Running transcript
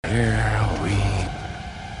Here we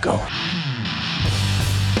go.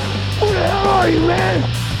 Who the hell are you, man?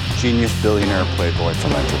 Genius, billionaire, playboy,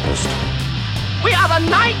 philanthropist. We are the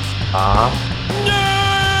knights Ah.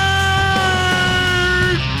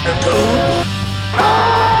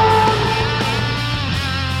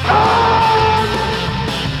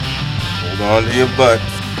 Hold on to your butts.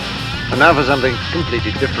 And now for something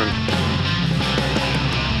completely different.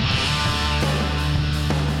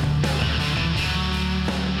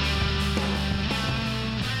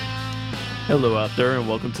 Hello out there, and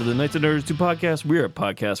welcome to the Knights of Nerds 2 podcast. We're a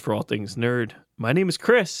podcast for all things nerd. My name is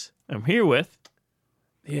Chris. I'm here with...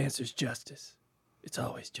 The answer's justice. It's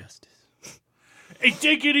always justice. Hey,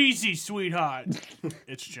 take it easy, sweetheart.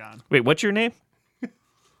 It's John. Wait, what's your name?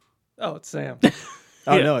 Oh, it's Sam.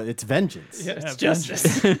 Oh, Yeah. no, it's vengeance. Yeah, it's Yeah,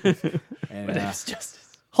 justice. And, But it's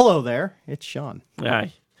justice. hello there, it's Sean.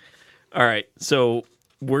 Hi. All right, so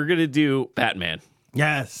we're going to do Batman.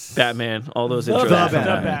 Yes. Batman, all those The intros. Batman.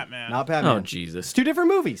 The Batman. Not Batman. Oh, It's Jesus. two different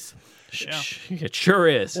movies. It sure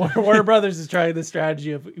is. Warner Brothers is trying the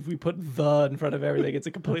strategy of if we put the in front of everything, it's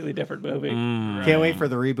a completely different movie. Can't wait for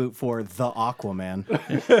the reboot for The Aquaman.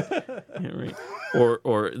 Yeah, right.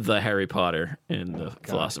 Or the Harry Potter and the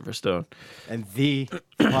Philosopher's Stone. And The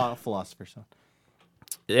Philosopher's Stone.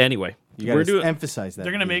 Anyway, You we're gotta doing... emphasize that.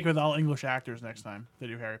 They're gonna The. make with all English actors next time they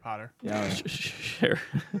do Harry Potter. Yeah. Sure.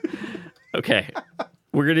 Okay.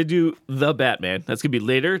 We're going to do The Batman. That's going to be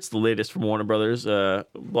later. It's the latest from Warner Brothers,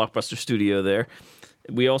 Blockbuster Studio there.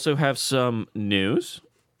 We also have some news,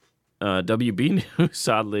 WB news,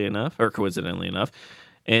 oddly enough, or coincidentally enough,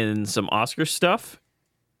 and some Oscar stuff.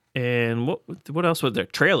 And what else was there?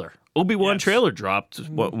 Trailer. Obi-Wan Yes. trailer dropped.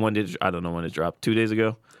 When did I don't know when it dropped. 2 days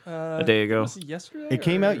ago? A day ago? Was it yesterday? It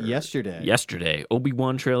came out or- yesterday. Yesterday.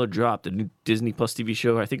 Obi-Wan trailer dropped. The new Disney Plus TV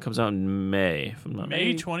show, I think, comes out in May. If I'm not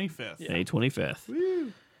May 25th. May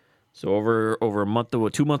 25th. So over a month,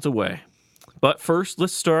 2 months away. But first,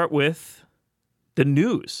 let's start with the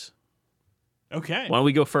news. Okay. Why don't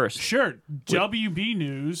we go first? Sure. WB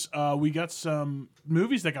news. We got some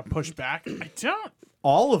movies that got pushed back. I don't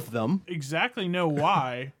All of them. exactly know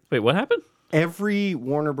why. Wait, what happened? Every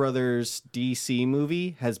Warner Brothers DC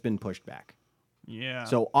movie has been pushed back. Yeah.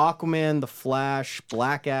 So Aquaman, The Flash,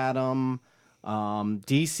 Black Adam,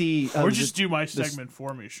 DC. or just do my segment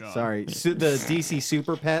for me, Sean. Sorry, the DC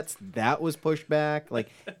Super Pets, that was pushed back. Like,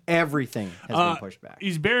 everything has been pushed back.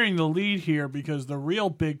 He's bearing the lead here because the real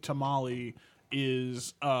big tamale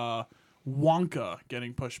is Wonka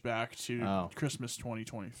getting pushed back to Christmas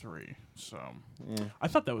 2023. So I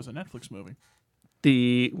thought that was a Netflix movie.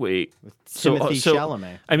 Timothy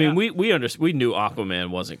Chalamet. I mean, we knew Aquaman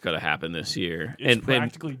wasn't going to happen this year, It's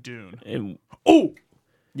practically Dune. and Oh,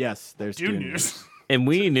 Yes, there's Dune Dune. news. and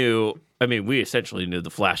we knew. I mean, we essentially knew the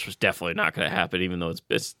Flash was definitely not going to happen, even though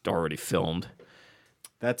it's already filmed.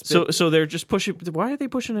 That's So they're just pushing. Why are they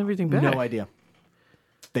pushing everything back? no idea.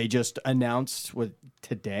 They just announced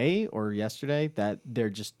today or yesterday that they're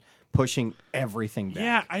just pushing everything back.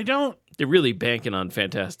 Yeah, I don't. They're really banking on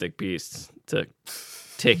Fantastic Beasts to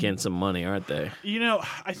take in some money, aren't they? You know,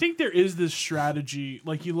 I think there is this strategy.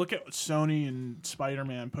 Like, you look at Sony and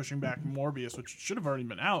Spider-Man pushing back Morbius, which should have already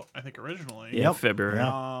been out, I think, originally. Yeah, February.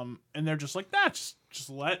 Yeah. And they're just like, just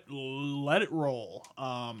let it roll.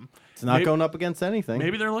 It's not going up against anything.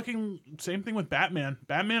 Maybe they're looking same thing with Batman.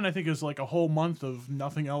 Batman, I think, is like a whole month of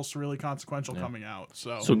nothing else really consequential coming out.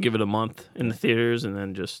 So give it a month in the theaters and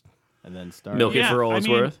then just And then start. milk it Yeah, for all I it's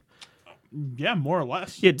mean- worth. yeah, more or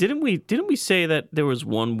less. Yeah, didn't we say that there was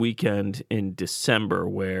one weekend in December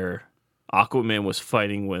where Aquaman was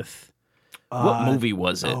fighting with what movie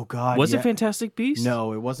was it? oh, God, was yeah. it Fantastic Beasts?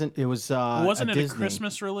 No, it wasn't. It was. Wasn't it Disney. a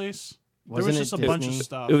Christmas release? Wasn't there was it just a bunch of Disney?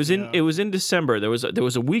 stuff. It was in yeah. it was in December. There was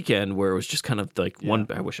a weekend where it was just kind of like one.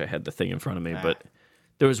 I wish I had the thing in front of me, but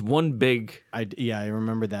there was one big. I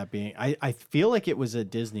remember that being. I feel like it was a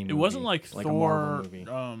Disney movie. It wasn't like a Thor. Marvel movie.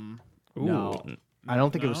 No, I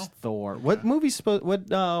don't think it was Thor. What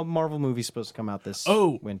Marvel movie's supposed to come out this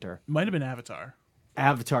winter? Might have been Avatar.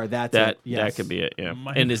 Avatar. That's That it. Yes. that could be it. Yeah,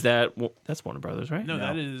 Might and have- is that's Warner Brothers, right? No,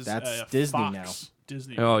 that is that's Disney Fox. now.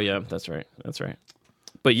 Disney. Oh yeah, that's right. That's right.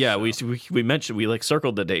 But yeah, we mentioned we like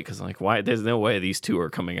circled the date because like why? There's no way these two are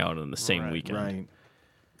coming out on the same Right, weekend. Right.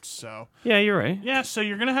 So Yeah, you're right. yeah, so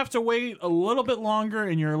you're gonna have to wait a little bit longer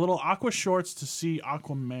in your little Aqua shorts to see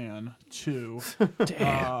Aquaman 2.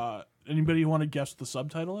 Damn. Anybody want to guess what the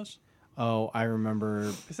subtitle is? Oh, I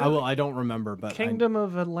remember. that I don't remember, but Kingdom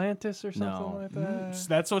of Atlantis or something No. like that. So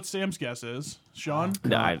that's what Sam's guess is. Sean?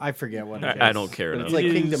 No, I forget what it is. I don't care But enough. it's like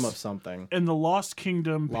It Kingdom is- of something. And the Lost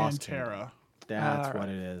Kingdom Lost Pantera. That's All what right.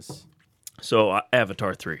 it is. So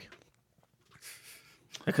Avatar 3.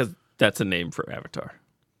 Because that's a name for Avatar.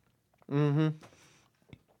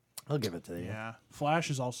 I'll give it to you. Yeah. Flash,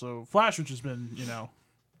 which has been,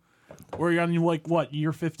 we're on like what,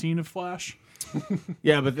 year 15 of Flash?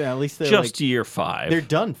 Yeah, but at least they're Just year 5. they're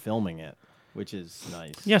done filming it, which is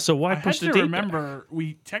nice. Yeah, so why I had push the to date remember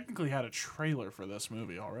we technically had a trailer for this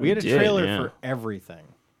movie already. We had a did, trailer yeah. for everything.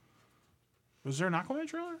 Was there an Aquaman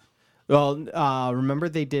trailer? Well, remember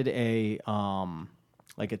they did a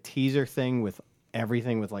like a teaser thing with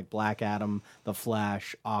everything with like Black Adam, The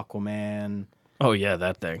Flash, Aquaman. Oh, yeah,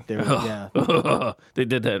 that thing. Yeah. They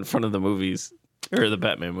did that in front of the movies, or the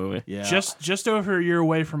Batman movie. Yeah. Just over a year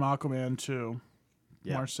away from Aquaman 2,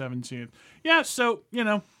 Yeah. March 17th. Yeah, so,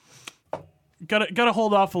 gotta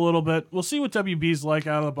hold off a little bit. We'll see what WB's like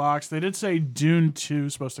out of the box. They did say Dune 2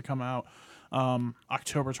 is supposed to come out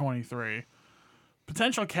October 23.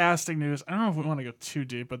 Potential casting news. I don't know if we want to go too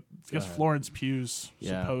deep, but I guess Florence Pugh's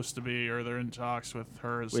supposed to be, or they're in talks with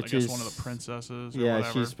her as, Which I guess, is- one of the princesses or Yeah,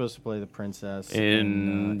 whatever. she's supposed to play the princess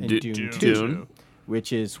In Dune 2. Dune.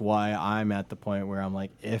 Which is why I'm at the point where I'm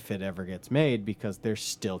like, if it ever gets made, because they're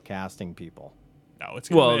still casting people. No, it's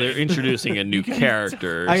Well, they're introducing a new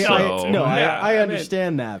character, so... I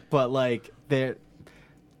understand that, but like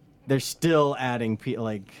they're still adding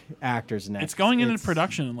like actors next. It's going into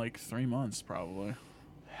production in like 3 months, probably.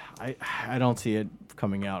 I don't see it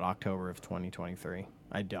coming out October of 2023.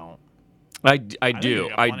 I don't. I think do. you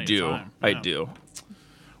got plenty of time. I Yeah. do.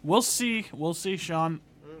 We'll see, Sean.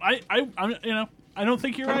 I don't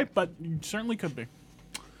think you're right, but you certainly could be.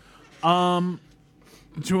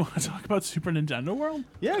 Do you want to talk about Super Nintendo World?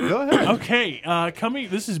 Yeah, go ahead. Okay,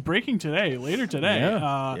 this is breaking today, later today.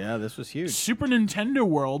 Yeah, this was huge. Super Nintendo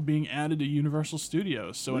World being added to Universal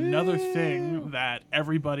Studios. So another thing that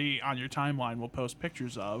everybody on your timeline will post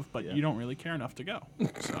pictures of, but you don't really care enough to go.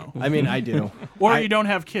 So I mean, I do. or you don't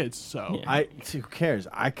have kids, so Who cares?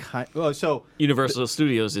 So Universal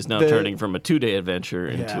Studios is now the- turning from a 2-day adventure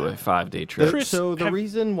into a 5-day trip. the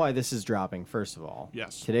reason why this is dropping, first of all,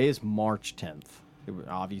 Yes. today is March 10th.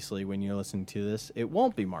 Obviously, when you're listening to this, it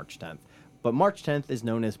won't be March 10th. But March 10th is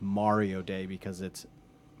known as Mario Day because it's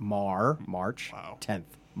March 10th,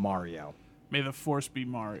 Mario. May the force be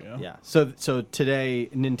Mario. Yeah. So today,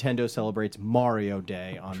 Nintendo celebrates Mario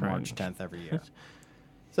Day on March 10th every year.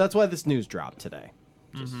 So that's why this news dropped today.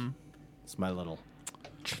 It's my little...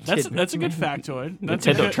 That's a good factoid. That's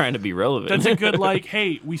Nintendo trying to be relevant. That's a good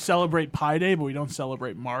hey, we celebrate Pi Day, but we don't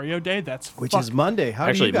celebrate Mario Day. That's Which is Monday. How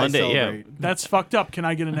do Actually, you guys Monday, yeah. celebrate? That's fucked up. Can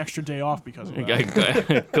I get an extra day off because of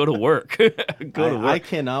that? Go to work. Go to work. I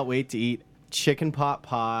cannot wait to eat chicken pot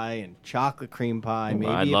pie and chocolate cream pie,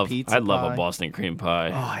 maybe a pizza I'd love pie. a Boston cream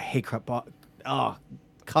pie. Oh, I hate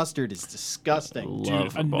custard is disgusting.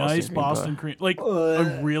 Love a nice Boston cream, like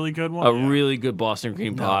a really good one. A really good Boston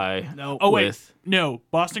cream pie. No. Oh wait, with- no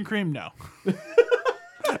Boston cream, no. Wait,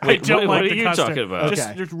 I don't what like are the you custard. talking about?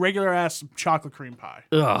 Just regular ass chocolate cream pie.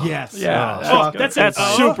 Ugh. Yes. Yeah. That's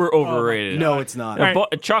Super overrated. No, it's not. All right.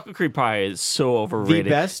 A chocolate cream pie is so overrated.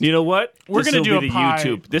 best- You know what? We're This gonna will do be a the pie.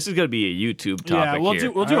 YouTube. This is gonna be a YouTube topic Yeah, we'll here.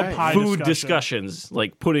 do All a right. pie Food discussion. discussions,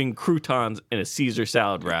 like putting croutons in a Caesar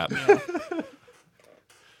salad wrap.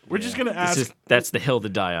 We're just gonna ask That's the hill to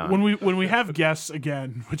die on. when we have guests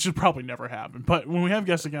again, which will probably never happen. But when we have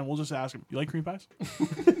guests again, we'll just ask them, "You like cream pies?"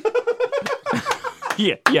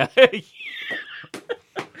 yeah.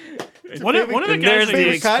 One of the And guys there's that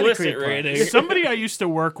the favorite kind of explicit cream pie. rating. somebody I used to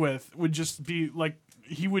work with would just be like,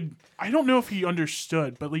 he would. I don't know if he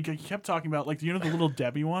understood, but like he kept talking about like the little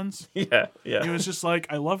Debbie ones. Yeah. He was just like,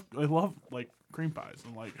 I love like cream pies.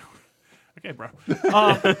 I'm like, okay, bro.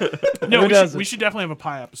 No, we should definitely have a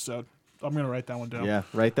pie episode. I'm gonna write that one down. Yeah,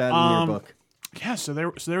 write that in your book. Yeah. So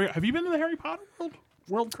there. Have you been to the Harry Potter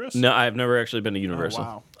world, Chris? No, I've never actually been to Universal.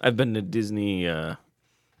 wow. I've been to Disney. I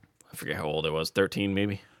forget how old I was. 13,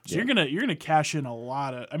 maybe. So you're gonna cash in a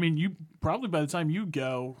lot of. I mean, you probably by the time you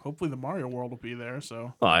go, hopefully the Mario World will be there.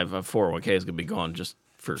 So Well, I have a 401k is gonna be gone just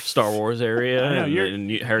for Star Wars area I know, and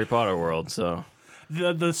Harry Potter world. So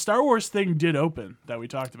the Star Wars thing did open that we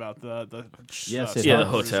talked about. The Yes, it yeah, does.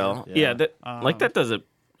 the hotel. Yeah. Yeah, that that doesn't.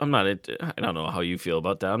 I'm not. I don't know how you feel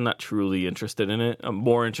about that. I'm not truly interested in it. I'm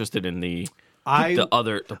more interested in the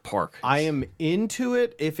park. I am into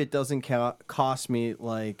it if it doesn't cost me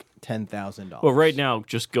like $10,000. Well, right now,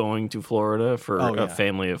 just going to Florida for Oh, yeah. a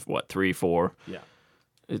family of 3, 4. Yeah.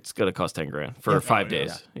 It's gonna cost $10,000 for 5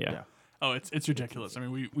 days. Yeah. Yeah. Oh, it's ridiculous. I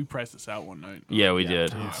mean, we priced this out one night. Yeah, we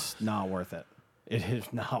did. It's not worth it. It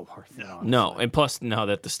is not worth it. honestly. No, and plus now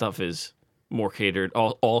that the stuff is more catered,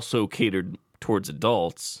 also catered towards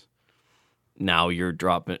adults, now you're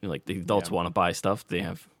dropping like the adults want to buy stuff. They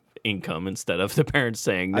have income instead of the parents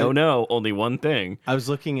saying, no, only one thing. I was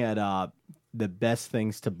looking at the best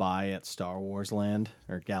things to buy at Star Wars Land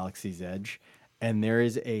or Galaxy's Edge, and there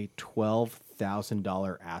is a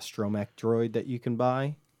 $12,000 astromech droid that you can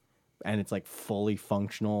buy, and it's like fully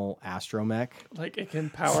functional astromech. Like it can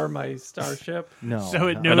power my starship. No, So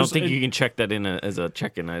it I knows. don't think you can check that in as a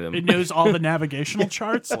check-in item. It knows all the navigational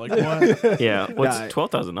charts. Like what? Yeah, what's Yeah,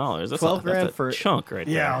 $12,000? That's $12,000 that's a for chunk right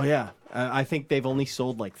yeah, there. yeah. I think they've only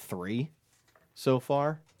sold like 3 so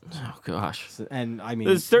far, Oh gosh. and I mean,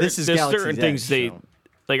 There's certain, this is there's Galaxy's certain things Edge, they so-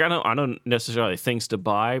 like. I don't necessarily things to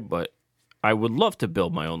buy, but I would love to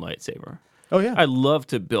build my own lightsaber. Oh yeah, I love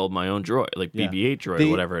to build my own droid, like Yeah. BB-8 droid,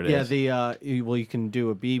 whatever it is. Yeah, well, you can do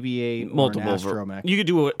a BB-8 multiple. or an astromech. You could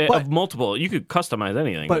do But- multiple. You could customize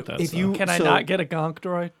anything But with that if stuff. you- Can I So- not get a gonk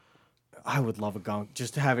droid? I would love a gonk,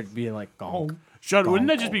 just to have it be like gonk. Sean, wouldn't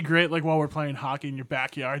that just Gonk. be great? Like while we're playing hockey in your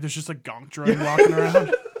backyard, there's just a gonk droid walking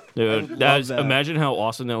around. Dude, love that. imagine how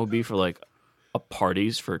awesome that would be for like a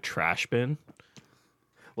parties for trash bin.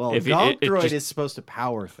 Well, If gonk it droid just- is supposed to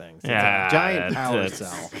power things. It's Yeah, a giant power that's-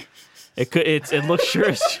 cell. It looks sure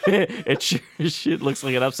as shit. It sure as shit looks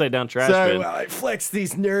like an upside down trash Sorry, bin. well, I flex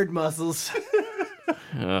these nerd muscles.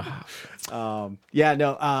 Ugh. Yeah,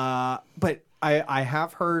 no, but I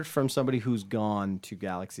have heard from somebody who's gone to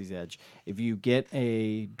Galaxy's Edge, if you get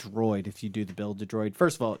a droid, if you do the build a droid,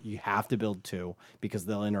 first of all, you have to build 2 because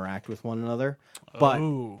they'll interact with one another. But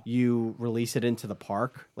Oh. you release it into the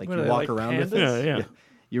park, like What you are they, walk like around with pandas? it. Yeah.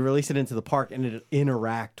 You release it into the park and it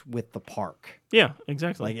interact with the park. Yeah,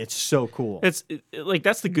 exactly. Like it's so cool. Like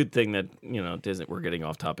that's the good thing that Disney. We're getting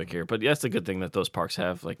off topic here, but that's the good thing that those parks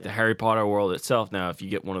have. Like the Harry Potter world itself. Now, if you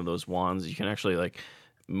get one of those wands, you can actually like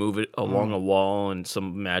move it along a wall, and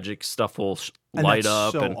some magic stuff will And light that's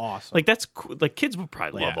up. so and awesome. Like that's cool. Like kids would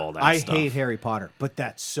probably love all that. I stuff. hate Harry Potter, but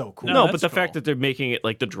that's so cool. No, that's but the fact cool. that they're making it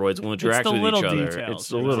like the droids will interact the with little each other. details, It's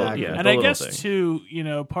the little, exactly. yeah. And the I little guess thing.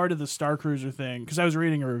 too, part of the Star Cruiser thing, because I was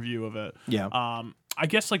reading a review of it. Yeah. I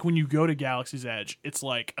guess like when you go to Galaxy's Edge, it's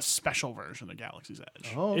like a special version of Galaxy's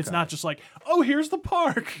Edge. Oh, It's okay. not just like, oh, here's the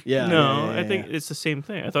park. Yeah. No, yeah, I think yeah. it's the same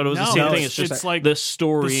thing. I thought it was the No, same thing. it's It's just just like the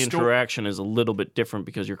story the sto- interaction is a little bit different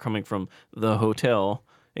because you're coming from the hotel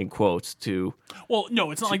in quotes to Well, no,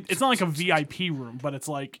 it's not like a VIP room, but it's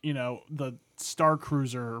like the Star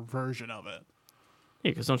Cruiser version of it.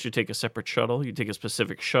 yeah. Because don't you take a separate shuttle? You take a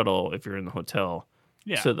specific shuttle if you're in the hotel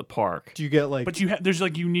Yeah, to the park. Do you get like but there's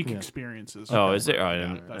like unique experiences. Oh, is there? Oh, I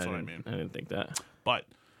didn't. that's I what I didn't- mean. I didn't think that. But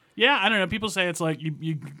yeah, I don't know. People say it's like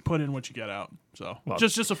you put in what you get out. So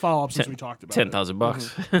just a follow up since we talked about it.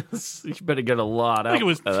 $10,000. You better get a lot out. I think it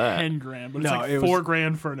was of that. $10,000, but No, it's it like was-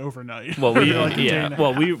 $4,000 for an overnight. Well, we Like a day yeah. and a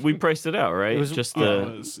Well, half. we priced it out, right? was- Just Oh,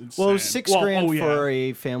 the it was well, it was insane. $6,000 oh, yeah. for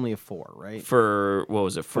a family of 4, right? for what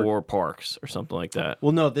was it? 4 parks or something like that.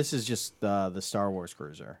 Well, no, this is just the Star Wars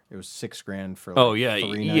cruiser. It was $6,000 for. Like Oh yeah,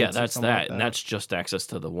 3 yeah. nights or That's something that, like and that's just access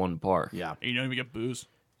to the one park. yeah, And you don't even get booze.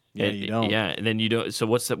 yeah. And- You don't. Yeah, and then you don't. So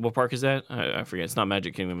what's that? What park is that? I forget. It's not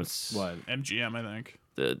Magic Kingdom. It's What? MGM, I think.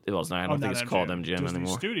 Well, it's not. I don't think not it's called MGM Disney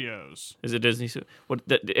anymore. Studios. Is it Disney? What?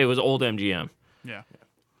 It was old MGM. Yeah.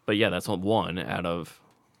 But yeah, that's one out of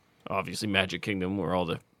obviously Magic Kingdom where all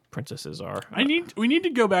the princesses are. We need to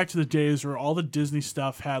go back to the days where all the Disney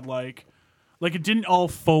stuff had like it didn't all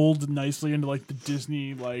fold nicely into like the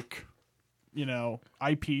Disney IP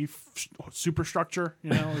superstructure.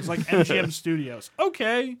 It was like MGM Studios.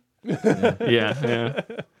 Okay. yeah.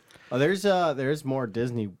 Oh, there's more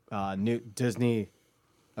Disney new Disney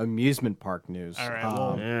amusement park news. All right.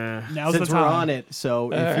 Well, Yeah. now's the Since time. we're on it,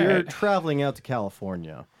 so if you're right. traveling out to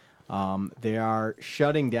California, they are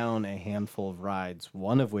shutting down a handful of rides.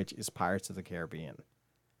 One of which is Pirates of the Caribbean,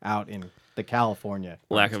 out in the California.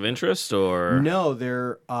 Lack of interest or No,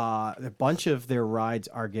 they're a bunch of their rides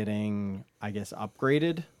are getting, I guess,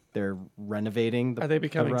 upgraded. They're renovating. Are they the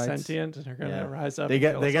becoming rides. sentient and are going to Yeah. rise up? They and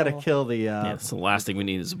got kill they us got to all? kill the. Yeah, it's the last thing we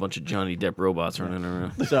need is a bunch of Johnny Depp robots running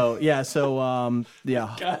around. So yeah,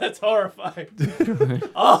 yeah. God, that's horrifying.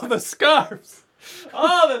 All the scarves.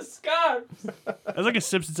 All the scarves. It was like a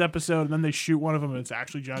Simpsons episode, and then they shoot one of them, and it's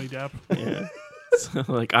actually Johnny Depp. Yeah. So,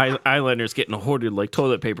 like eyeliners getting hoarded like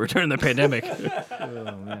toilet paper during the pandemic.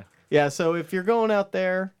 Yeah, so if you're going out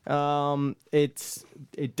there,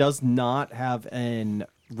 it does not have an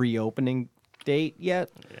reopening date yet.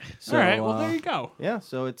 So, All right. Well, there you go. Yeah,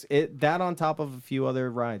 so it's that on top of a few other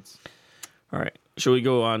rides. All right. Shall we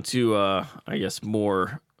go on to I guess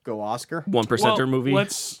more Go Oscar. 1%er Well, movie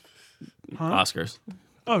Let's. Oscars.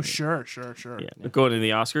 Oh, sure. Yeah, going to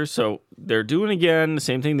the Oscars. So they're doing again the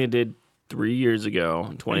same thing they did 3 years ago,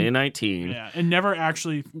 in 2019. Yeah, and never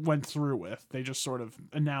actually went through with. They just sort of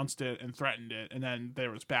announced it and threatened it, and then there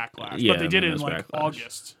was backlash. Yeah, but they and did then it in there was like backlash.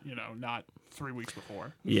 August, not 3 weeks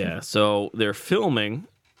before. Yeah, so they're filming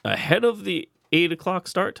ahead of the 8 o'clock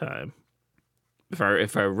start time.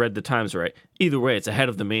 If I read the times right. Either way, it's ahead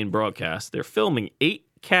of the main broadcast. They're filming 8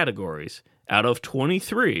 categories out of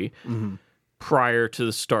 23 prior to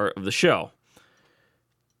the start of the show.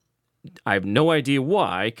 I have no idea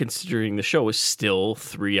why, considering the show is still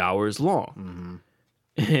 3 hours long.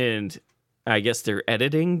 And I guess they're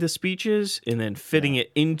editing the speeches and then fitting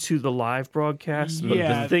it into the live broadcast. But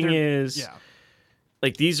Yeah, the thing they're- is, Yeah.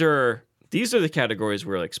 like these are the categories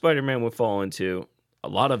where like Spider-Man would fall into. A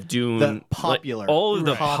lot of Dune, The popular. like, all of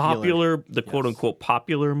the Popular. popular, the quote unquote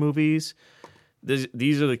popular movies.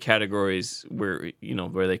 These are the categories where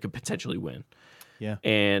where they could potentially win. Yeah.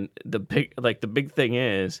 And the big thing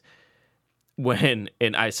is when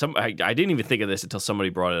I didn't even think of this until somebody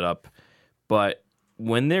brought it up, but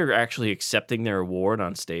when they're actually accepting their award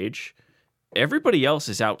on stage, everybody else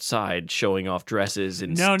is outside showing off dresses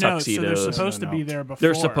and No, so tuxedos. they're supposed to be there before.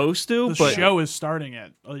 They're supposed to, The but show is starting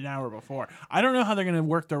at an hour before. I don't know how they're going to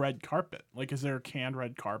work the red carpet. Like, is there a canned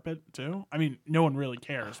red carpet too? I mean, no one really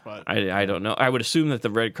cares, but I don't know. I would assume that the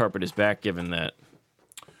red carpet is back, given that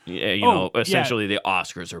yeah. essentially the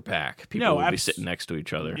Oscars are back. People No, will be abs- sitting next to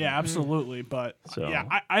each other. yeah, absolutely. But So-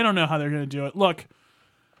 yeah, I don't know how they're going to do it. Look,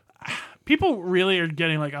 people really are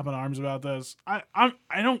getting like up in arms about this. I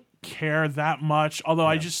don't care that much. Although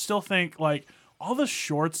I just still think like all the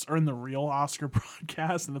shorts are in the real Oscar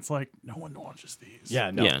broadcast, and it's like no one watches these.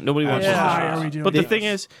 Yeah, no. Yeah, nobody watches Yeah. the Why shows. are we doing But the this? thing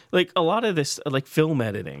is, like a lot of this, like film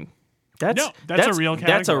editing, that's a real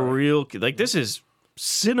That's a category. real like this is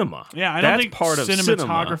cinema. Yeah, I don't that's think part of cinema.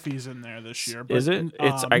 cinematography's in there this year. But, Is it?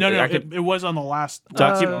 It's- I- no, I could- it was on the last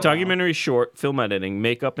Documentary, short, film editing,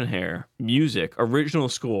 makeup and hair, music, original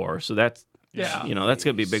score. So that's Yeah. that's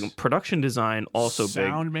gonna be big. Production design also big.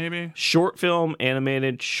 sound maybe. Short film,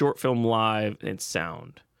 animated, short film, live, and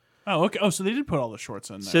sound. Oh, okay. Oh, so they did put all the shorts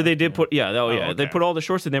in there. So they did put, they okay. put all the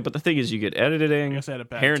shorts in there. But the thing is, you get editing, guess I had it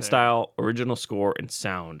bad, hair and too. style, original score, and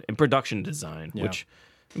sound, and production design. Yeah. Which,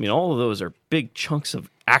 I mean, all of those are big chunks of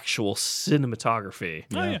actual cinematography.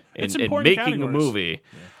 Oh, yeah. It's And important making a categories. movie.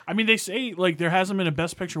 I mean, they say like there hasn't been a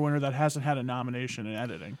Best Picture winner that hasn't had a nomination in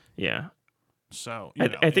editing. Yeah. So I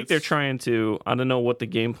think they're it's- trying to. I don't know what the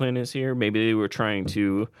game plan is here. Maybe they were trying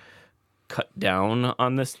to cut down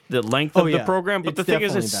on the length of the yeah. program. But It's the thing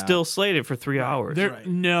is, definitely it's that. still slated for 3 hours.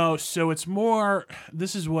 No, so it's more.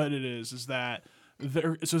 This is what it is that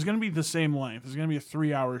so it's going to be the same length. It's going to be a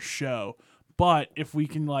 3-hour show, but if we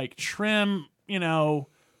can like trim,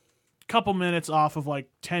 couple minutes off of like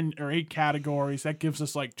 10 or 8 categories, that gives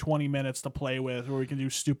us like 20 minutes to play with, where we can do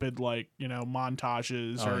stupid like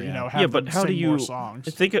montages or yeah. have but them how do sing you more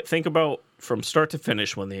songs. think about from start to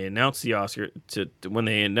finish when they announce the Oscar to when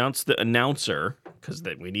they announce the announcer, because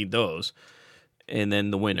we need those, and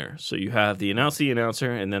then the winner. So you have the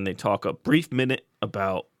announcer, and then they talk a brief minute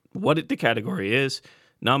about what the category is,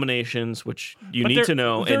 nominations, which you But need there- to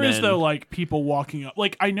know, There and is then though like people walking up.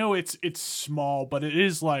 Like I know it's small, but it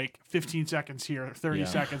is like 15 seconds here, 30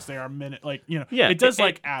 seconds there, a minute. Like Yeah, it does it-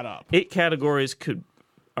 like add up. 8 categories could.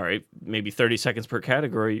 All right, maybe 30 seconds per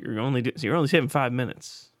category. You're only saving 5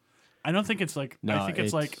 minutes. I don't think it's like. No, I think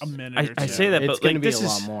it's like a minute. or I two. say that, It's but gonna like be this a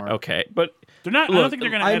is lot more. okay. But They're not. I don't Look, think they're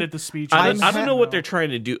going to I'm- edit the speech. I I'm don't know what ha- they're trying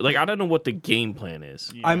to do. Like I don't know what the game plan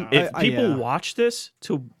is. Yeah. If people yeah. watch this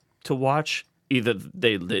to watch, either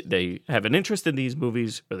they have an interest in these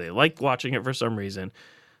movies or they like watching it for some reason.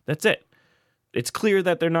 That's it. It's clear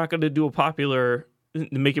that they're not going to do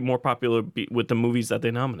make it more popular with the movies that they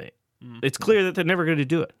nominate. It's clear that they're never going to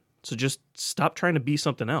do it. So just stop trying to be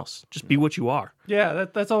something else. Just be what you are. Yeah,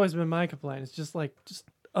 that's always been my complaint. It's just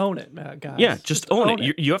own it, man, guys. Yeah, just own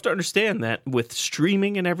it. You have to understand that with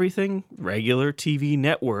streaming and everything, regular TV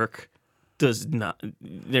network does not.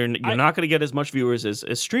 You're not going to get as much viewers as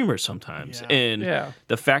streamers sometimes. Yeah. And Yeah.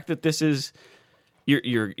 the fact that this is,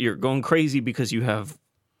 you're going crazy because you have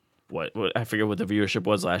what I forget what the viewership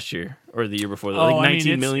was last year or the year before, like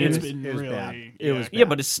 19 million. It's been It was really. bad. yeah. It was Yeah,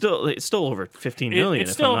 but it's still over 15 million.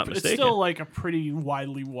 It's if still I'm not mistaken. it's still like a pretty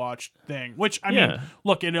widely watched thing. Which I mean, Yeah.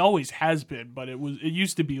 look, it always has been, but it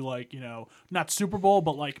used to be like not Super Bowl,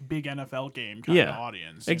 but like big NFL game kind of Yeah,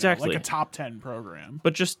 audience. exactly. like a top 10 program.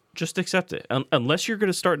 But just accept it. Unless you're going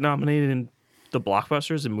to start nominating the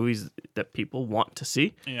blockbusters and movies that people want to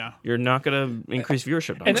see, Yeah. you're not going to increase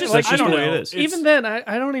viewership. And numbers. it's That's like, just I the don't way know. it is. It's- Even then,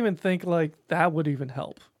 I don't even think like that would even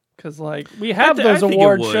help because like we have I those think it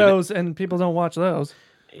award would. shows and people don't watch those.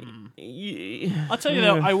 I'll tell you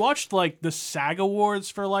though, I watched like the SAG Awards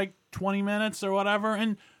for like 20 minutes or whatever,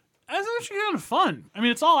 and that's actually kind of fun. I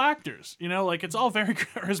mean, it's all actors, like it's all very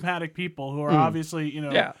charismatic people who are obviously,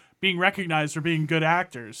 being recognized for being good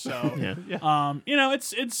actors. So,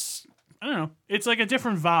 it's I don't know, it's like a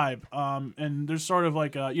different vibe. And there's sort of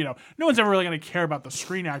like no one's ever really going to care about the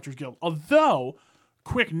Screen Actors Guild. Although,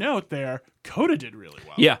 quick note there, Coda did really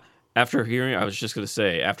well. Yeah. After hearing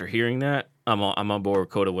that, I'm on board with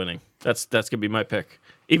Coda winning. That's gonna be my pick.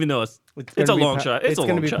 Even though it's a long shot. It's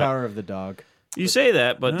going to be shot. Power of the Dog. You say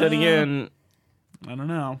that, but then again, I don't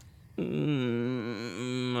know.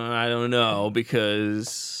 I don't know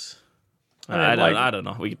because I don't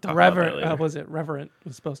know. We can talk about that later. Was it Revenant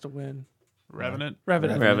was supposed to win? Revenant.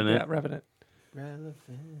 Revenant. Revenant. Yeah, Revenant.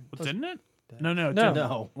 Didn't it? No.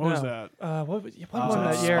 No. What was that? What won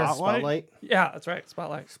that year? Spotlight. Yeah, that's right.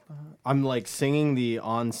 Spotlight. I'm like singing the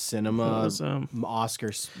On Cinema was,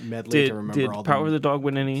 Oscar medley to remember did all Power of the the Dog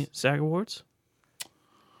win any SAG awards?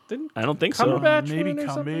 Didn't I don't think so. Cumberbatch Maybe win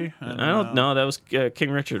or something? Cumby. I don't know. That was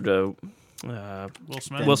King Richard. Will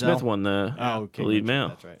Smith. Will Denzel? Smith won the okay, lead male.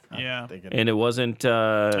 That's right. Yeah. And it wasn't.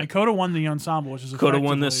 And Coda won the ensemble, which is Coda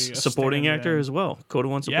won the effectively a supporting actor stand-in. as well. Coda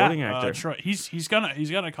won supporting actor. That's right. He's got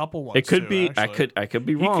a couple ones. It could too, be. actually. I could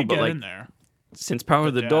be He wrong, could but get like in there. since Power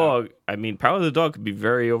of the yeah. Dog, I mean, Power of the Dog could be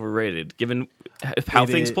very overrated given how It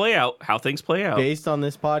things is- play out. How things play out. Based on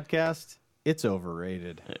this podcast, it's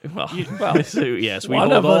overrated. Well, so, yes, we One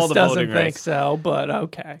hold of all us the doesn't voting think rights. so, but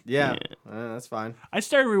okay. Yeah, that's fine. I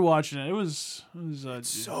started rewatching it. It was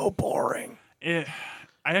So boring. I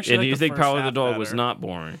actually. And like you the think first Power of the half Dog was better. not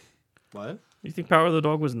boring? What? You think Power of the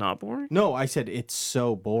Dog was not boring? No, I said it's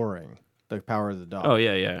so boring. The Power of the Dog. Oh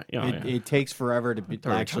yeah. It takes forever to be thought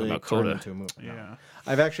we were actually talking about turn Coda. into a movie. No. Yeah.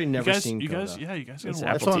 I've actually never seen you Coda. guys gotta It's watch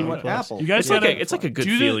That's Apple on TV what Plus. Apple. You guys It's like gotta- it's like a good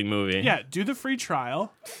do the- feeling movie. Yeah, do the free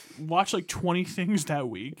trial, watch like 20 things that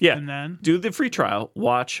week, Yeah. and then Do the free trial.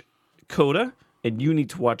 Watch Coda, and you need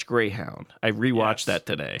to watch Greyhound. I rewatched Yes. that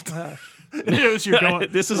today. it was your going.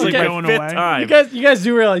 This is you're like my going fifth away. time. You guys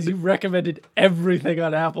do realize you recommended everything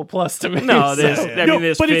on Apple Plus to me. No, so- there's I No, mean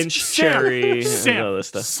there's but it's Finch, Sam. Cherry, Sam, and all this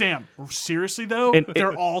stuff. Sam, seriously though, In-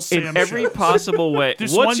 they're all Sam. in every shows. possible way.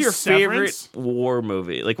 There's What's one your Severance. favorite war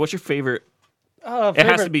movie? Like, what's your favorite? It has to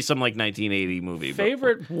favorite- be some like 1980 movie. but-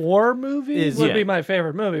 Favorite war movie Is- would yeah. be my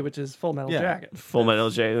favorite movie, which is Full Metal Yeah. Jacket. Full Metal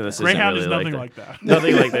Jacket. This Greyhound isn't is really nothing like that. like that.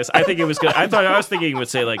 Nothing like this. I think it was good. I was thinking it would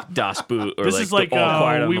say like Das Boot or This like, is like All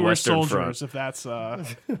Quiet on We the Were Western Soldiers, Front. if that's.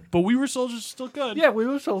 But We Were Soldiers is still good. Yeah, We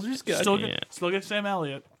Were Soldiers good. still good. Yeah. Still get Sam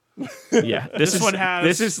Elliott. Yeah, This one has-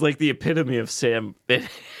 this is like the epitome of Sam.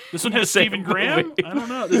 This one has Same Stephen Graham. movie. I don't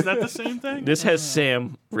know. Is that the same thing? This has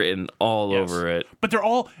Sam written all Yes. over it. But they're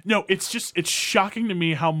all no. It's shocking to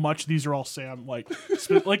me how much these are all Sam like.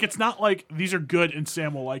 Like it's not like these are good and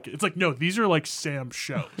Sam will like it. It's like no, these are like Sam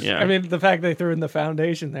shows. Yeah, I mean, the fact they threw in The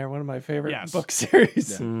Foundation there, one of my favorite Yes. book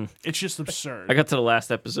series. It's just absurd. I got to the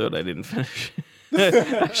last episode. I didn't finish.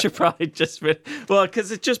 I should probably just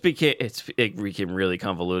because it just became really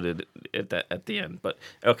convoluted at the end. But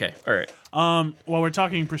okay, all right. While we're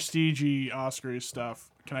talking prestige Oscars stuff,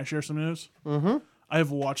 can I share some news? Mm-hmm. I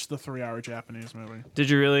have watched the 3-hour Japanese movie, Did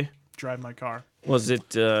you really? Drive My Car. Was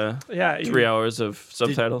it Yeah, 3 hours of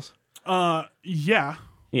subtitles? Yeah.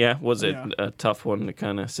 Yeah. Was it Yeah. a tough one to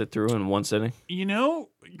kind of sit through in one sitting?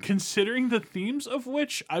 Considering the themes of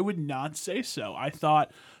which, I would not say so. I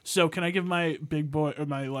thought so. Can I give my big boy or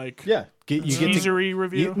my like Yeah, you get to teasery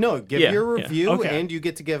review? give Yeah, your yeah. review, Okay. and you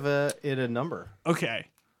get to give it a number. Okay,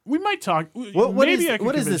 we might talk. What maybe is- I could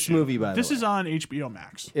what is convince this you. movie, by the This way? is on HBO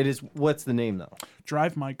Max. It is. What's the name though?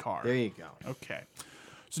 Drive My Car. There you go. Okay.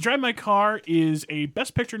 So Drive My Car is a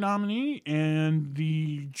Best Picture nominee and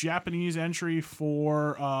the Japanese entry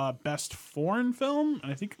for Best Foreign Film. And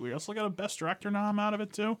I think we also got a Best Director nom out of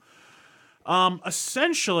it too.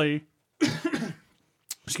 Essentially,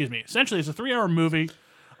 excuse me. Essentially, it's a 3-hour movie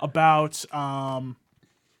about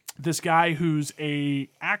this guy who's a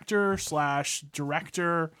actor /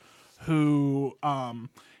 director who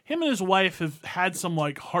him and his wife have had some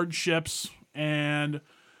like hardships and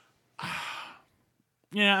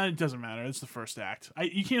yeah, it doesn't matter. It's the first act.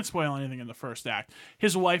 You can't spoil anything in the first act.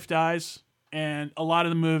 His wife dies, and a lot of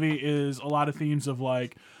the movie is a lot of themes of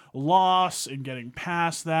like loss and getting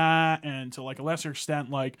past that, and to like a lesser extent,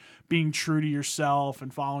 like being true to yourself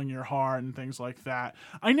and following your heart and things like that.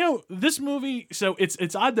 I know this movie, so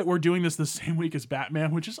it's odd that we're doing this the same week as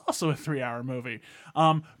Batman, which is also a 3-hour movie.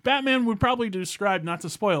 Batman would probably describe, not to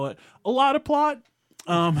spoil it, a lot of plot.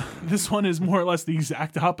 This one is more or less the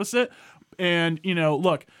exact opposite. And,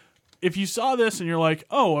 look, if you saw this and you're like,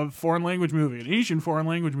 oh, a foreign language movie, an Asian foreign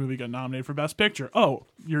language movie got nominated for Best Picture. Oh,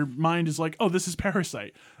 your mind is like, oh, this is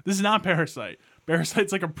Parasite. This is not Parasite.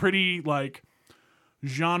 Parasite's like a pretty like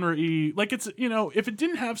genre-y, like it's, you know, if it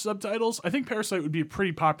didn't have subtitles, I think Parasite would be a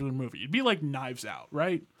pretty popular movie. It'd be like Knives Out,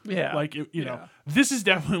 right? Yeah. Like, you know, this is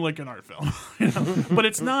definitely like an art film, you know? But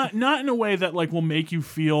it's not in a way that like will make you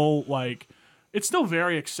feel like, it's still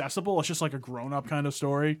very accessible. It's just like a grown-up kind of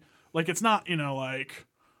story. Like, it's not, you know, like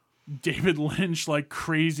David Lynch, like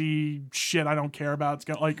crazy shit I don't care about. It's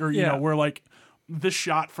got like, or, you know, where like this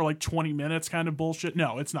shot for like 20 minutes kind of bullshit.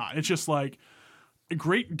 No, it's not. It's just like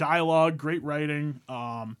great dialogue, great writing.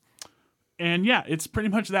 And yeah, it's pretty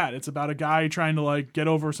much that. It's about a guy trying to like get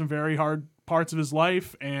over some very hard parts of his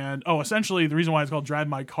life. And, essentially the reason why it's called Drive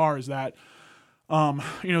My Car is that, you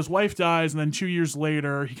know, his wife dies, and then 2 years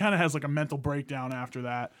later, he kind of has like a mental breakdown after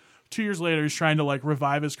that. 2 years later, he's trying to like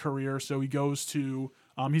revive his career. So he goes to,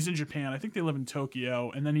 he's in Japan. I think they live in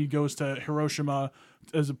Tokyo. And then he goes to Hiroshima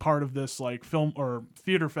as a part of this like film or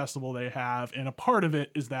theater festival they have. And a part of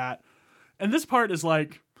it is that, and this part is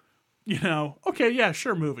like, you know, okay, yeah,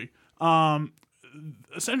 sure, movie.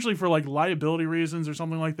 Essentially for like liability reasons or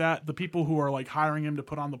something like that, the people who are like hiring him to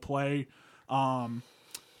put on the play,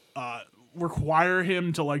 require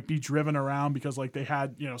him to like be driven around because like they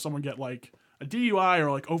had, you know, someone get like a DUI or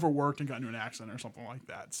like overworked and got into an accident or something like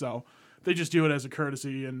that. So they just do it as a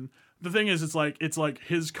courtesy. And the thing is, it's like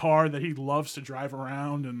his car that he loves to drive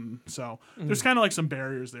around. And so there's kind of like some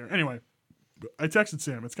barriers there. Anyway, I texted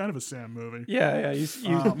Sam. It's kind of a Sam movie. Yeah.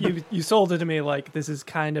 You sold it to me like this is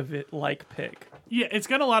kind of it like Pig. Yeah, it's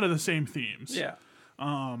got a lot of the same themes. Yeah.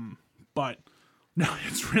 But no,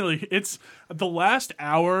 it's the last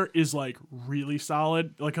hour is like really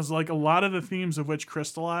solid. Like, cause like a lot of the themes of which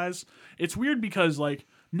crystallize. It's weird because like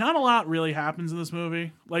not a lot really happens in this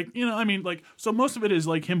movie. Like, you know, I mean, like, so most of it is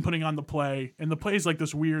like him putting on the play, and the play is like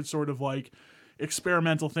this weird sort of like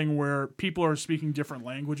experimental thing where people are speaking different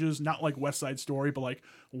languages, not like West Side Story, but like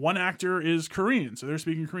one actor is Korean, so they're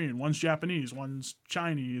speaking Korean, one's Japanese, one's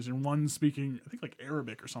Chinese, and one's speaking, I think, like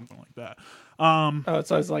Arabic or something like that.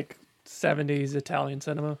 So it's like 70s Italian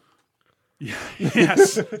cinema. Yeah,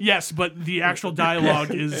 yes, but the actual dialogue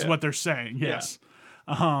is what they're saying. Yes.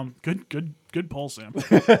 Good poll, Sam.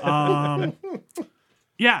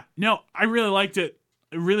 Yeah, no, I really liked it.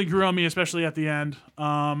 It really grew on me, especially at the end.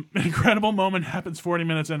 An incredible moment happens 40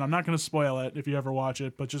 minutes in. I'm not going to spoil it if you ever watch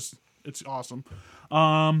it, but just, it's awesome.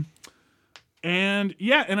 And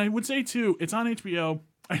yeah, and I would say too, it's on HBO.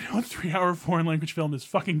 I know a 3-hour foreign language film is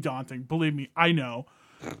fucking daunting. Believe me, I know.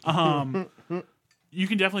 You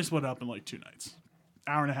can definitely split it up in like 2 nights,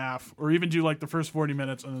 hour and a half, or even do like the first 40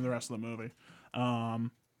 minutes and then the rest of the movie.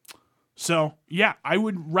 So yeah, I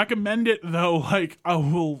would recommend it though. Like, I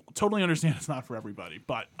will totally understand it's not for everybody,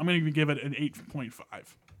 but I'm going to give it an 8.5.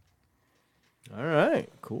 All right,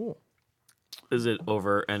 cool. Is it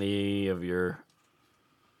over any of your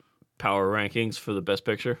power rankings for the best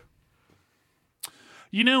picture?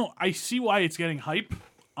 You know, I see why it's getting hype.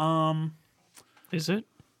 Is it?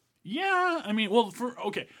 Yeah, I mean, well,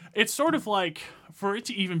 it's sort of like for it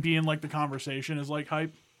to even be in like the conversation is like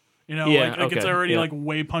hype. You know, Yeah, like it's okay, already yeah. like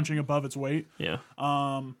way punching above its weight. Yeah.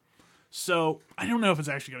 So I don't know if it's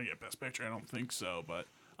actually going to get Best Picture. I don't think so, but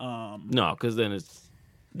No, because then the it's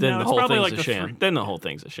whole probably thing's like a the sham. three- Then the whole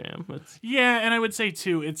thing's a sham. yeah, and I would say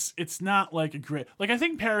too, it's not like a great, like I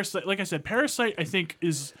think Parasite, like I said, Parasite I think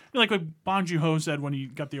is, you know, like Bong Joon-ho said when he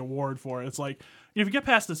got the award for it. It's like, if you get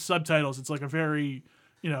past the subtitles, it's like a very,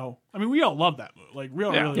 you know, I mean, we all love that movie. Like, we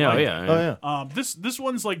all really Yeah, like it. yeah. Oh yeah. This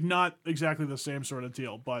one's like not exactly the same sort of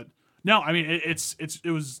deal, but no, I mean it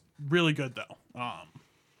was really good though.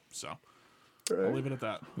 So I'll leave it at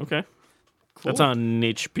that. Okay. That's on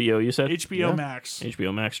HBO, you said? HBO Max.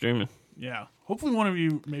 HBO Max streaming. Yeah. Hopefully one of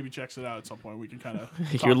you maybe checks it out at some point. We can kind of.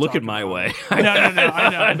 You're looking my way. No, I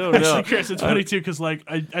know. I don't know. Actually, Chris, it's funny too because like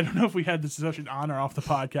I don't know if we had this discussion on or off the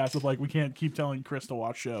podcast of like we can't keep telling Chris to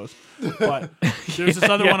watch shows, but there's this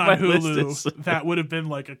other one on my list Hulu is- that would have been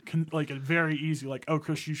like a very easy like, oh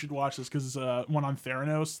Chris, you should watch this because it's one on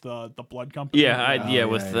Theranos, the blood company. Yeah,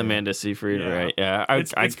 with yeah. Amanda Seyfried, Yeah. right? Yeah,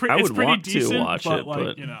 It's I pretty would want decent, to watch but it, like,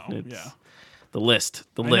 but you know, it's- yeah. The list.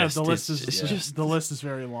 I know, the list is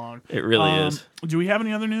very long. It really is. Do we have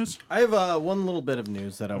any other news? I have one little bit of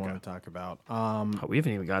news that I want to talk about. Oh, we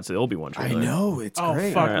haven't even got to the Obi-Wan I trailer. know it's Oh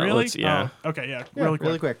great. fuck! All right, really? let's- yeah. Oh, okay. Yeah. Yeah,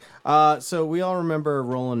 Really quick. So we all remember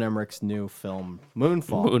Roland Emmerich's new film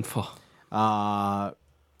Moonfall. Moonfall.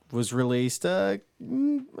 Was released. I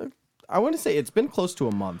want to say it's been close to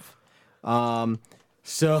a month.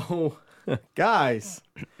 So, guys,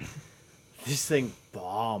 this thing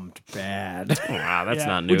bombed bad. Wow, that's Yeah.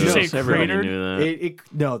 not Would news. you say Everybody cratered? knew that.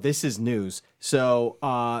 No, this is news. So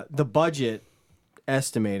the budget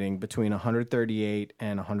estimating between 138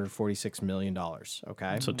 and 146 million dollars.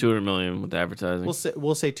 Okay, So 200 million with advertising.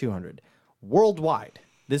 we'll say 200 worldwide.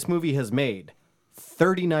 This movie has made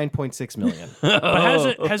 39.6 million.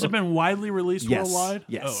 But has it been widely released Yes. worldwide?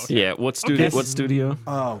 Yes. Oh, okay. yeah. What studio? Okay. What studio?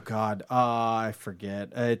 Oh God, I forget.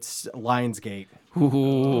 It's Lionsgate.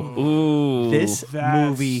 Ooh. This That's-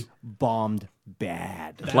 movie bombed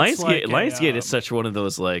bad. That's Lionsgate. like a, Lionsgate is such one of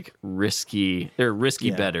those like risky. They're risky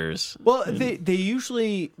Yeah. betters. Well, they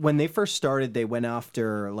usually, when they first started, they went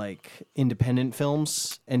after like independent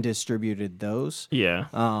films and distributed those. Yeah.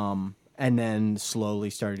 And then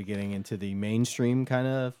slowly started getting into the mainstream kind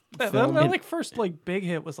of That film. like first like big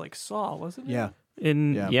hit was like Saw, wasn't it? Yeah.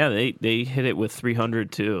 And Yeah. yeah, they hit it with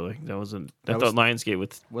 300 too. Like, that wasn't. I That thought was- Lionsgate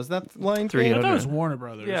with. Was that Lionsgate? 300. I thought it was Warner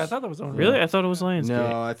Brothers. Yeah, I thought that was on. Really, I thought it was Lionsgate.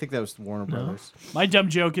 No, I think that was Warner Brothers. My dumb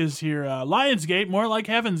joke is here: Lionsgate, more like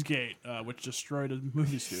Heaven's Gate, which destroyed a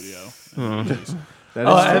movie studio. That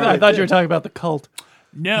Oh, is true. I thought you were talking about the cult.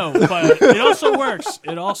 No, but it also works.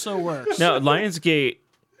 It also works. No, Lionsgate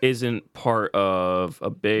isn't part of a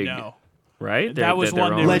big. No. Right? That was they're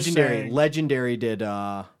one they own- were Legendary. saying- Legendary did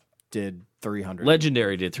 300.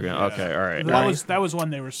 Legendary did 300. Okay, all right. That was one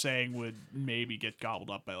they were saying would maybe get gobbled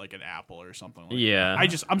up by like an Apple or something like Yeah.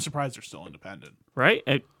 that. I'm surprised they're still independent. Right?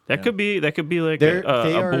 That could be like They a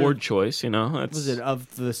are- board choice, you know? That's Was it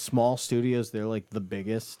of the small studios? They're like the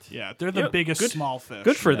biggest. Yeah, they're the Yeah, biggest good- small fish.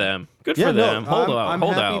 good for them. Good Yeah, for no, them. Hold I'm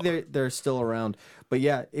hold happy out. they're still around. But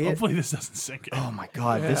yeah, Hopefully this doesn't sink in. oh my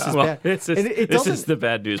God, this is Well, bad. this And it is doesn't- the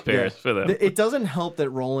bad news bears for them. It doesn't help that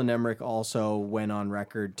Roland Emmerich also went on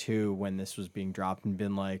record too when this was being dropped and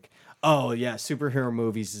been like, "Oh yeah, superhero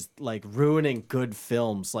movies is like ruining good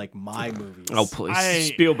films like my movies." Oh please! I-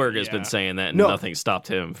 Spielberg has yeah. been saying that, and No. nothing stopped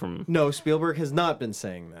him from. No, Spielberg has not been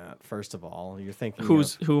saying that. First of all, you're thinking Who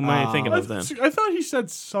am I Uh, thinking of then? I thought he said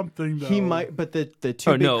something though. he might, but the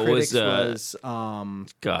two Oh, big no, it was, critics was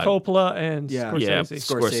God, Coppola and Yeah. Scorsese. yeah,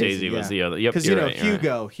 Scorsese was the other. Yep, because you're you know right,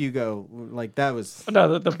 you're right. Hugo, like that was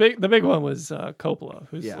No, the big one was Coppola,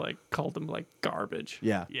 who's Yeah. like called him like garbage.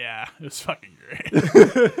 yeah, Yeah, it was fucking great.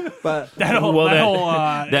 but That whole, Well, that that-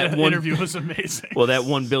 whole that one- interview was amazing. Well, that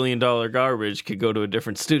 $1 billion garbage could go to a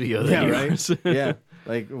different studio than yeah, yours. right, yeah,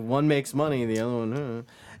 like one makes money, the other one,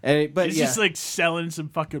 but He's yeah, just like selling some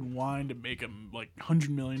fucking wine to make a like $100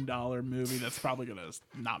 million movie that's probably gonna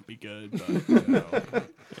not be good. But, you know.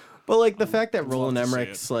 But like the fact that love Roland to see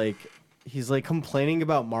Emmerich's like he's like complaining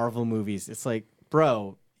about Marvel movies. It's like,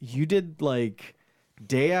 bro, you did like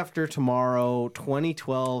Day After Tomorrow,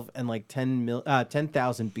 2012, and like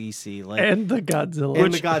 10,000 BC, like And the Godzilla.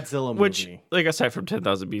 and the Godzilla movie. Which, like aside from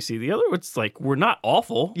 10,000 BC, the other ones like were not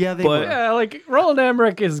awful. Yeah, they but, were. Yeah, like Roland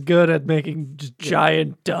Emmerich is good at making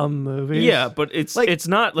giant dumb movies. Yeah, but it's Like-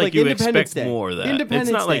 not like, like you Independence expect Day. more of that. Independence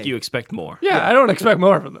it's not like Day. you expect more. Yeah, I don't expect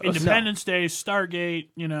more from those. Independence Day, Stargate.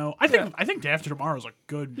 You know, I think Day After Tomorrow is a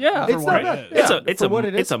good. Yeah. for It's what not it bad. is. It's for what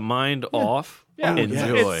it is. it's a mind off. Yeah.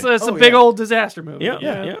 Enjoy. It's Oh, a big yeah. old disaster movie. yeah,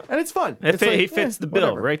 yeah. and it's fun. It It's like, he fits the bill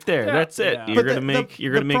whatever. right there. Yeah. That's it. Yeah. You're But gonna the- make the-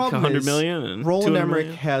 you're gonna the make problem 100 is million and Roland 200 Emmerich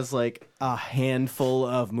million. has like a handful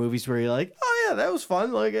of movies where you're like, oh yeah, that was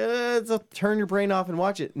fun. Like, it's a turn your brain off and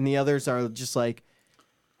watch it. And the others are just like,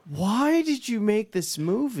 why did you make this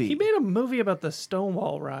movie? He made a movie about the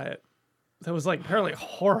Stonewall riot that was like apparently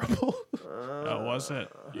horrible. Oh, was it?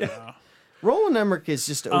 Yeah. Roland Emmerich is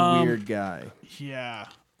just a weird guy. Yeah.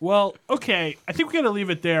 Well, okay. I think we got to leave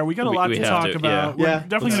it there. We got a We- lot we to have talk to, about. yeah. We're Yeah.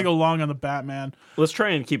 definitely going to go long on the Batman. Let's try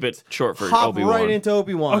and keep it short for Hop Obi-Wan. right into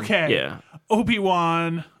Obi-Wan. Okay. Yeah.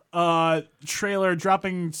 Obi-Wan trailer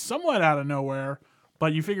dropping somewhat out of nowhere,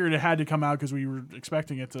 but you figured it had to come out because we were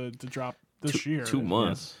expecting it to drop this year. 2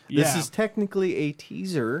 months. Yeah. This is technically a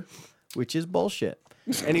teaser, which is bullshit.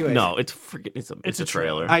 Anyway, No, it's freaking. It's a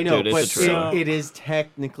trailer. I know, Dude, but it's a trailer. it is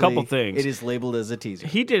technically Couple things. It is labeled as a teaser.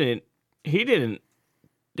 He didn't.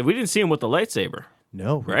 We didn't see him with the lightsaber.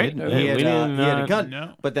 No, we Right? didn't. Yeah, He had, we didn't, he had a gun.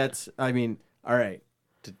 No. But that's, I mean, all right.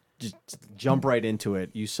 To just jump right into it.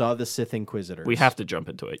 You saw the Sith Inquisitors. We have to jump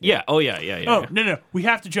into it. Yeah. Oh yeah. Yeah. Yeah. Oh, yeah. no. We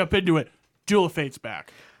have to jump into it. Duel of Fate's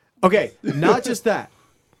back. Okay, not just that.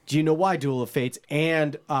 Do you know why Duel of Fates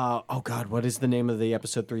and oh god, what is the name of the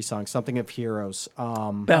episode 3 song? Something of Heroes.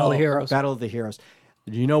 Battle of Heroes. Battle of the Heroes.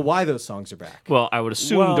 Do you know why those songs are back? Well, I would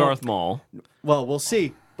assume Well- Darth Maul. Well, we'll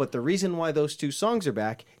see. But the reason why those 2 songs are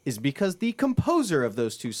back is because the composer of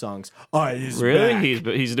those 2 songs is Really?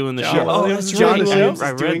 back. He's doing the John show. Williams. Oh, That's John right. Williams I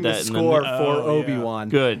is read doing the that in the score news. for Oh, yeah. Obi-Wan.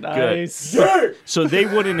 Good. Nice. Good. So they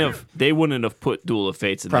wouldn't have put Duel of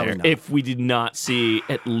Fates in Probably there not. if we did not see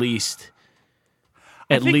at least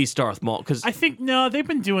At least Darth Maul, because I think no, they've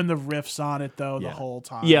been doing the riffs on it though the Yeah. whole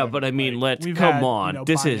time. yeah, but I mean, Like, let's we've come had, on. you know,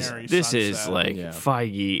 This is Binary Sunset. Like Yeah.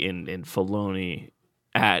 Feige and Filoni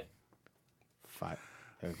at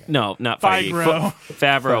Okay. no, not Feige. Favreau.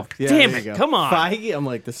 Favreau. Yeah, Damn there it! you go. Come on. Feige. I'm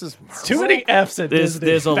like, this is Too many F's at Disney.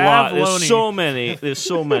 There's a lot. There's Favloni. so many. There's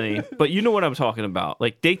so many. But you know what I'm talking about.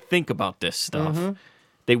 Like they think about this stuff. Mm-hmm.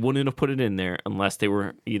 They wouldn't have put it in there unless they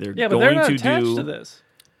were either Yeah, but they're going not to attached do. to this.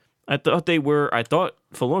 I thought they were. I thought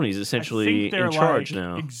Filoni's I essentially think they're in charge like,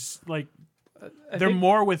 now. They're think-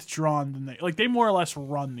 more withdrawn than they more or less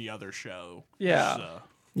run the other show. Yeah. So.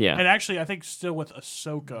 Yeah. And actually, I think still with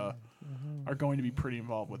Ahsoka are going to be pretty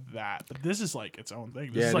involved with that. But this is like its own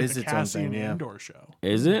thing. This Yeah, is it like is the its own Cassian thing, yeah. Andor show.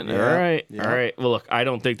 Is it? Yeah. All right. Yeah. All right. Well, look, I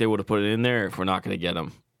don't think they would have put it in there if we're not going to get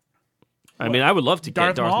them. I mean, I would love to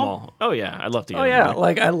Darth get Darth Maul? Maul. Oh yeah, I'd love to get Oh him. yeah, in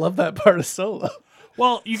like I love that part of Solo.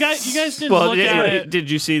 Well, you guys didn't Well, look at it. did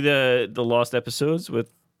you see the lost episodes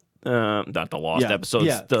with not the lost Yeah, episodes,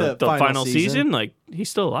 yeah, the the final final season? season. Like he's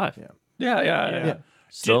still alive. Yeah. Yeah.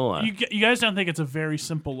 Still alive. You guys don't think it's a very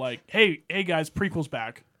simple like, hey guys, prequel's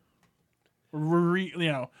back. We're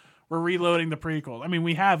reloading the prequel. I mean,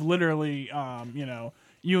 we have literally,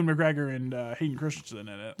 Ewan McGregor and Hayden Christensen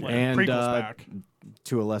in it. Like, And, prequel's back.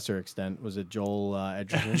 to a lesser extent. Was it Joel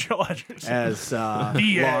Edgerton Joel Edgerton. as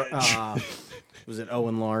The Edge. was it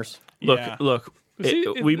Owen Lars? Look, Yeah. look.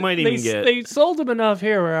 We might they, even get. They sold him enough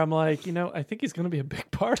here where I'm like, I think he's going to be a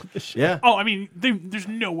big part of the show. Yeah. Oh, I mean, there's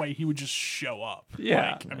no way he would just show up.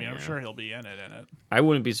 Yeah. Like, I mean, I'm sure he'll be in it. I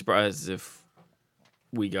wouldn't be surprised if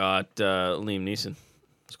we got Liam Neeson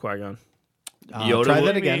as Qui-Gon. Yoda try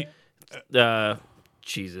would that be- again.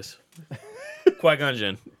 Jesus. Qui-Gon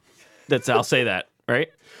Jinn. I'll say that,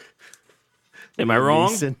 right? Am I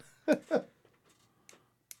wrong? Neeson.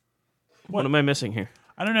 What am I missing here?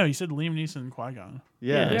 I don't know. You said Liam Neeson and Qui-Gon.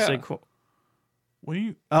 Yeah. I Yeah. said What do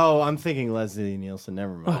you... Oh, I'm thinking Leslie Nielsen.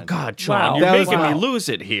 Never mind. Oh God, Sean, Wow. you're That was making me wow. lose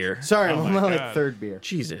it here. Sorry, Oh I'm my on like God. third beer.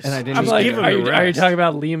 Jesus. And I didn't I'm just like, give him are a you rest. talking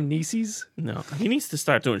about Liam Neeson? No, he needs to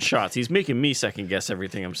start doing shots. He's making me second guess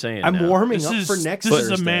everything I'm saying. I'm now. warming This up is for next This is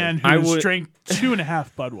Thursday. a man I who's would- drank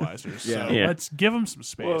 2.5 Budweisers. Yeah. So Yeah. let's give him some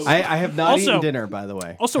space. I have not Also- eaten dinner, by the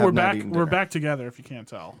way. Also, Have we're not back. eaten We're dinner. back together. If you can't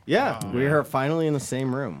tell. Yeah, we are finally in the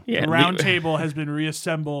same room. Yeah, The round table has been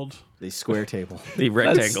reassembled. The square table. the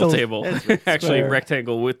rectangle still- table. Actually, square.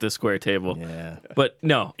 rectangle with the square table. Yeah. But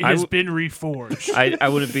no, It has been reforged. I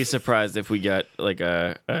wouldn't be surprised if we got like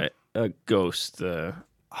a ghost.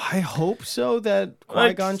 I hope so that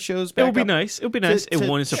Qui-Gon shows back It would be up nice. It would be nice. It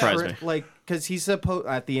wouldn't surprise me. Like, because he's supposed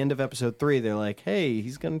at the end of episode 3, they're like, "Hey,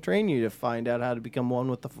 he's going to train you to find out how to become one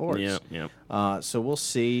with the Force." Yeah, yeah. So we'll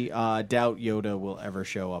see. Doubt Yoda will ever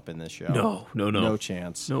show up in this show. No. no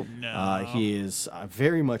chance. Nope. No. He is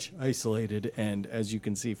very much isolated, and as you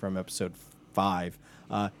can see from episode 5,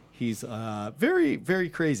 he's very, very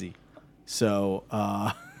crazy. So,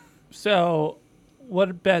 So,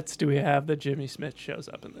 what bets do we have that Jimmy Smith shows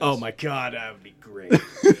up in this? oh my God, that would be great.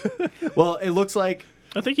 Well, it looks like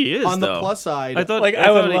I think he is on the though. plus side. I thought. Like,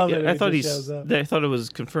 I would thought love he, it if I he thought just he's. shows up. I thought it was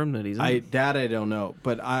confirmed that he's. In. I don't know,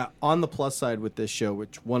 but on the plus side with this show,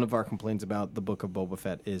 which one of our complaints about the Book of Boba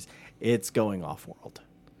Fett is, it's going off world.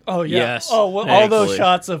 Oh yeah. Yes, Oh, well, all those thankfully.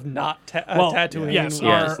 shots of not Well, Tatooine. yes,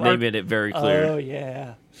 Yes, Our- they made it very clear. Oh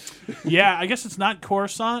yeah. Yeah, I guess it's not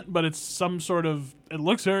Coruscant, but it's some sort of. It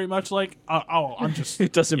looks very much like. I'm just.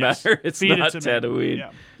 It doesn't yes, matter. It's feed it not to me. Tatooine.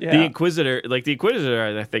 Yeah. Yeah. The Inquisitor,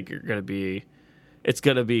 I think are gonna be. It's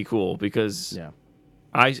gonna be cool because Yeah.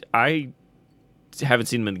 I haven't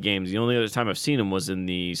seen him in the games. The only other time I've seen him was in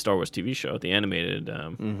the Star Wars TV show, the animated.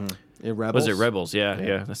 Rebels. Was it Rebels?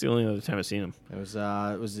 Yeah. That's the only other time I've seen him. It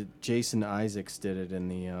was it Jason Isaacs did it in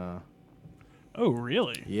the Oh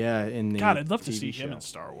really? in the God, I'd love to TV see show. him in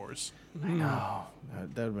Star Wars. That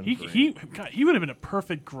would have been He great. he would have been a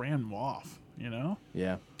perfect Grand Moff. You know.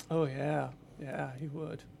 Yeah. Oh yeah. Yeah, he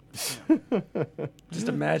would. Just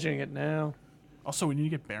imagining it now. Also, we need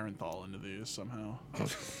to get Barenthal into these somehow.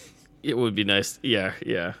 It would be nice. Yeah,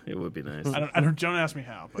 it would be nice. Don't ask me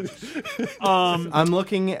how, but I'm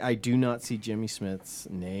looking. I do not see Jimmy Smith's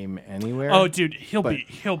name anywhere. oh, dude, he'll But be.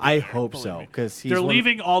 I there, hope believe so, me. 'cause he's they're one of-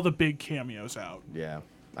 leaving all the big cameos out. Yeah,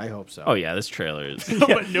 I hope so. Oh yeah, this trailer is.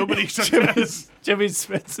 But nobody says. Jimmy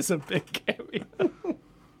Smith is a big cameo.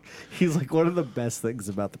 He's like one of the best things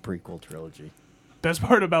about the prequel trilogy. Best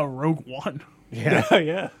part about Rogue One. Yeah,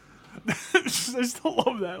 yeah. I still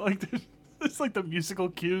love that. Like, there's like the musical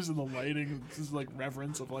cues and the lighting. This is like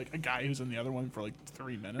reverence of like a guy who's in the other one for like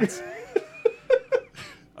 3 minutes.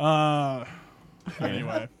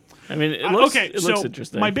 Anyway. I mean, it looks, okay, it looks so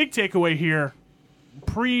interesting. my big takeaway here,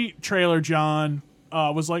 pre-trailer, John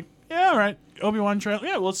was like, Yeah, all right. Obi-Wan trailer.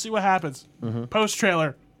 Yeah, let's see what happens. Post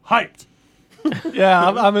trailer, hyped. Yeah,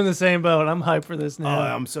 I'm in the same boat. I'm hyped for this Oh,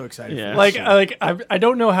 now. I'm so excited. Yeah. For this shit. I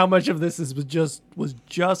don't know how much of this was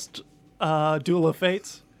just Duel of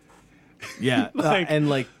Fates. Yeah, Like- and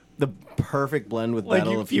like the perfect blend with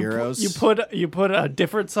Battle of Heroes. You put a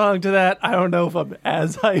different song to that. I don't know if I'm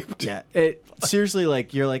as hyped. Yeah, it seriously,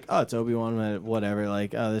 like, you're like, oh, it's Obi-Wan, whatever.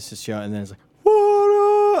 Like, oh, this is show, and then it's like,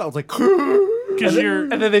 what? I was like, Because you're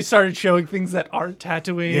And then they started showing things that aren't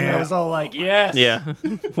Tatooine. And I Yeah. was all like, yes. Yeah.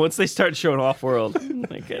 Once they start showing off-world,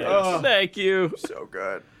 like, thank you. so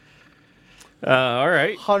good. All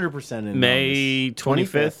right. 100% in May 25th,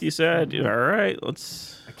 25th. you said? All right,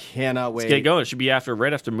 let's I cannot wait. get going. It should be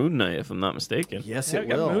right after Moon Knight, if I'm not mistaken. Yes, Yeah, it we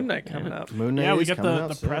got will. Moon Knight coming up. Moon Knight yeah, we is got coming the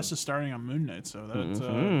out soon. press is starting on Moon Knight, so that's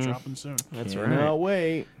dropping soon. That's Cannot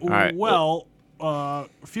wait. right. Well,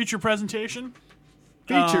 future presentation.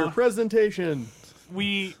 Feature presentation.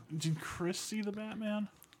 Did Chris see the Batman?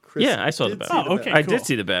 Chris Yeah, I saw the did Batman. see Oh, okay. I cool. did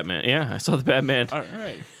see the Batman. Yeah, I saw the Batman. All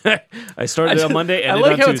right. I started on Monday and I ended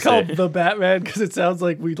like on how Tuesday. it's called The Batman because it sounds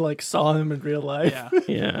like we like saw him in real life. Yeah.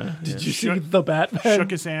 Yeah. Did you see The Batman?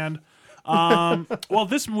 Shook his hand. Well,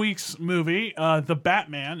 this week's movie, The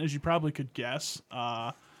Batman, as you probably could guess,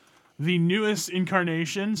 the newest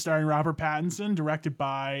incarnation starring Robert Pattinson, directed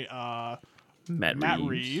by Matt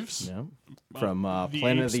Reeves. Yeah. From the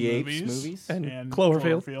Planet of Apes the Apes movies. movies. And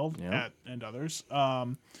Cloverfield. Yeah. and others.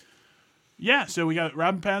 Yeah, so we got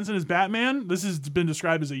Robert Pattinson as Batman. This has been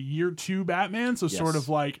described as a year 2 Batman, so sort Yes. of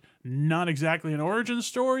like not exactly an origin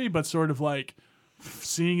story, but sort of like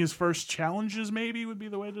seeing his first challenges maybe would be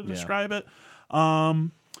the way to describe it.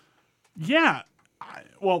 Yeah.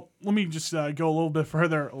 Well, let me just go a little bit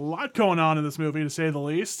further. A lot going on in this movie, to say the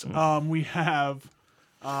least. We have...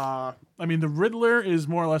 the Riddler is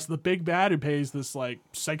more or less the big bad who pays this like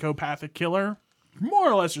psychopathic killer,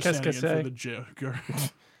 more or less just Qu'est-ce standing que in for c'est? the Joker.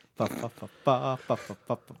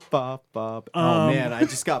 Oh man, I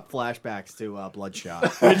just got flashbacks to Bloodshot.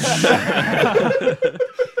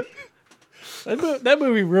 That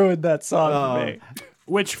movie ruined that song for me.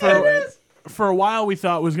 Which for a while we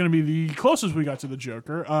thought was going to be the closest we got to the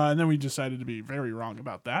Joker, and then we decided to be very wrong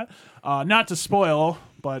about that. Not to spoil,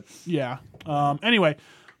 but yeah. Anyway,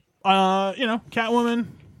 Catwoman,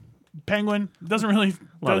 Penguin doesn't really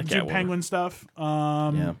Lot of do Catwoman. Penguin stuff. We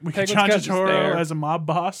Penguin's got John kinda just Turturro there. as a mob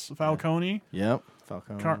boss, Falcone. Yep.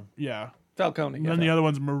 Falcone. Falcone. And then the other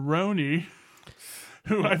one's Maroni,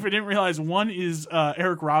 who I didn't realize one is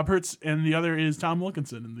Eric Roberts and the other is Tom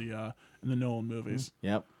Wilkinson in the Nolan movies.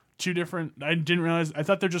 Yep. Two different. I didn't realize. I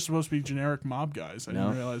thought they're just supposed to be generic mob guys. I No.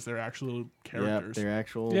 didn't realize they're actual Yep. characters. They're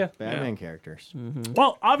actual Yeah. Batman characters.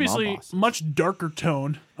 Well, obviously, Mob bosses. much darker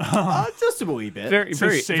tone. Just a wee bit. Very, To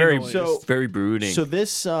very, say very, the least. very brooding. So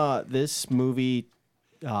this movie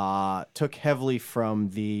took heavily from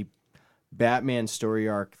the Batman story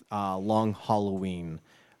arc Long Halloween,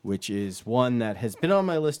 which is one that has been on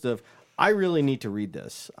my list of I really need to read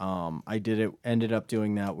this. Ended up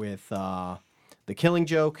doing that with The Killing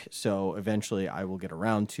Joke, so eventually I will get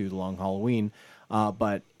around to Long Halloween.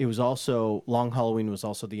 But it was also Long Halloween was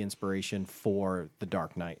also the inspiration for The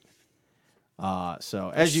Dark Knight.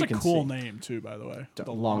 So as It's you a can cool see, name too, by the way.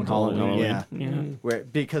 The Long Halloween, yeah. yeah.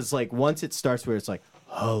 Because like once it starts where it's like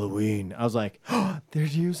Halloween, I was like, oh, they're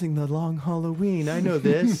using the Long Halloween. I know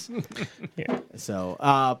this. Yeah. So,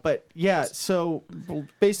 but yeah. So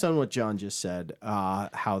based on what John just said,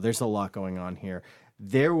 how there's a lot going on here,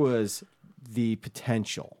 there was the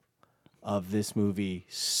potential of this movie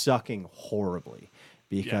sucking horribly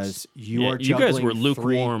because you are you juggling guys were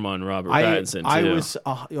lukewarm on Robert Pattinson, too. I was.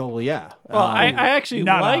 Oh yeah. Well, I actually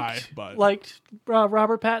not liked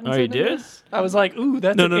Robert Pattinson. Oh, you in did? this. I was like, ooh,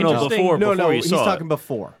 that's No, an no, no, interesting. before no. you He's saw talking it.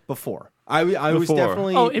 before. I was Before.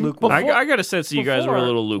 definitely Oh, in- lukewarm. before- I got a sense that you guys were a Before-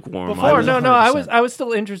 little lukewarm. on Before, it. no, 100%. I was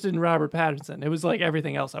still interested in Robert Pattinson. It was like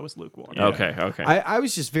everything else. I was lukewarm. Okay, okay. I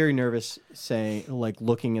was just very nervous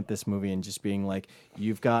looking at this movie and just being like,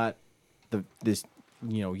 you've got this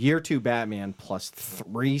year 2 Batman plus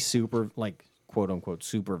 3 super quote unquote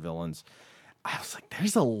super villains. I was like,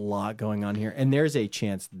 there's a lot going on here, and there's a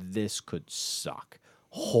chance this could suck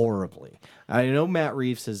horribly. I know Matt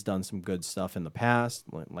Reeves has done some good stuff in the past,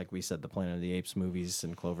 like we said, the Planet of the Apes movies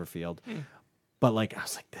and Cloverfield. But I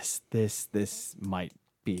was like, this might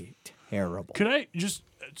be terrible. Could I just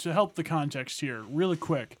to help the context here, really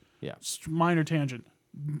quick? Yeah. Minor tangent.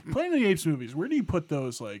 Planet of the Apes movies. Where do you put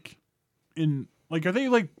those? In are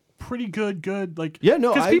they pretty good? Yeah,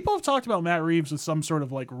 no, Because I- people have talked about Matt Reeves with some sort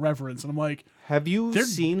of reverence, and I'm like, Have you They're-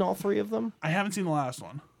 seen all 3 of them? I haven't seen the last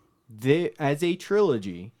one. They, as a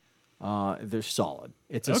trilogy, they're solid.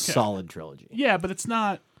 It's a Okay. solid trilogy. Yeah, but it's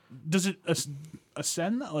not. does it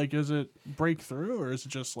ascend? Like, does it break through, or is it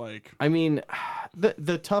just like? I mean,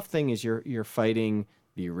 the tough thing is you're fighting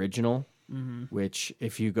the original, which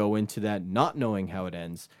if you go into that not knowing how it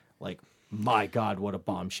ends, like my God, what a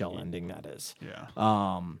bombshell ending that is.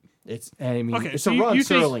 Yeah. It's it's so a Rod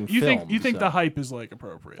Serling you film. think so- the hype is like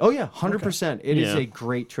appropriate? Oh yeah, 100%. It is Yeah. a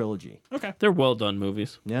great trilogy. Okay. They're well done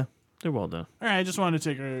movies. Yeah, They're well done. All right. I just wanted to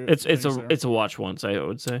take a. It's a watch once, I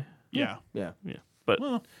would say. yeah. yeah. Yeah, but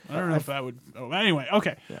Well, I don't know if that would. Oh, anyway,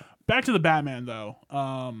 okay. Back to the Batman though.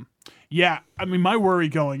 Yeah, I mean, my worry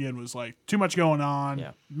going in was like too much going on.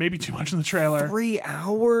 Yeah. Maybe too much in the trailer. 3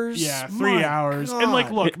 hours. Yeah, 3 My hours. God. And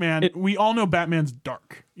like, look, man, we all know Batman's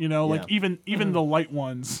dark. You know, like Yeah. even the light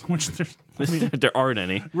ones, which there's I mean, there aren't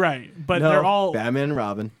any. right, but No, they're all. Batman and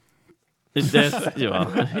Robin. That's, well,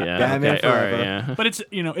 yeah. Batman okay, all right, Forever. yeah. But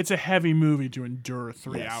it's a heavy movie to endure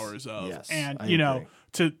 3 Yes. hours of. Yes, And I you know, agree.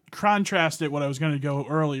 to contrast it, what I was going to go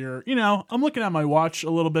earlier, you know, I'm looking at my watch a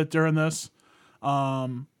little bit during this,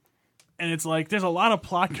 and it's like there's a lot of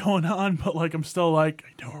plot going on, but like I'm still like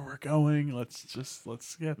I know where we're going.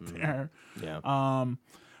 Let's get there. Yeah.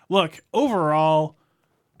 Look, overall,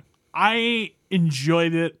 I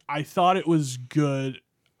enjoyed it. I thought it was good.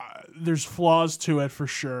 There's flaws to it for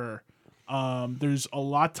sure. There's a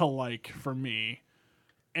lot to like for me,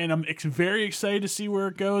 and I'm very excited to see where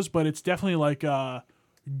it goes. But it's definitely like a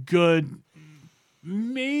good,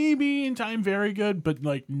 maybe in time very good, but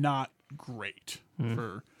like not great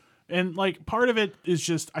for. And like part of it is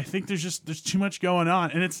just I think there's too much going on,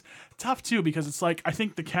 and it's tough too because it's like I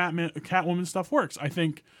think the Catwoman stuff works. I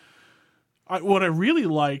think. What I really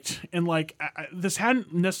liked, and like this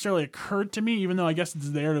hadn't necessarily occurred to me, even though I guess it's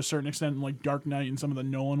there to a certain extent in like Dark Knight and some of the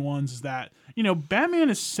Nolan ones, is that, you know, Batman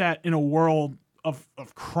is set in a world of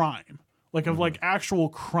crime, like of like actual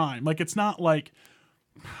crime. Like it's not like,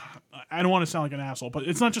 I don't want to sound like an asshole, but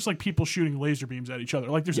it's not just like people shooting laser beams at each other.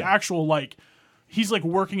 Like there's actual like, he's like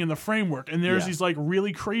working in the framework, and there's these like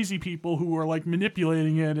really crazy people who are like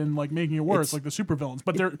manipulating it and like making it worse, like the supervillains.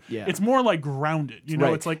 But it's more like grounded, you know.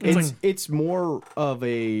 Right. It's like it's more of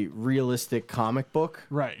a realistic comic book,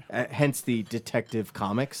 right. Hence the Detective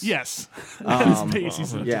Comics. Yes, that's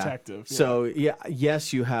Pacey's a Yeah. detective. Yeah. So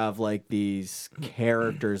yes, you have like these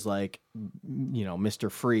characters like, you know,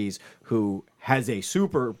 Mr. Freeze, who has a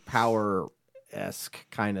superpower-esque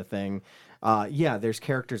kind of thing. There's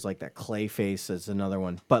characters like that. Clayface is another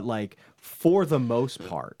one, but like for the most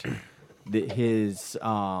part, what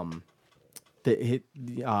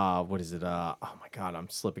is it? Oh my God, I'm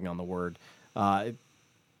slipping on the word.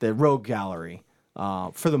 The Rogue Gallery,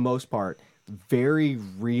 for the most part, very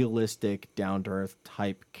realistic, down to earth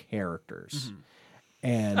type characters.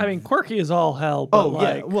 And I mean, quirky as all hell,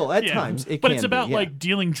 but well, at times it but can it's about be, yeah. like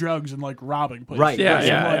dealing drugs and like robbing places, Right, Yeah, and,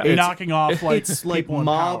 yeah, like, yeah. knocking off like It's like people in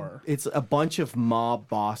mob. power. It's a bunch of mob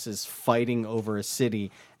bosses fighting over a city,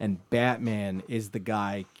 and Batman is the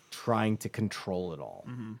guy trying to control it all.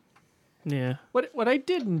 Yeah. what I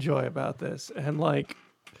did enjoy about this, and like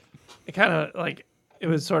it kind of like it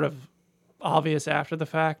was sort of obvious after the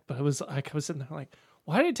fact, but it was like I was sitting there like,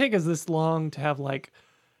 why did it take us this long to have like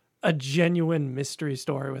a genuine mystery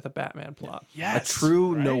story with a Batman plot? Yes, A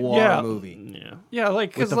true right? noir Yeah. movie Yeah. Yeah, like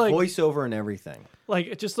with because the like voiceover and everything.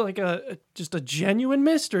 like just like a genuine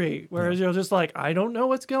mystery, whereas you're just like, I don't know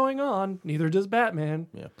what's going on. Neither does Batman.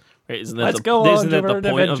 Yeah. Right, isn't that Let's the, go on, isn't that give her the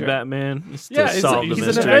an point adventure. of Batman? Is to Yeah, solve the he's an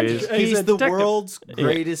mysteries. adventure- He's He's a the detective. world's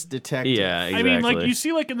greatest detective. Yeah, exactly. I mean, like you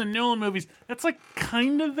see, like in the Nolan movies, that's like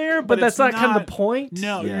kind of there, But that's it's not kind of the point.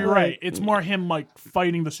 No, Yeah. you're right. It's more him like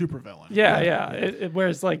fighting the supervillain. Yeah.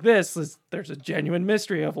 Whereas like this is there's a genuine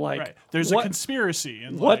mystery of like Right. There's what, a conspiracy,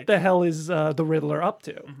 and what like, the hell is the Riddler up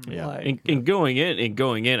to? Yeah. Like, And going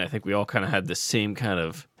in, I think we all kind of had the same kind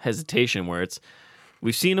of hesitation where it's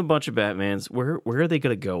we've seen a bunch of Batmans. Where are they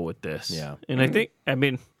going to go with this? Yeah. And I think, I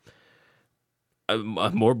mean,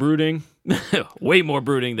 more brooding, way more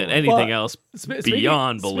brooding than anything Well, else speaking-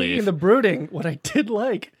 beyond Speaking belief. of the brooding, what I did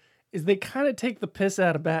like is they kind of take the piss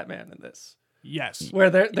out of Batman in this, yes, where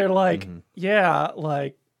they're like, yeah,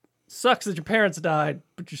 like sucks that your parents died,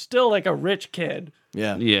 but you're still like a rich kid.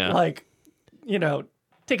 Yeah. yeah. Like, you know,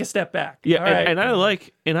 take a step back. yeah. all right? And I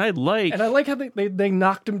like, And I like how they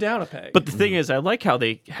knocked him down a peg. but the thing is, I like how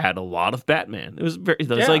they had a lot of Batman. It was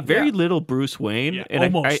Yeah, like very yeah. little Bruce Wayne, Yeah, and I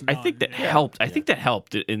almost think that none. helped. I think that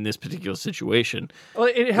helped in this particular situation. well,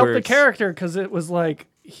 it helped where the it's- character because it was like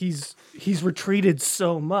he's retreated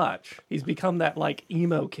so much. He's become that like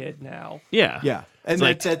emo kid now. Yeah, Yeah. And It's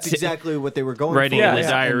like that's exactly what they were going writing for. in the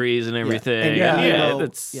Yeah. diaries and everything. And Yeah, emo,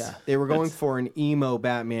 that's they were going for an emo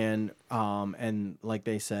Batman And like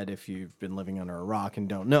they said, if you've been living under a rock and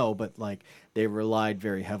don't know, but like they relied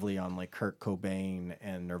very heavily on like Kurt Cobain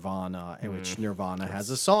and Nirvana, in which Nirvana has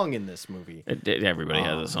a song in this movie. Everybody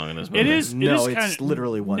has a song in this movie. It is. No, it is it's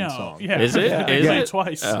literally one song. Yeah. Is it? Yeah. Is Yeah. it?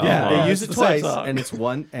 Twice. Oh. Yeah, they use it's it the same twice,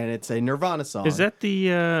 song. and it's a Nirvana song. Is that the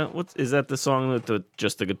is that the song with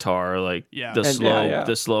just the guitar, like Yeah. the And- slow yeah.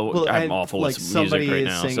 the slow? Well, I'm and, awful like, with somebody music right is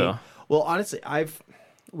now. singing- So Well, honestly,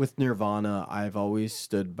 with Nirvana, I've always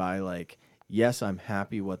stood by like, yes, I'm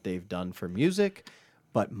happy what they've done for music,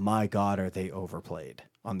 but my God, are they overplayed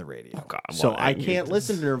on the radio? Oh, God, so well, I you- can't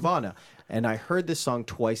listen to Nirvana. And I heard this song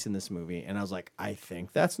twice in this movie, and I was like, I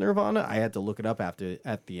think that's Nirvana. I had to look it up at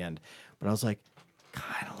the end, but I was like,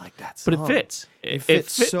 kind of like that song. but it fits. It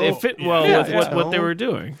fits fit, so- it fit well Yeah, with yeah. what they were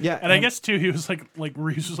doing. Yeah, And I guess too, he was like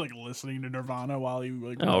Reeves was like listening to Nirvana while he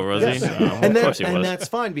like. Oh, wrote was this. he? Oh, and of course he was. that's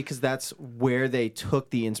fine because that's where they took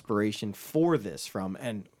the inspiration for this from,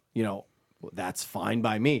 and that's fine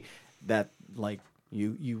by me. That like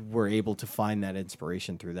you were able to find that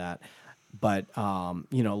inspiration through that, but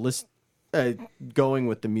going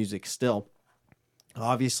with the music still.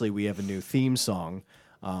 Obviously, we have a new theme song.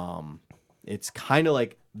 It's kind of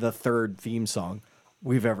like the third theme song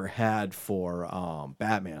we've ever had for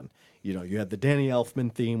Batman. You had the Danny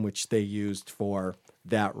Elfman theme, which they used for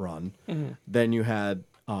that run. Then you had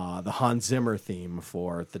the Hans Zimmer theme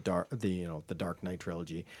for the Dark Knight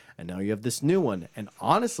trilogy, and now you have this new one. And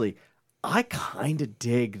honestly, I kind of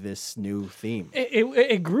dig this new theme.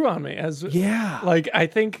 It grew on me as like I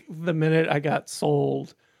think the minute I got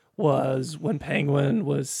sold was when Penguin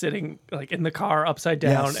was sitting like in the car upside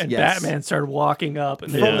down Yes, and yes. Batman started walking up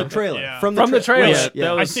and From the trailer. Yeah. From From the trailer. Yeah, Yeah.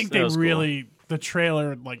 that I was- think that they was cool. really the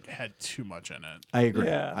trailer like had too much in it. I agree.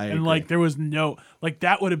 Yeah. I And agree. like there was no like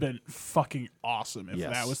that would have been fucking awesome if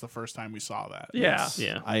Yes. that was the first time we saw that. yeah.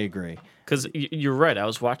 Yeah, I agree. because you're right. I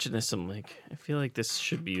was watching this. I'm like, I feel like this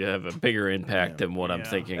should have a bigger impact than what I'm Yeah.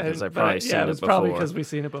 thinking And- because I've but probably it seen it was before. probably because we've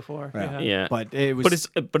seen it before. Right. Yeah. Yeah, But it was.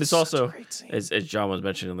 but it's also great scene. as John was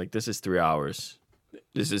mentioning, like this is 3 hours.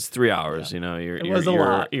 This is 3 hours. It was a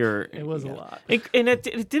lot. It was a lot. And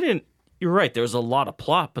it didn't. You're right. There was a lot of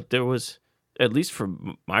plot, but there was, at least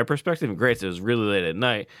from my perspective, and great. It was really late at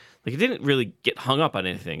night. Like it didn't really get hung up on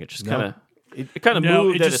anything. It just kind of it kind of No,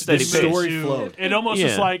 moved it at a just steady it pace. made Story you- flowed. It almost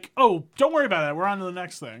was Yeah. like, oh, don't worry about that. We're on to the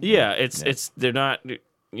next thing. Yeah, it's they're not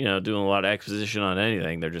doing a lot of exposition on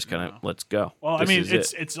anything. They're just kind of let's go. Well, I This mean,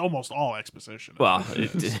 is it. it's almost all exposition. well,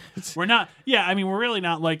 it's, We're not. Yeah, I mean, we're really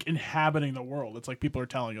not like inhabiting the world. It's like people are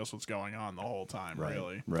telling us what's going on the whole time.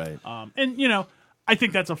 Really. Right. And I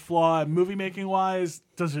think that's a flaw movie making wise.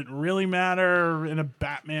 Does it really matter in a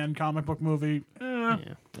Batman comic book movie?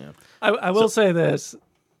 I will say this,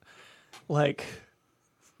 like,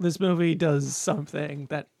 this movie does something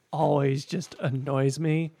that always just annoys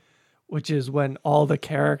me, which is when all the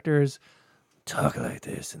characters talk like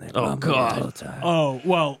this and they Oh, mumble God. all the time. Oh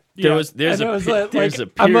well. Yeah. there's And it was there's a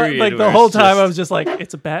I'm period like the where whole it's time I just- was just like,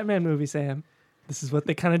 it's a Batman movie, Sam. This is what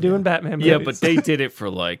they kind of do in Batman movies. yeah, but they did it for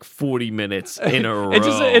like 40 minutes in a row. It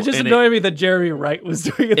just and annoyed me that Jerry Wright was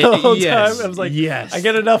doing it the whole yes, time. I was like, yes. I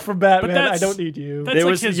get enough from Batman. I that's- don't need you. that's There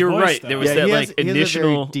like was his you're voice, right. though. There was Yeah, that he like has a very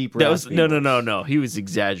initial deep that was raspy no. He was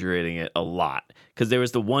exaggerating it a lot because there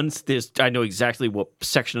was the ones. I know exactly what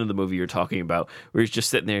section of the movie you're talking about where he's just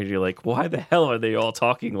sitting there and you're like, why the hell are they all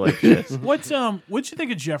talking like this? What'd you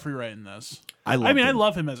think of Jeffrey Wright in this? I I mean, I him.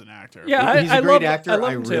 love him as an actor. Yeah, He's a I great love, actor. I,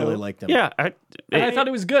 love him really too. liked him. yeah, And I thought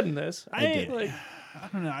he was good in this. I did. Like, I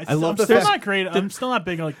don't know. I love I'm the still fact- not great. I'm still not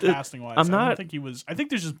big like casting wise. I'm I not- don't think he was. I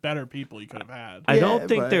think there's just better people he could have had. I Yeah, don't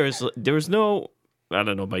think but- there was no. I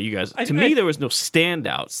don't know about you guys. I- To me, I- there was no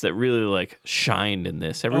standouts that really like shined in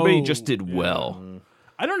this. Everybody Oh, just did well.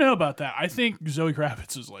 I don't know about that. I think Zoe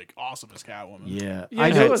Kravitz is like awesome as Catwoman. Yeah. Yeah, I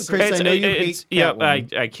it know, was- Chris, I know you hate it's- yeah,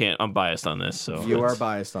 Catwoman. I can't. I'm biased on this. So You are it's-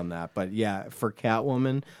 biased on that, but yeah, for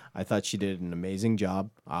Catwoman, I thought she did an amazing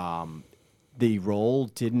job. The role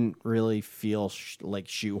didn't really feel like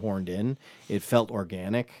shoehorned in; it felt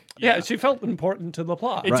organic. yeah, she felt important to the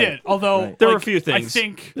plot. It Right, did. Although right. There were a like, few things. I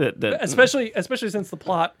think that especially since the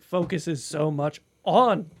plot focuses so much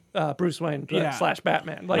on Bruce Wayne Yeah. /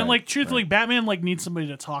 Batman. and like truthfully, Batman like needs somebody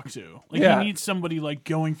to talk to. Like Yeah. he needs somebody like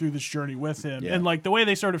going through this journey with him. Yeah. And like the way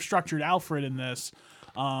they sort of structured Alfred in this,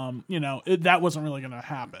 that wasn't really going to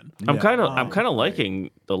happen. I'm kind of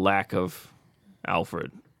liking the lack of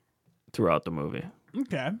Alfred throughout the movie.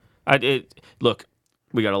 Okay. Look,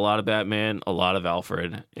 we got a lot of Batman, a lot of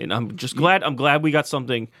Alfred, and I'm just glad. I'm glad we got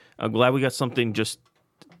something. I'm glad we got something just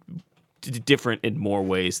different in more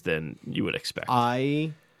ways than you would expect.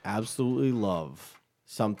 I absolutely love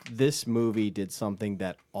this movie did something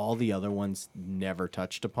that all the other ones never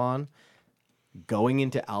touched upon. Going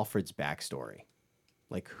into Alfred's backstory,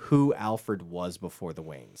 like who Alfred was before the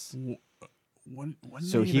Waynes. When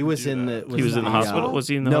So did he even was do in that? the He was in the hospital? Was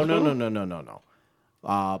he in the hospital? No.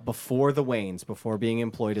 Before the Waynes, before being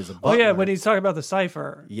employed as a Oh butler. yeah, when he's talking about the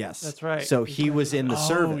cipher. Yes, that's right. So he was in the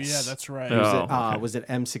service. Oh yeah, that's right. He was Oh, at, okay. was it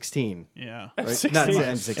M16? Yeah. Right? Not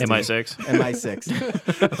M16. MI6.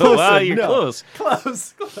 MI6. Oh, wow, you're no. close.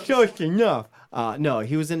 Close. Close enough. No,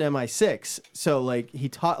 he was in MI6. So like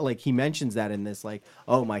he mentions that in this, like,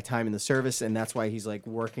 oh, my time in the service, and that's why he's like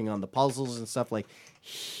working on the puzzles and stuff. Like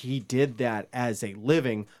he did that as a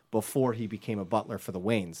living before he became a butler for the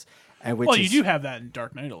Waynes. And which Well, you is, do have that in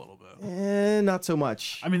Dark Knight a little bit. not so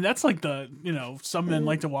much. I mean, that's like some men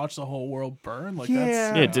like to watch the whole world burn. Like Yeah.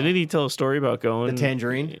 that's Yeah, didn't he tell a story about going? The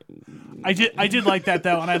Tangerine. I did like that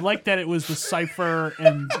though, and I liked that it was the cipher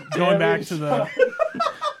and going back to the.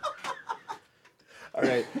 All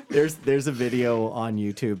right, there's a video on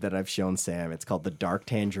YouTube that I've shown Sam. It's called The Dark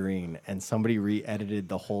Tangerine, and somebody re-edited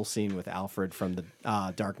the whole scene with Alfred from the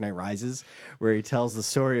Dark Knight Rises, where he tells the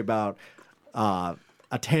story about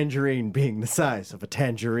a tangerine being the size of a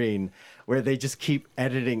tangerine, where they just keep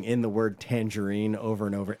editing in the word tangerine over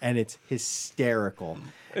and over, and it's hysterical.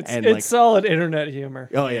 It's solid internet humor.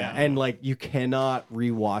 Oh yeah, and like you cannot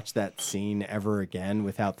rewatch that scene ever again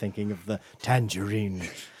without thinking of the tangerine.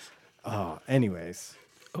 Oh, anyways,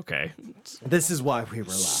 Okay. this is why we were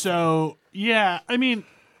laughing. So yeah, I mean,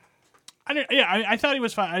 I thought he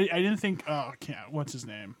was fine. I didn't think. Oh, what's his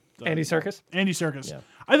name? Andy Serkis. Andy Serkis. Yeah.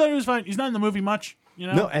 I thought he was fine. He's not in the movie much. You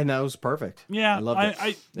know. No, and that was perfect. Yeah, I loved it. I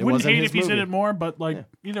It wouldn't wasn't hate his if he said movie. it more, but like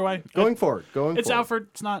either way, Going forward. it's forward. Alfred.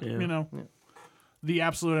 It's not the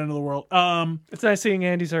absolute end of the world. It's nice seeing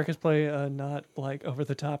Andy Serkis play a not like over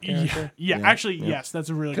the top character. Yeah, actually, yes, that's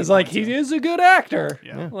a really Because good like point, he too. is a good actor.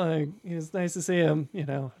 Yeah. Like it's nice to see him,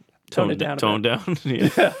 tone it down. Tone down.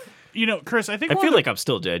 Yeah. You know, Chris, I think I one feel of like I'm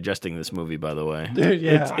still digesting this movie, by the way. Dude,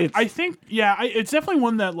 yeah. I think, it's definitely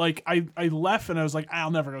one that like I left and I was like, I'll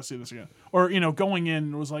never go see this again. Or going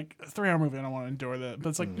in was like a 3-hour movie. I don't want to endure that. But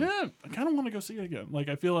it's like, I kind of want to go see it again. Like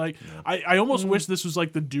I feel like I almost wish this was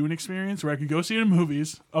like the Dune experience where I could go see it in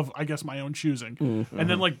movies of I guess my own choosing, and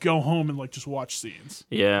then like go home and like just watch scenes.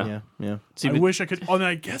 Yeah. Yeah. See, I wish I could. Oh, and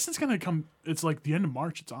I guess it's gonna come. It's like the end of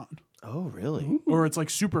March. It's on, Oh, really? or it's like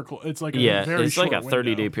super cool. It's like a yeah, very it's like a short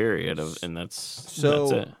 30-day window. period and that's So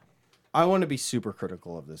that's it. I want to be super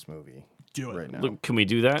critical of this movie Do it. right now. Look, can we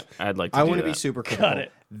do that? I'd like to. I want want to be super critical. Cut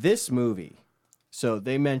it. This movie. So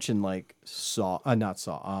they mentioned like not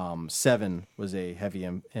Saw. 7 was a heavy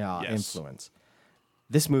influence.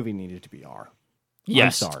 This movie needed to be R.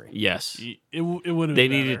 Yes. I'm sorry. Yes. It would have. They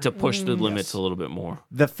needed to push the limits a little bit more.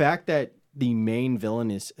 The fact that the main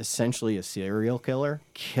villain is essentially a serial killer,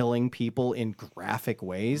 killing people in graphic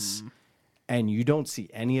ways, and you don't see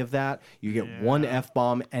any of that. You get one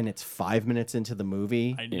F-bomb, and it's 5 minutes into the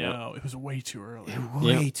movie. I know it was way too early.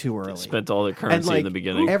 Way too early. Spent all the And currency like in the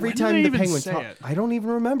beginning. every When did time they the even Penguin say talk, it? I don't even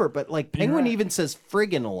remember. But like Penguin right. even says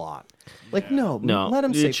friggin' a lot. Like no, No, let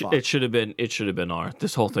him say it, fuck. it should have been. It should have been R.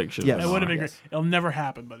 This whole thing should have Yes. It been would R. have been Yes. great. It'll never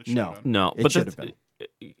happen, but it should No. have been. No, It but should have been.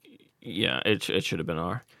 Yeah, it should have been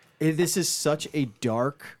R. This is such a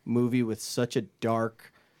dark movie with such a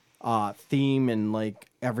dark theme and like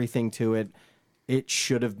everything to it. It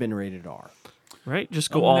should have been rated R. Right? Just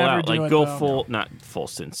go They'll all never out. do Like it, go though. full, not full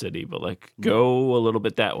Sin City, but like go a little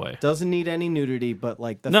bit that way. Doesn't need any nudity, but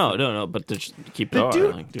like the No. But just keep it The R.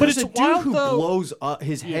 dude, like, do but it. it's a It's dude wild, who though. blows up.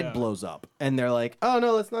 His head Yeah. blows up, and they're like, "Oh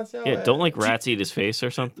no, let's not show Yeah, it." don't like rats eat his face or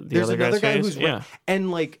something. The There's other another guy's guy face. who's yeah.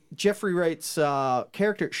 and like Jeffrey Wright's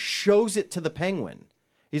character shows it to the Penguin.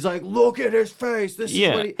 He's like, "Look at his face. This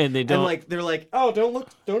Yeah, is what he... and they don't- like they're like, "Oh,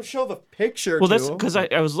 don't show the picture." Well, to that's him." because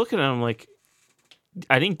I was looking at him like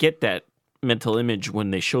I didn't get that mental image when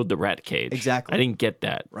they showed the rat cage. Exactly. I didn't get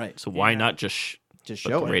that. Right. So why Yeah. not just Just put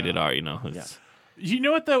show the it. rated R? You know. It's- You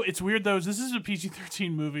know what though? It's weird though. This is a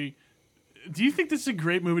PG-13 movie. Do you think this is a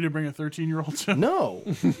great movie to bring a 13-year-old to? No,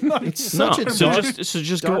 it's No, such a so dark,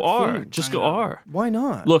 just dark go R. theme. Just go R. Why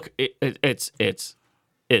not? Look, it's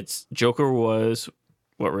Joker was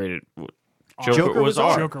what rated? Joker was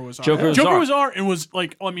R. Joker was R. Joker was Joker R. was R and was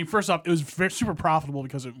like, I mean, first off, it was super profitable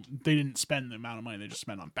because they didn't spend the amount of money they just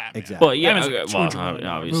spent on Batman. Exactly. Well, yeah, Batman's a okay, well, $200 million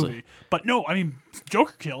obviously. movie. But no, I mean,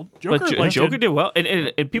 Joker killed. Joker, But like, Joker did well,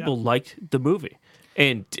 and people liked the movie.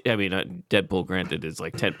 And I mean, Deadpool, granted, is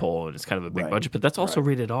like tentpole and it's kind of a big Right. budget, but that's also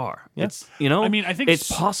rated R. Yeah. It's I mean, I think it's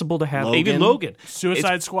possible to have even Logan.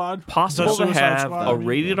 Suicide It's Squad. possible The to Suicide have Squad a movie.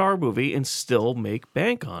 rated R movie and still make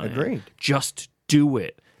bank on it. Agreed. Just do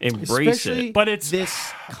it. embrace Especially it. But it's-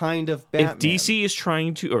 this kind of Batman. If DC is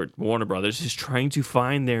trying to, or Warner Brothers is trying to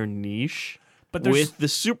find their niche But there's- with the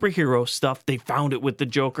superhero stuff, they found it with the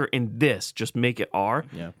Joker. And this, just make it R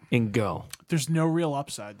and go. There's no real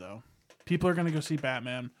upside though. People are gonna go see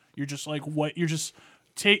Batman. You're just like what? You're just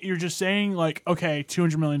saying like, okay,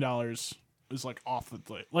 $200 million is like off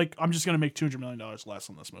the like. I'm just gonna make $200 million less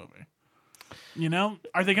on this movie. You know,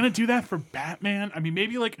 are they gonna do that for Batman? I mean,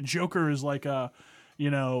 maybe like Joker is like a,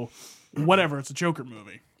 whatever. It's a Joker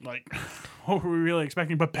movie. Like, what were we really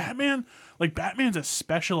expecting? But Batman, like Batman's a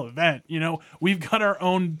special event. We've got our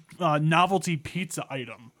own novelty pizza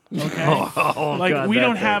item. Okay, God, we that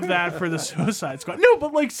don't thing. have that for the Suicide Squad. No,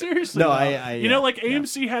 but like seriously, No, though. I like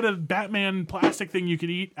AMC had a Batman plastic thing you could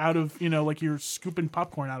eat out of, like you're scooping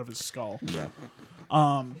popcorn out of his skull.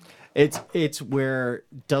 It's where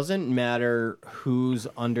doesn't matter who's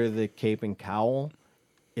under the cape and cowl,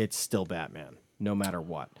 it's still Batman, no matter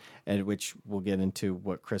what. And which we'll get into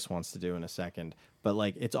what Chris wants to do in a second. But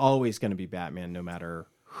like it's always going to be Batman, no matter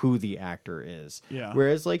who the actor is. Yeah.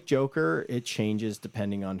 Whereas like Joker, it changes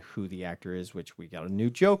depending on who the actor is, which we got a new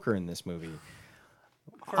Joker in this movie.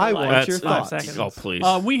 I want your That's- thoughts. seconds. Oh, please.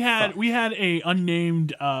 We had a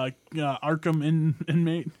unnamed Arkham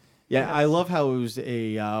inmate. Yeah, I love how it was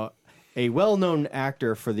a well-known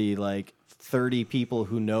actor for the like 30 people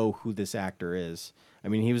who know who this actor is. I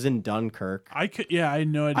mean, he was in Dunkirk. I had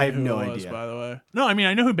no idea. I have who no it was, idea. by the way. No, I mean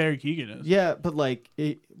I know who Barry Keoghan is. Yeah, but like,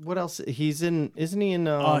 what else? He's in. Isn't he in?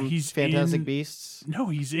 He's Fantastic in- Beasts. No,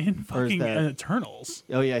 he's in Or is fucking that- Eternals.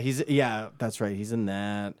 Oh yeah, that's right. He's in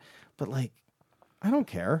that. But like, I don't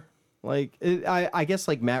care. Like, I guess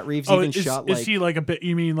like Matt Reeves even is shot is like. he like a bit?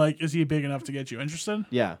 You mean like is he big enough to get you interested?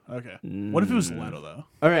 Yeah. Okay. What if it was Leto though?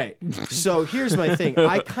 All right. So here's my thing.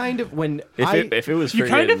 I kind of if it was You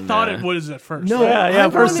kind of friggin', thought it was at first. No. right? Yeah. I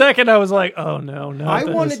For a wanted- second, I was like, "Oh no, no!" I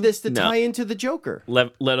wanted this to No. tie into the Joker.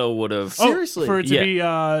 Leto would have. Oh, Seriously. for it to Yeah.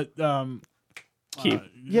 be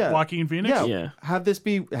Yeah. Joaquin Phoenix. Yeah. Yeah. Have this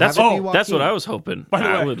be. That's have it be that's what Joaquin. I was hoping. By the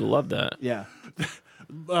I way- would love that. Yeah.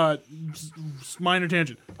 Minor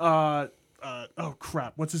tangent. Oh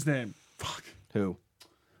crap! What's his name? Fuck. Who?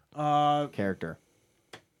 Character.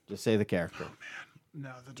 Just say the character.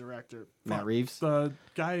 No, the director. Matt Fuck. Reeves? The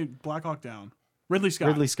guy Black Hawk Down. Ridley Scott.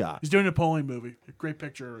 Ridley Scott. He's doing a Napoleon movie. A great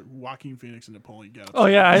picture. Joaquin Phoenix and Napoleon. Get Oh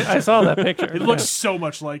yeah, I saw that picture. It looks so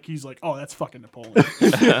much like he's like, oh, that's fucking Napoleon.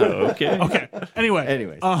 Okay. Okay. Anyway.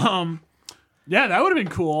 Anyways. Yeah, that would have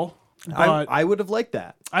been cool. But I would have liked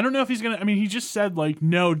that. I don't know if he's gonna. I mean, he just said like,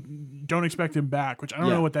 no, don't expect him back, which I don't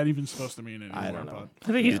Yeah. know what that even's supposed to mean anymore. I don't know.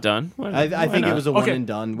 I think he's done. Why- I why think it not? was a one Okay. and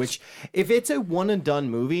done, which if it's a one and done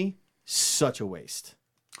movie, such a waste.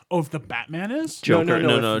 Oh, if the Batman is. Joker.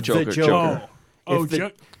 No, No, if Joker. the Joker. Oh, If the-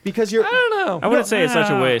 Jo- because you're I don't know. I wouldn't say it's such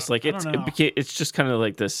a nah, waste. Like I it's don't know. it's just kind of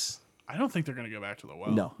like this I don't think they're gonna go back to the well.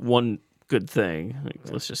 no. one good thing. Like,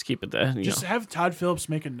 let's just keep it that. Just have Todd Phillips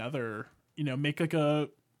make another. Make like a.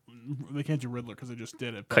 They can't do Riddler because they just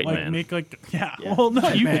did it. But Kite like Man. make like yeah. Well, no,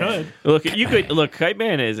 you could. look. You could look. Kite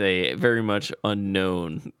Man is a very much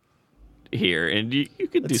unknown here, and you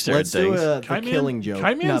could do certain Let's do things. the Kite Man- killing joke.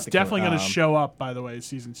 Kite not Man's the definitely killing- going to show up. By the way,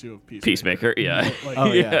 season 2 of Peacemaker. Yeah. Like,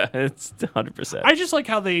 Oh, yeah. yeah. It's 100%. I just like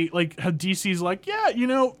how they how DC's like, yeah,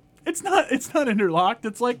 it's not interlocked.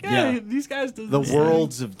 It's like, yeah, Yeah. these guys do the this.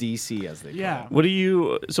 worlds of DC, as they call Yeah. it. What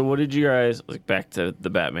did you guys, like, back to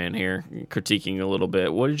the Batman here, critiquing a little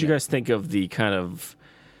bit, what did you guys think of the kind of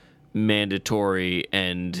mandatory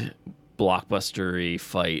and blockbustery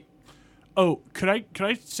fight? Oh, could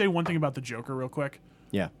I say one thing about the Joker real quick?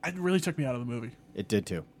 Yeah, It really took me out of the movie. it did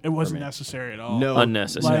too. It wasn't me. necessary at all. No,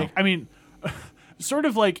 Unnecessary. Like, I mean, sort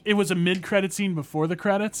of like it was a mid-credit scene before the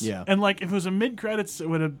credits. Yeah. And like if it was a mid-credits, it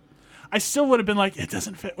would have. I still would have been like, it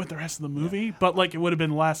doesn't fit with the rest of the movie, but like it would have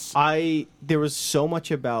been less. There was so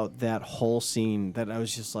much about that whole scene that I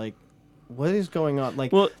was just like, what is going on?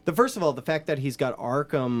 Like, Well- first of all, the fact that he's got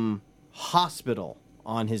Arkham Hospital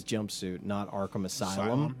on his jumpsuit, not Arkham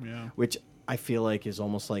Asylum, yeah. which I feel like is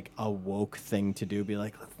almost like a woke thing to do. Be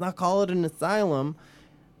like, let's not call it an asylum,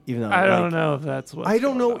 even though I don't like, know if that's what. I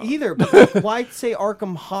don't know either. But like, why say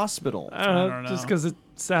Arkham Hospital? I don't know. don't Just know. because it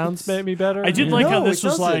sounds maybe better. I did like how No, this it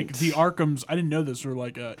was like doesn't. the Arkhams. I didn't know this were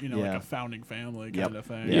like a like Yeah. a founding family Yep. kind of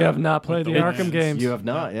thing. You have not played the With Arkham lands. games. You have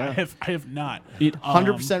not, yeah. I have not.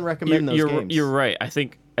 100% recommend those you're, games. You're right. I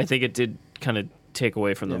think it did kind of take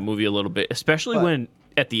away from the Yeah. movie a little bit, especially But- when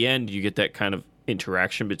at the end you get that kind of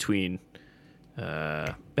interaction between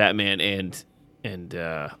Batman and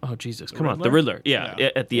oh Jesus, come on, the Riddler. Yeah, Yeah.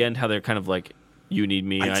 at the end, how they're kind of like, you need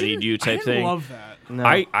me, I need didn't- you I type didn't thing. love that. No.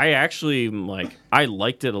 I actually like I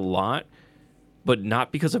liked it a lot. but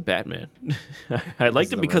not because of Batman. I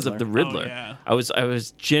liked him because of the Riddler. Oh, yeah. I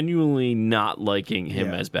was genuinely not liking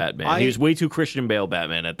him as Batman. He was way too Christian Bale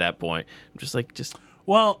Batman at that point. I'm just like, just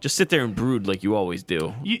sit there and brood like you always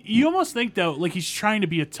do. You almost think though, like he's trying to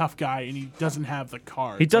be a tough guy and he doesn't have the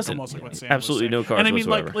cards. He doesn't. Like, almost like what Sam Absolutely was no saying. cards And I mean,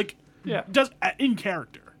 whatsoever. does in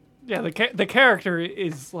character. Yeah, the character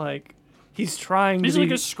is like he's trying He's to like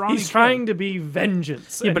be a scrawny he's kid. trying to be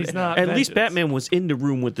vengeance. Yeah, and but he's not at least vengeance. Batman was in the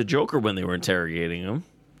room with the Joker when they were interrogating him.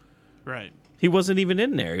 Right. He wasn't even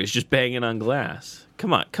in there. He was just banging on glass.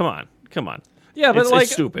 Come on. Yeah, but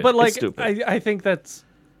It's stupid. But like, It's stupid. I think that's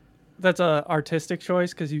a artistic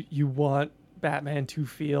choice because you want Batman to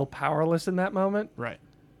feel powerless in that moment. Right.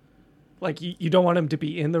 Like you don't want him to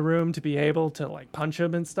be in the room to be able to like punch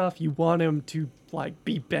him and stuff. You want him to like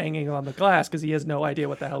be banging on the glass because he has no idea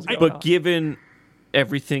what the hell's going on. But given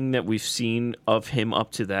everything that we've seen of him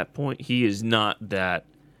up to that point, he is not that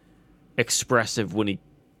expressive when he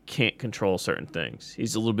can't control certain things.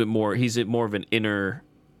 He's a little bit more. He's more of an inner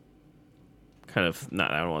kind of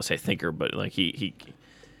not. I don't want to say thinker, but like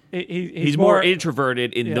he's more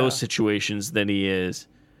introverted in those situations than he is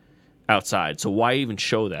outside. So why even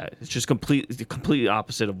show that? It's just completely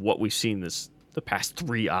opposite of what we've seen the past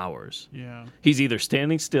 3 hours. Yeah. He's either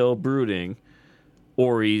standing still, brooding,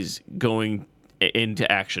 or he's going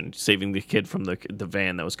into action, saving the kid from the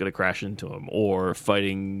van that was going to crash into him, or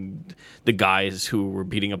fighting the guys who were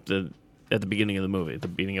beating up at the beginning of the movie,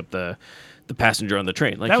 beating up the passenger on the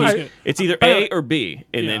train. Like That was good. it's either A or B,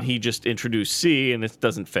 and then he just introduced C, and it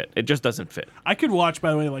doesn't fit. It just doesn't fit. I could watch,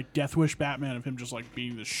 by the way, like Death Wish Batman of him just like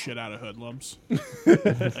beating the shit out of hoodlums. Like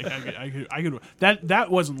I could.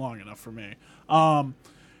 That wasn't long enough for me.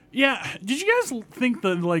 Yeah. Did you guys think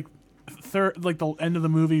the the end of the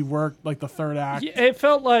movie worked, like the third act? Yeah, it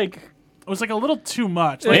felt like It was like a little too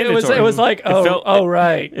much. it was like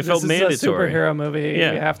right. It felt this mandatory. is a superhero movie.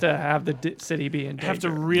 Yeah. You have to have the city be in danger. have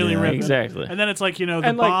to really rip it. Exactly. And then it's like, the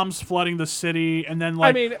And, like- bombs flooding the city, and then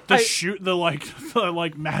like mean,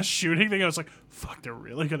 the mass shooting thing. I was like, fuck, they're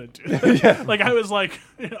really gonna do that. Like I was like,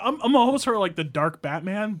 I'm almost for like the dark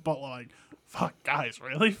Batman, but like, fuck, guys,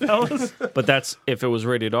 really, fellas? But that's if it was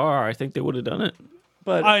rated R, I think they would have done it.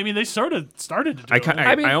 But I mean, they started to do it.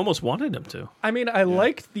 I almost wanted them to. I mean, I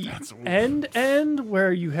liked the end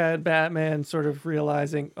where you had Batman sort of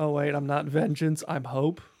realizing, oh wait, I'm not vengeance, I'm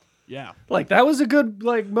hope. Yeah. Like that was a good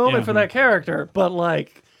moment Yeah. for that character, but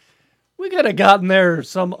like we could have gotten there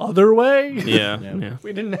some other way. Yeah.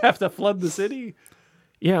 We didn't have to flood the city.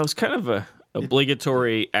 Yeah, it was kind of a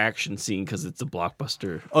obligatory action scene because it's a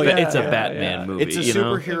blockbuster. Oh, yeah, it's a yeah, Batman yeah. movie. It's a you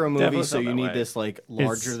know? superhero movie, definitely so felt you that need way. this like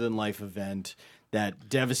larger than life event that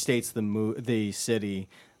devastates the city,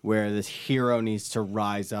 where this hero needs to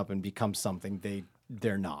rise up and become something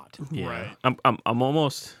they're not. Yeah. Right. I'm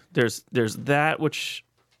almost there's that which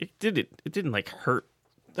it didn't like hurt,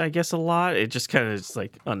 I guess, a lot. It just kind of is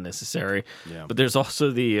like unnecessary. Yeah. But there's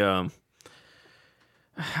also the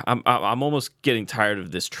I'm almost getting tired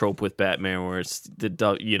of this trope with Batman where it's the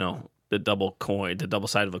double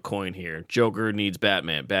side of a coin here. Joker needs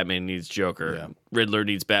Batman. Batman needs Joker. Yeah. Riddler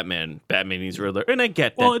needs Batman. Batman needs Riddler. And I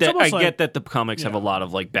get that. Well, it's almost I get that the comics have a lot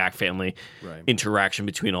of like back family Right. interaction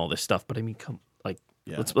between all this stuff. But I mean,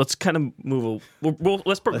 Yeah. let's kind of move.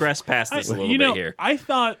 Let's progress past this a little bit here. I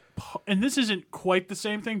thought, and this isn't quite the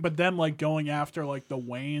same thing, but them like going after like the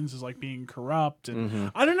Waynes is like being corrupt,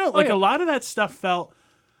 and I don't know, like a lot of that stuff felt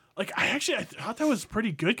like I thought that was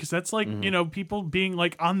pretty good because that's like people being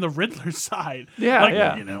like on the Riddler side. Yeah, like,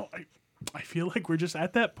 yeah. I feel like we're just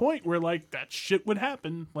at that point where like that shit would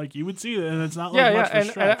happen, like you would see it, and it's not like Yeah, much of a and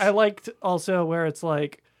stretch. I liked also where it's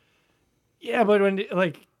like, yeah, but when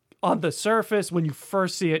like on the surface, when you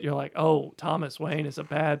first see it, you're like, oh, Thomas Wayne is a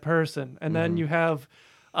bad person, and then you have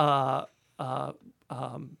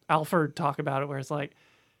Alfred talk about it, where it's like,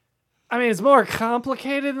 I mean, it's more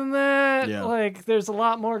complicated than that. Yeah. Like, there's a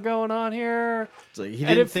lot more going on here. It's like, he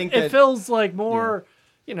And didn't think it that feels like more,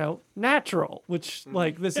 natural, which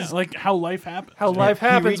like this yeah, is like how life happens. how life He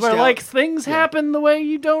happens, reached where out- like things happen the way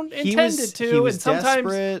you don't he intend was, it to, he was and sometimes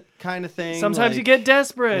desperate kind of thing. sometimes you like, get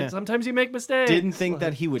desperate, yeah. sometimes you make mistakes. didn't think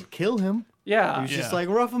that he would kill him. He Yeah, was just Yeah. like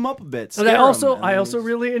rough him up a bit. but scare I him, also and then he was-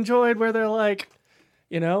 really enjoyed where they're like,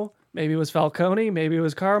 maybe it was Falcone, maybe it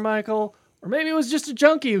was Carmichael, or maybe it was just a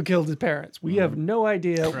junkie who killed his parents. We have no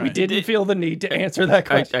idea. We Right. didn't feel the need to answer that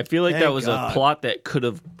question. I feel like Thank that was God. a plot that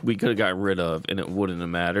we could have gotten rid of, and it wouldn't have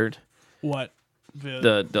mattered. What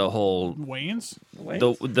the The whole Waynes?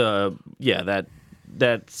 that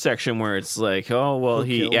that section where it's like, oh well,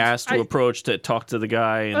 he killed? asked to approach to talk to the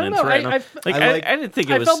guy and I then don't know. threaten him. I didn't think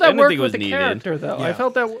it was. I felt I that didn't worked think it was with the needed. character, though. I Yeah.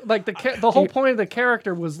 felt that like the whole point of the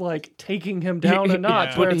character was like taking him down a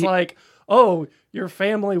notch, Yeah. where But it's he- like, oh, your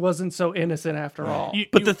family wasn't so innocent after all.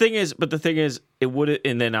 But the thing is, it would.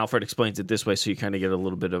 And then Alfred explains it this way, so you kind of get a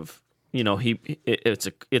little bit of,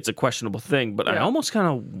 it's a questionable thing. But I Yeah. almost kind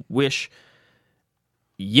of wish,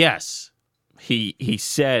 yes, he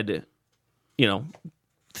said,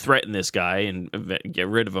 threaten this guy and get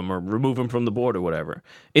rid of him or remove him from the board or whatever.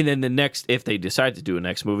 And then the next, if they decide to do a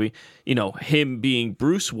next movie, him being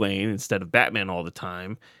Bruce Wayne instead of Batman all the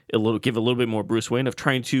time, give a little bit more Bruce Wayne of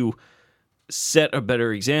trying to set a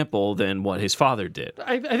better example than what his father did.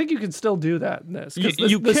 I think you can still do that in this. 'Cause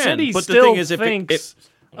You the can, city but the still thing is, if it- thinks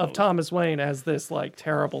of Thomas Wayne as this like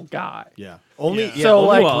terrible guy. Yeah. Only. Yeah. Yeah. So only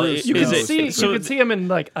like well, Bruce you can knows. see so you can see him in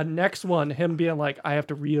like a next one, him being like, I have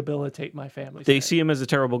to rehabilitate my family. They see him as a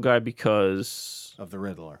terrible guy because of the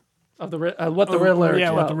Riddler. of the what the Riddler.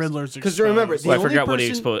 Yeah, what the exposed. Riddler's Because remember, exposed. the I only forgot what he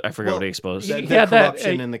person- exposed. I forgot well, what he exposed. The, He the had that,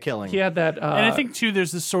 corruption and the killing. He had that. And I think too,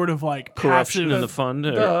 there's this sort of like Corruption passive, in the fund.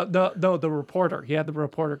 or- the reporter. He had the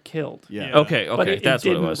reporter killed. yeah. Okay, But that's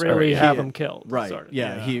what it didn't was. really All right. have him killed. Right. sort of.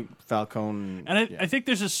 Yeah. Yeah. He Falcone. And I think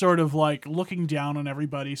there's this sort of like looking down on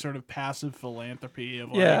everybody, sort of passive philanthropy of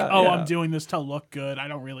like, Yeah, oh, yeah. I'm doing this to look good. I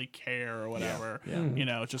don't really care or whatever.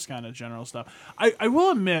 Just kind of general stuff. I will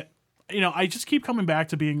admit, I just keep coming back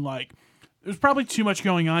to being like, there's probably too much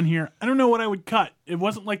going on here. I don't know what I would cut. It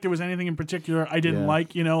wasn't like there was anything in particular I didn't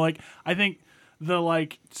Yeah. like. I think the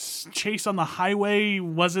like chase on the highway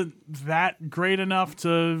wasn't that great enough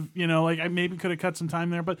to, I maybe could have cut some time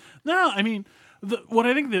there. But no, I mean, what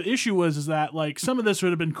I think the issue was is that like some of this would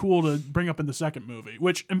have been cool to bring up in the second movie.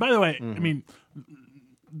 Which, and by the way, I mean,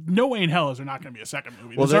 no way in hell is there not going to be a second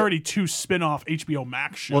movie. Well, There's there- already 2 spin-off HBO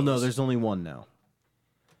Max shows. Well, no, there's only one now.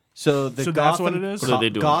 So the So Gotham, that's what it is? What are they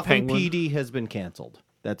doing, Gotham Penguin? PD has been canceled.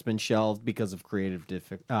 That's been shelved because of creative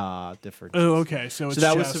differences. Oh, okay. So it's So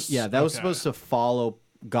that just, was was supposed to follow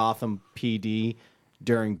Gotham PD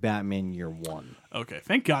during Batman Year One. Okay,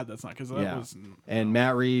 thank God that's not because that Yeah, was. and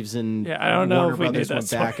Matt Reeves and Yeah, I don't know Warner if we need Brothers that went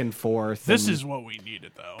story. back and forth. This is what we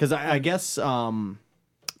needed, though. because I guess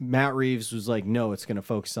Matt Reeves was like, no, it's going to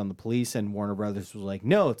focus on the police, and Warner Brothers was like,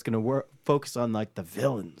 no, it's going to focus on like the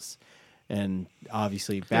villains, and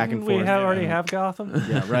obviously back Didn't and we forth. already have Gotham?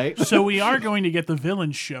 Yeah, right. So we are going to get the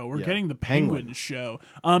villain show. We're Yeah. getting the Penguin show.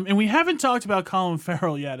 And we haven't talked about Colin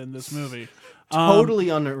Farrell yet in this movie. Totally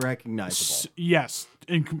unrecognizable. Yes,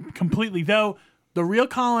 and completely. Though the real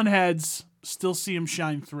Colin heads still see him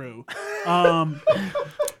shine through.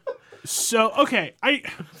 So okay,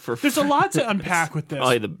 there's a lot to unpack with this.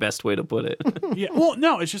 Probably the best way to put it. Yeah, well,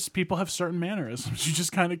 no, it's just people have certain mannerisms. You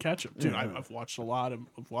just kind of catch them, dude. I've watched a lot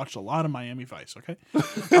of Miami Vice. Okay,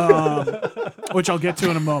 which I'll get to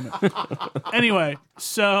in a moment. Anyway,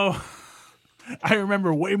 so I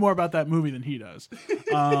remember way more about that movie than he does.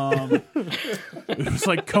 It was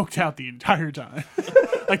like coked out the entire time.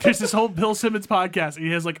 Like there's this whole Bill Simmons podcast, and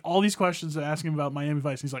he has like all these questions to ask him about Miami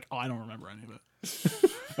Vice. And he's like, "Oh, I don't remember any of it."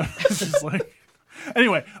 It's just like,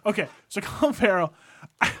 anyway, okay. So Colin Farrell.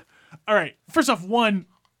 All right. First off, one,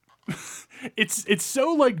 it's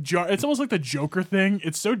so like it's almost like the Joker thing.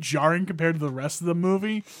 It's so jarring compared to the rest of the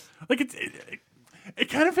movie. Like it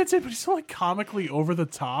kind of fits in, but he's so like comically over the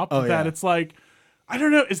top that yeah. it's like, I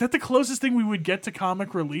don't know. Is that the closest thing we would get to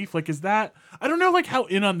comic relief? Like, is that, I don't know, like how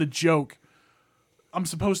in on the joke I'm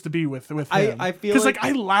supposed to be with him. I feel because like-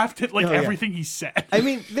 I laughed at like Oh, yeah. everything he said. I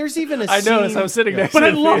mean, there's even a I noticed. scene- I was sitting next But to I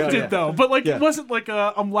him. loved Yeah. it though. But like Yeah. it wasn't like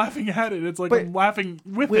I'm laughing at it. It's like But I'm laughing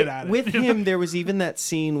with it at it. with you know? him, there was even that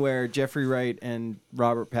scene where Jeffrey Wright and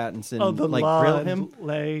Robert Pattinson Oh, the like law grill and him.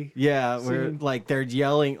 lay. Yeah, where scene. like they're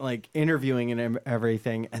yelling, like interviewing and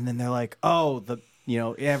everything, and then they're like, "Oh,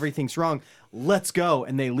 everything's wrong. Let's go,"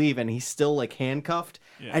 and they leave, and he's still like handcuffed,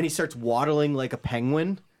 and he starts waddling like a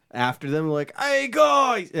penguin after them, like, "Hey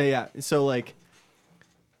guys!" Yeah. So like,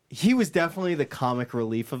 he was definitely the comic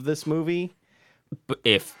relief of this movie. But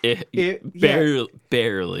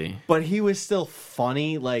barely. But he was still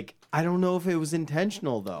funny. Like, I don't know if it was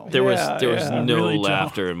intentional though. There was yeah. no Really don't.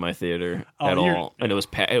 laughter in my theater at you're- all, and it was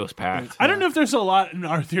packed. I don't know if there's a lot in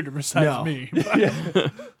our theater besides No. me.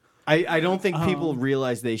 But, I don't think people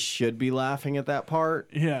realize they should be laughing at that part.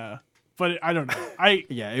 yeah. But I don't know.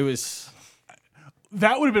 Yeah, it was.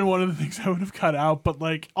 That would have been one of the things I would have cut out. But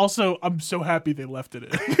like, also, I'm so happy they left it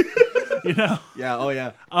in. You know. Yeah. Oh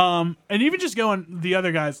yeah. And even just going the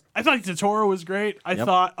other guys, I thought Totoro was great. I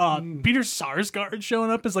thought Peter Sarsgaard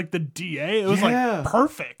showing up as like the DA, it was Yeah. like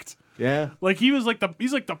perfect. Yeah. Like he's like the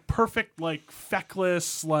perfect like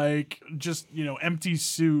feckless like just empty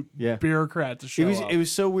suit Yeah. bureaucrat to show up. It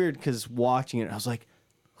was so weird because watching it, I was like,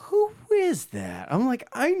 "Who is that?" I'm like,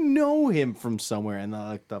 "I know him from somewhere," and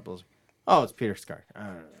I looked up. I was, "Oh, it's Peter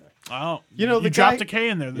Skarsgård." Oh, You know, you the dropped guy- a K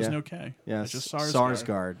in there. There's Yeah. no K. Yeah, It's just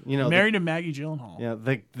Sarsgaard. You know, Married to Maggie Gyllenhaal. yeah,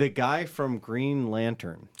 the guy from Green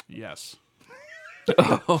Lantern. Yes.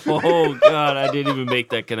 Oh God, I didn't even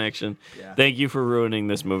make that connection. Thank you for ruining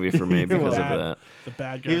this movie for me because of Bad- that. The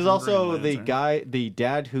bad guy. He was from also Green the Lantern. the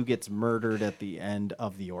dad who gets murdered at the end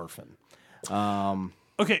of The Orphan.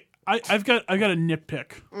 Okay, I've got a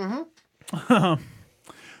nitpick. Mm-hmm.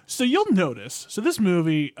 So you'll notice. So this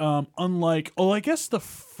movie, unlike I guess the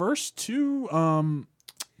first two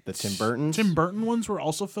The Tim Burton's. Tim Burton ones were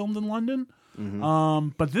also filmed in London.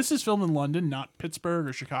 But this is filmed in London, not Pittsburgh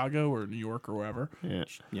or Chicago or New York or wherever. Yeah.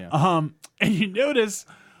 Yeah. And you notice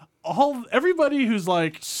everybody who's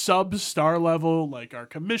like sub-star level, like our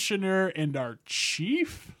commissioner and our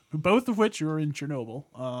chief, both of which are in Chernobyl.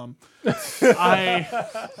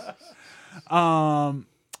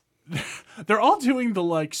 They're all doing the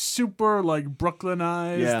like super like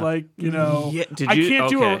Brooklynized, Yeah. like Yeah, did I you-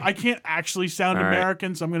 can't okay. I can't actually sound All right.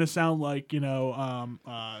 American, so I'm gonna sound like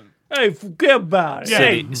Hey, forget about it.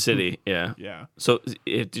 Yeah. City, yeah. yeah. So,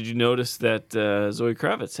 did you notice that Zoe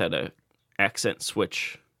Kravitz had a accent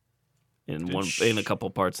switch in in a couple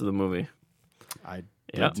parts of the movie? I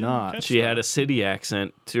Yeah. did not. catch She had a city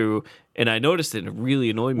accent too, and I noticed it. It really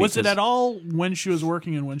annoyed me. Was it 'cause, at all when she was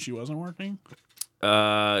working and when she wasn't working?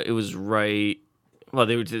 It was right. Well,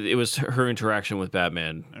 it was her interaction with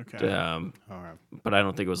Batman. Okay. All right. But I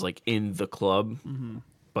don't think it was like in the club.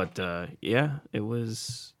 But yeah, it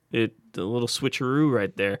was a little switcheroo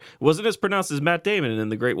right there. It wasn't as pronounced as Matt Damon in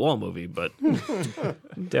the Great Wall movie, but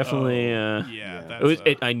definitely. Yeah, that's It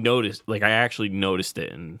was. I noticed. Like I actually noticed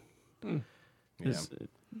it, and it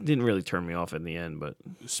didn't really turn me off in the end. But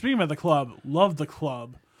Speaking of the club, loved the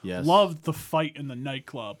club. Yes. Loved the fight in the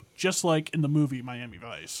nightclub, just like in the movie Miami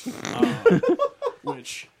Vice.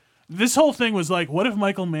 Which this whole thing was like, what if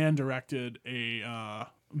Michael Mann directed a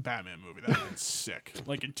Batman movie? That would have been sick.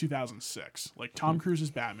 Like in 2006, like Tom Cruise's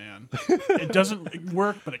Batman. It doesn't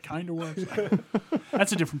work, but it kind of works.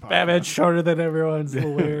 That's a different podcast. Batman's shorter than everyone's a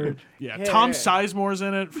little weird. Yeah, Tom Sizemore's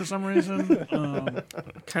in it for some reason.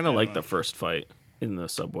 kind of like the first fight in the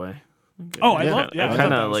subway. Oh, I Yeah. love. Yeah, I I kind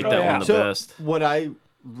thought of was like cool. that yeah. one the So best. what I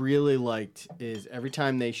really liked is every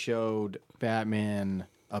time they showed Batman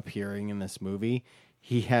appearing in this movie,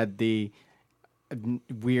 he had the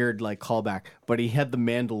weird like callback, but he had the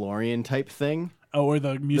Mandalorian type thing. Oh, or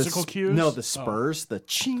the The musical cues? No, the spurs, the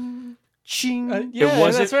ching, ching. Yeah, it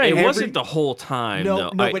wasn't. that's right. It wasn't the whole time. No,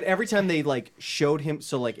 though. but every time they like showed him,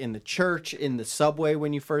 so like in the church, in the subway,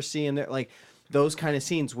 when you first see him there, like those kind of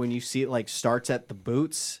scenes when you see it like starts at the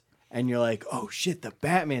boots and you're like, oh shit, the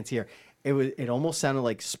Batman's here. It almost sounded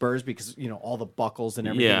like Spurs because all the buckles and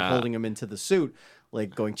everything Yeah. holding him into the suit,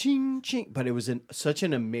 like going ching ching. But it was such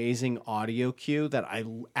an amazing audio cue that I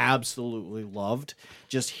absolutely loved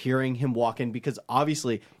just hearing him walk in because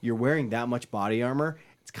obviously you're wearing that much body armor.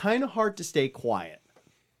 It's kind of hard to stay quiet.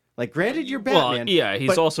 Like, granted, you're Batman. Well, yeah, he's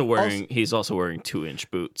but also wearing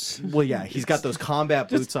 2-inch boots. Well, yeah, he's got those combat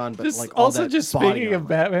boots on, but Just like all also that just body speaking of armor.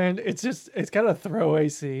 Batman, it's kind of a throwaway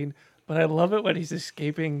scene, but I love it when he's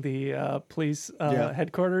escaping the police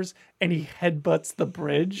headquarters and he headbutts the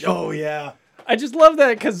bridge. Oh yeah, I just love that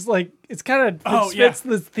because like it's kind of yeah. fits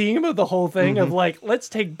the theme of the whole thing of like let's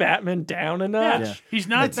take Batman down a notch. Yeah. He's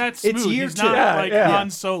not that smooth. it's year He's two. not Yeah, like yeah. Han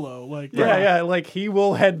Solo. Like Yeah, like he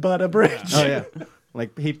will headbutt a bridge. oh yeah.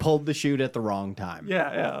 Like he pulled the chute at the wrong time.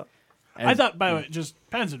 yeah. I thought, by the way, just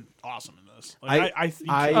Pattinson awesome in this. Like, I think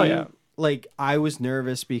Oh, yeah. Like I was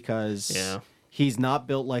nervous because Yeah. he's not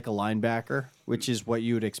built like a linebacker, which is what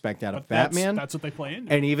you would expect out of that's- Batman. That's what they play in.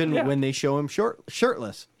 And even Yeah. when they show him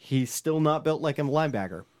shirtless, he's still not built like a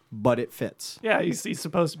linebacker, but it fits. Yeah, he's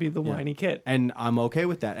supposed to be the whiny kid. And I'm okay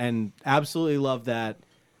with that. And absolutely love that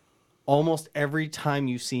almost every time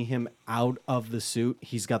you see him out of the suit,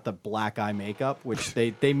 he's got the black eye makeup, which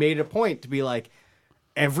they made a point to be like,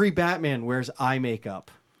 every Batman wears eye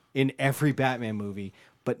makeup in every Batman movie,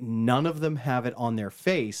 but none of them have it on their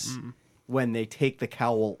face when they take the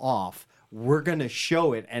cowl off. We're going to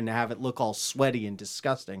show it and have it look all sweaty and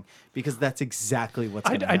disgusting because that's exactly what's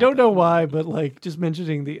going to happen. I don't know why, but like just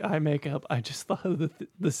mentioning the eye makeup, I just thought of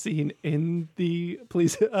the scene in the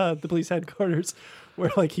police headquarters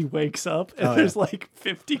where like he wakes up and there's like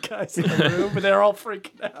 50 guys in the room and they're all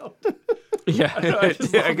freaking out. Yeah,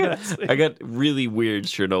 I got really weird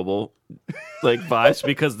Chernobyl like vibes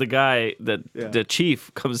because the guy the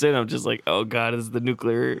chief comes in. I'm just like, oh god, is the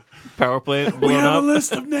nuclear power plant We blown have up? a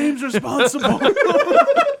list of names responsible.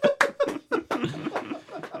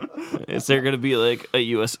 Is there gonna be like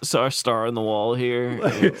a USSR star on the wall here?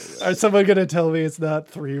 Is someone gonna tell me it's not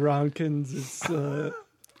 3 Ronkins? It's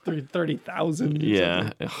 30,000. Yeah,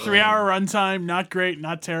 3-hour runtime, not great,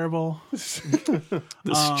 not terrible. this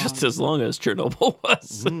is just as long as Chernobyl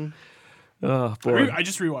was. Oh boy, I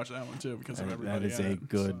just rewatched that one too because of everybody. That is in a it,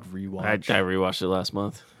 good so. rewatch. I rewatched it last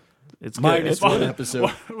month. It's good. Minus It's one good. episode.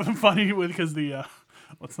 Funny because the well,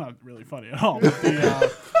 it's not really funny at all. But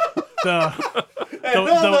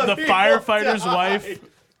the firefighter's wife.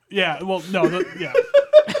 Yeah, well, no,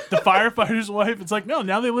 the firefighter's wife. It's like, no,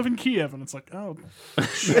 now they live in Kiev, and it's like, oh,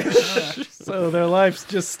 So their life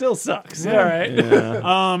just still sucks. All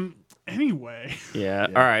right. anyway. Yeah.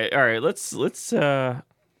 All right. Let's. I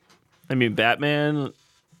mean, Batman.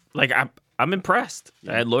 Like I'm impressed.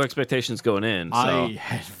 I had low expectations going in. So. I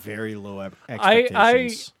had very low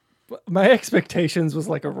expectations. My expectations was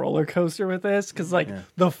like a roller coaster with this because like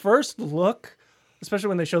the first look, especially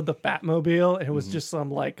when they showed the Batmobile, and it was just some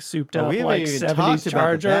like souped up We haven't like even 70s talked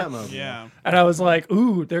Charger. about the Batmobile. Yeah. And I was like,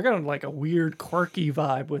 ooh, they're going to like a weird, quirky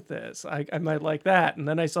vibe with this. I might like that. And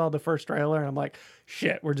then I saw the first trailer and I'm like,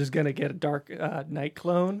 shit, we're just going to get a Dark Knight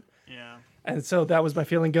clone. Yeah. And so that was my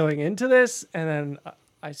feeling going into this. And then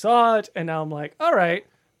I saw it and now I'm like, all right,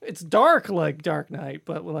 it's dark like Dark Knight,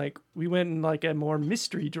 but like we went in like a more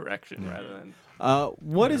mystery direction rather than.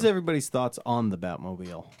 What is everybody's thoughts on the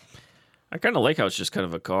Batmobile? I kind of like how it's just kind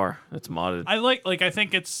of a car that's modded. I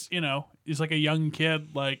think it's, he's like a young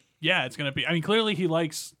kid. Like, yeah, it's going to be. I mean, clearly he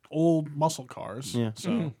likes old muscle cars. Yeah.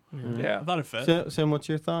 So Yeah. I thought it fit. Sam, what's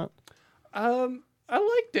your thought? I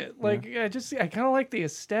liked it. Like I kind of like the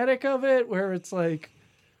aesthetic of it, where it's like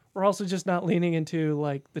we're also just not leaning into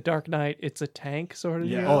like the Dark Knight. It's a tank sort of.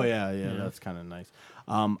 Yeah. deal. Oh yeah. That's kind of nice.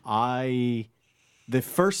 The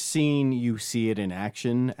first scene you see it in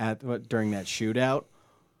action during that shootout.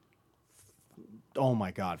 Oh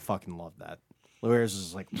my god, fucking love that. Whereas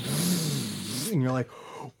is like, and you're like,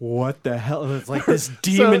 what the hell? It's like this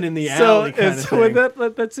demon in the alley kind of thing.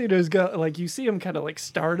 When that scene is like you see him kind of like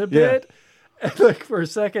start a bit, and like for a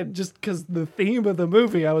second, just because the theme of the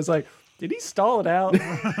movie, I was like, did he stall it out?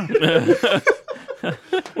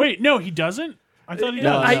 Wait, no, he doesn't. I thought he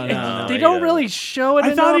does. They don't really show it.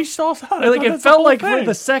 I thought he enough. stalls out. Like it felt like for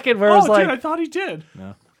the second where I was like, dude, I thought he did.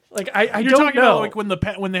 like I You're don't talking know. about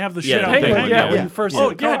like when they have the Yeah, shit the out. penguin, Penguin, yeah, when you first Oh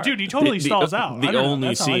see the yeah, car. dude, he totally stalls out. The I don't know. only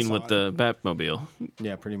That's how I scene saw with it. the Batmobile.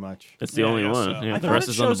 Yeah, pretty much. It's the only I guess one. so. Yeah, I the thought rest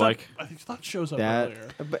it is on the shows up- bike. I thought it shows up That, earlier.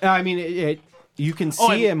 but, I mean, you can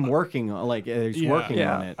see him working, like he's Yeah. working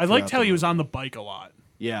Yeah. on it. I liked throughout how he the was movie. on the bike a lot.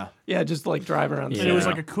 Yeah, Yeah, just like drive around. And it was Yeah.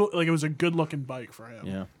 like a cool, like it was a good looking bike for him.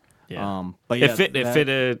 yeah. Yeah. But yeah, It fit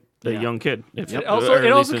a yeah. young kid. It It or also at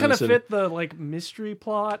it also least in kind the of city. fit the like mystery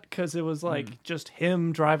plot because it was like just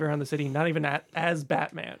him driving around the city, not even as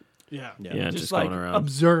Batman, Yeah. Yeah, just just like going around.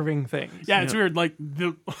 observing things. Yeah, it's weird. Like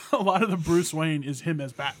a lot of the Bruce Wayne is him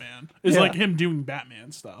as Batman. It's Yeah. like him doing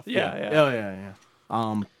Batman stuff. Yeah. Oh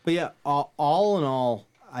yeah. But yeah, all in all,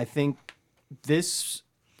 I think this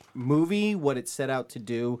movie, what it set out to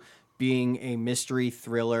do, being a mystery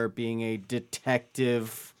thriller, being a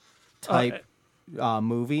detective type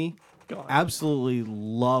movie, Go on. absolutely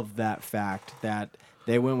love that fact that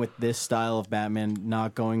they went with this style of Batman,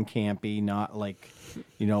 not going campy, not like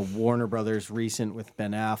Warner Brothers recent with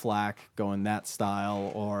Ben Affleck going that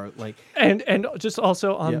style, or like And just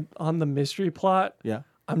also on the mystery plot, yeah.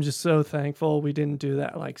 I'm just so thankful we didn't do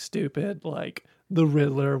that like stupid like the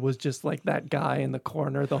Riddler was just like that guy in the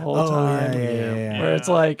corner the whole time. Where it's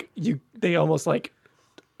like they almost like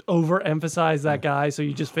overemphasize that guy, so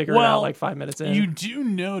you just figure it out like 5 minutes in. You do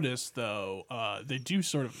notice though, they do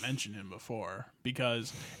sort of mention him before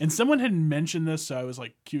and someone had mentioned this, so I was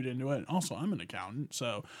like cued into it. And also, I'm an accountant,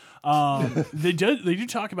 so they do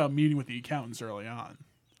talk about meeting with the accountants early on.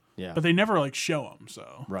 Yeah. But they never like show them.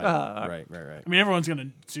 So Right. I mean, everyone's gonna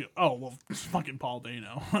do. Oh well, it's fucking Paul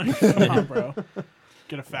Dano. Like, come on, bro,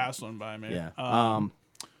 get a fast one by me. Yeah.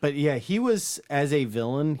 But yeah, he was, as a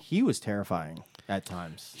villain, he was terrifying at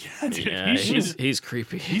times. Dude, Yeah, he's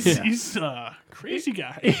creepy. he's a crazy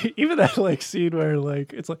guy. Even that like scene where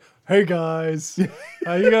like it's like, hey guys,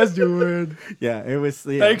 how you guys doing? Yeah, it was.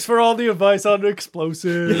 Yeah. Thanks for all the advice on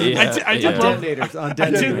explosives. I did love. Detonators on I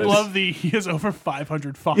detonators. did love he has over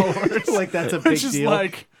 500 followers. Like, that's a big which is deal.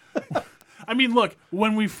 like, I mean, look,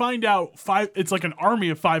 when we find out it's like an army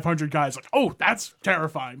of 500 guys. Like, oh, that's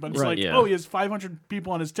terrifying. But it's Right, like, yeah. oh, he has 500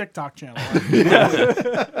 people on his TikTok channel.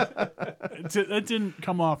 that didn't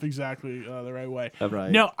come off exactly the right way.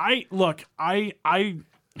 Right. No, I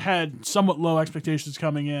had somewhat low expectations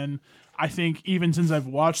coming in. I think even since I've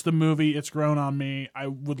watched the movie, it's grown on me. I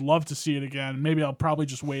would love to see it again. Maybe I'll probably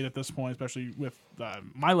just wait at this point, especially with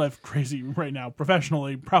my life crazy right now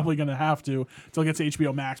professionally. Probably going to have to until it gets to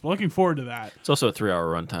HBO Max. But looking forward to that. It's also a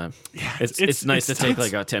 3-hour runtime. Yeah, it's nice to take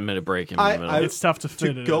like a 10-minute break in the middle. It's tough to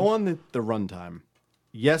fit it go in. on the runtime.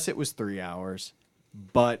 Yes, it was 3 hours,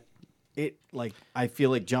 but it I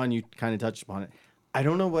feel like John, you kind of touched upon it. I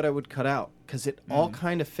don't know what I would cut out because it all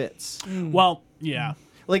kind of fits. Well, yeah.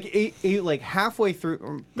 Like halfway through,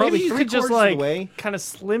 Maybe probably you could just 3/4 of the way. kind of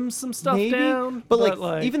slim some stuff Maybe, down.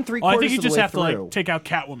 but even 3/4 Well, I think you of the just way have through. to take out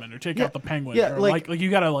Catwoman or take Yeah, out the Penguin. yeah, or like you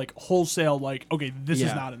got to wholesale okay, this is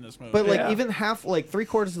Yeah. not in this movie. But Yeah. even half,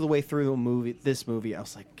 3/4 of the way through this movie, I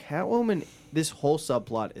was like, Catwoman, this whole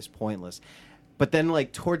subplot is pointless. But then,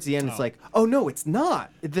 towards the end, it's like, oh no, it's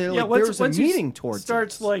not. There was a meaning towards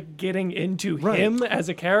starts it. getting into Right. him as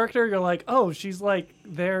a character, you're like, oh, she's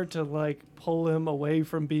there to pull him away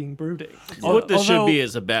from being brooding. What this should Although- be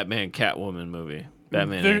is a Batman Catwoman movie.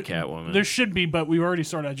 Batman and Catwoman. There should be, but we already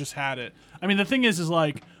sort of just had it. I mean, the thing is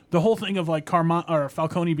the whole thing of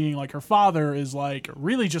Falcone being her father is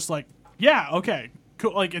really just yeah, okay,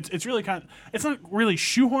 cool. It's really it's not really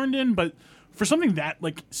shoehorned in, but for something that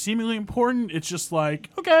seemingly important, it's just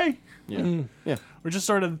okay, Yeah. Yeah. we're just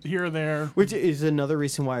sort of here or there. Which is another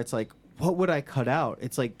reason why it's what would I cut out?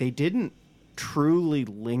 It's they didn't truly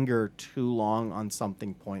linger too long on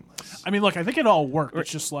something pointless. I mean, I think it all worked.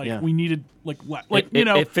 It's just Yeah. we needed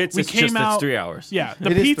it fits. we It's came just out. it's 3 hours. Yeah,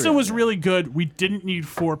 the It is pizza 3 was hours. really good. We didn't need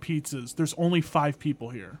 4 pizzas. There's only 5 people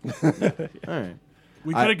here. All right.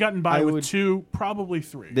 We could have gotten by I with would- 2, probably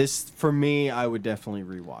 3. This, for me, I would definitely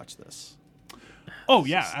rewatch this. Oh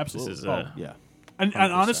yeah, absolutely. is, Yeah. And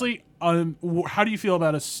 100%. honestly, how do you feel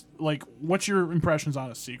about what's your impressions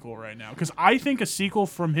on a sequel right now? Because I think a sequel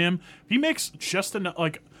from him, if he makes just enough,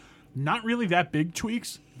 not really that big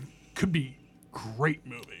tweaks, could be great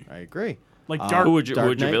movie. I agree. Dark. Who would your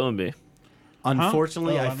Dark Knight? villain be?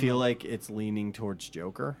 Unfortunately, Oh, I I don't feel know. like it's leaning towards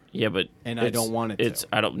Joker. Yeah, but And I don't want it to. It's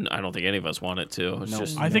I don't think any of us want it to. It's No.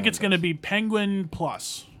 just I think No, it's it going to be Penguin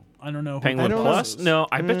Plus. I don't know. Who Penguin I don't Plus. know. No,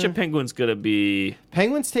 I bet you Penguin's gonna be.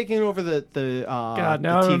 Penguin's taking over the God, the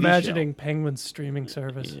now I'm TV imagining Penguin's streaming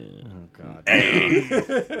service. show. Oh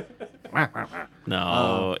God.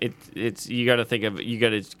 No, it's you got to think of you got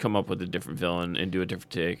to come up with a different villain and do a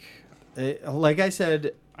different take. Like I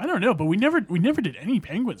said, I don't know, but we never did any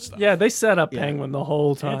Penguin stuff. Yeah, they set up Yeah. Penguin the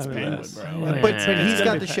whole time. It's in Penguin, this. bro. Like, but Yeah. he's got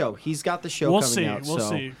gonna the be show. He's got the show We'll coming see. out. We'll so,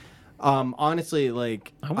 see. honestly, I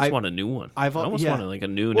almost want a new one. I I've- almost yeah. want a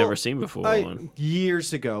new, Well, never seen before one.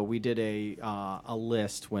 Years ago, we did a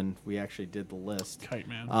list when we actually did the list. Kite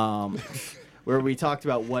Man. Where we talked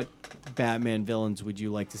about what Batman villains would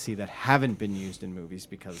you like to see that haven't been used in movies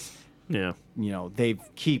because Yeah, they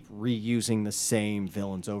keep reusing the same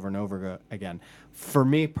villains over and over again. For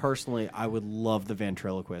me personally, I would love the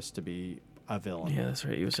ventriloquist to be a villain. yeah, that's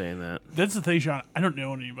right. You were saying that. That's the thing, Sean. I don't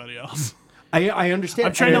know anybody else. I understand.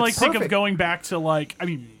 I'm trying and to it's think of perfect. going back to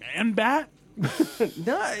Man Bat.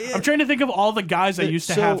 No, I'm trying to think of all the guys I used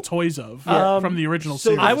to So- have toys of from the original so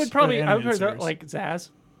series. I would or probably, I would animated probably series. Zaz.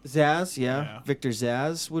 Zaz, yeah. Yeah. Victor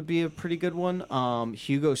Zaz would be a pretty good one.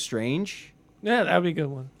 Hugo Strange. Yeah, that would be a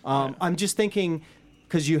good one. I'm just thinking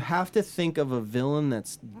because you have to think of a villain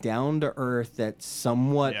that's down to earth, that's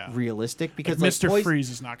somewhat Yeah. realistic. Because Mr. Poison- Freeze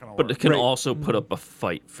is not going to But work. it can Right. also put up a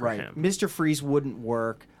fight for right? him. Mr. Freeze wouldn't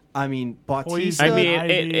work. I mean, Bautista. I mean,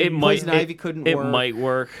 Ivy- it might. Poison Ivy couldn't it work. might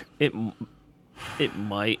work. It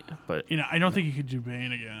might, but I don't think you could do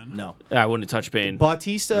Bane again. no. I wouldn't touch Bane.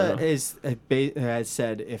 Bautista has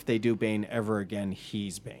said if they do Bane ever again,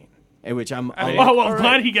 he's Bane. Which I'm. I mean, Oh, well, I'm All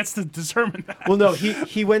glad right. he gets to determine that. Well, no,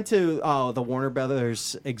 he went to the Warner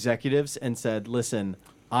Brothers executives and said, "Listen,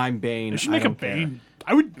 I'm Bane. They should I make a don't care." Bane.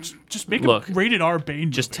 I would just make Look, a rated R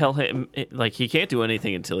Bane. Just movie. tell him he can't do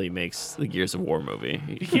anything until he makes the Gears of War movie.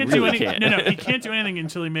 He can't do really anything. can't. No, he can't do anything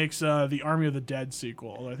until he makes the Army of the Dead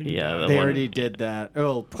sequel. I think he Yeah, did. the They one- already did that.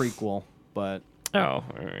 Oh, prequel, but Oh, all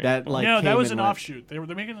right. that like no, that came was and an went. offshoot. They're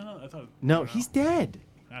making another. I thought. No, he's dead.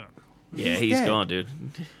 I don't know. yeah, he's he's dead. gone, dude.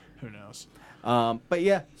 Who knows? But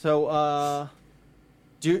yeah, so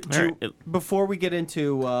do right. before we get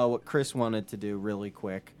into what Chris wanted to do, really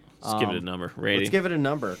quick, Let's give it a number. Rating. let's give it a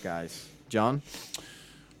number, guys. John,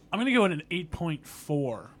 I'm gonna go at an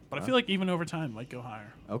 8.4, but I feel like even over time might go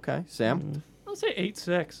higher. okay, Sam. Mm-hmm. I'll say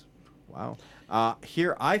 8.6. Wow.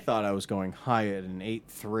 Here I thought I was going high at an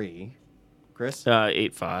 8.3. Chris?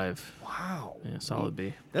 8.5. Wow. Yeah, solid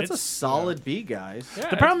B. That's a solid B, guys.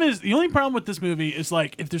 The only problem with this movie is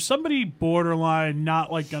like if there's somebody borderline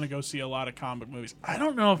not like gonna go see a lot of comic movies, I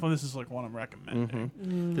don't know if this is like one I'm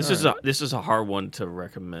recommending. This is a hard one to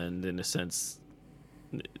recommend in a sense.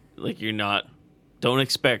 Like don't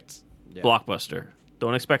expect blockbuster.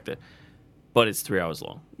 Don't expect it. But it's 3 hours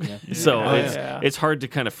long. Yeah. So it's hard to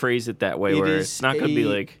kind of phrase it that way where it's not going to be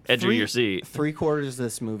like edge of your seat. 3/4 of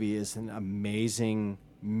this movie is an amazing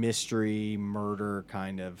mystery murder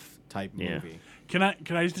kind of type movie. Can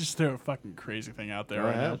I just throw a fucking crazy thing out there Go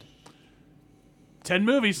right ahead. now? 10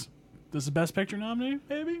 movies. This is the Best Picture nominee,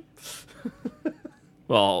 maybe?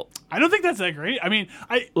 Well, I don't think that's that great. I mean,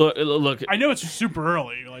 look. I know it's super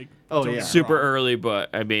early. Like, Oh, don't yeah. get me Super wrong. early, but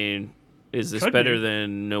I mean, is this Could better be.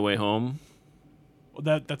 than No Way Home?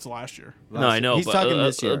 Well, that's last year. No, I know. He's but, talking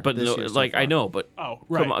this year. But this no, year so like I far. know, but Oh,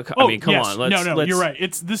 right. on, oh, I mean, come yes. on. Let's, no, let's, you're right.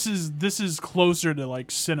 This is closer to like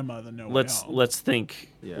cinema than No Way Home. Let's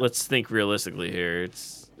think. Yeah. Let's think realistically here.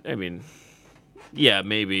 I mean, yeah,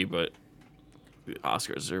 maybe, but the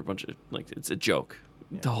Oscars are a bunch of it's a joke.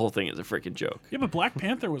 The whole thing is a freaking joke. Yeah, but Black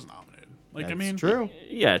Panther was nominated. Like, That's I mean, true.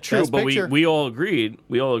 Yeah, true. Best But Picture. we all agreed.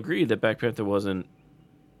 We all agreed that Black Panther wasn't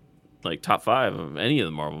like top 5 of any of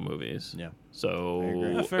the Marvel movies. Yeah. So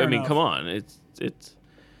Yeah, I, fair mean, enough. come on. It's.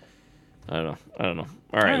 I don't know.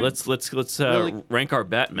 All right, right. let's Really- rank our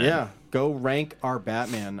Batman. Yeah. Go rank our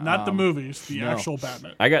Batman. not the movies, the no. actual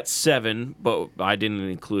Batman. I got 7, but I didn't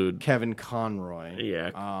include. Kevin Conroy.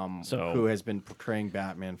 Yeah. So- who has been portraying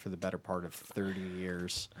Batman for the better part of 30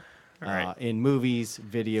 years. right. In movies,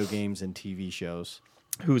 video games, and TV shows.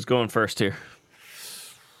 Who's going first here?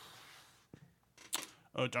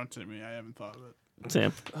 Oh, don't tell me. I haven't thought of it.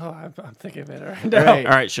 Sam. Oh, I'm thinking of it right All now. right.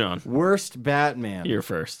 All right, Sean. Worst Batman. You're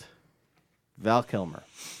first. Val Kilmer.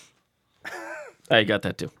 I got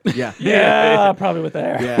that too. Yeah. Yeah, probably with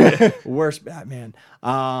there. Yeah. Worst Batman.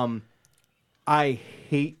 I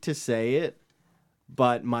hate to say it,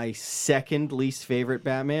 but my second least favorite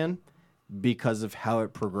Batman, because of how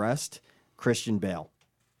it progressed, Christian Bale.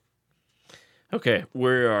 Okay, we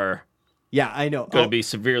are Yeah, I know. going to be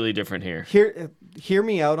severely different here. Hear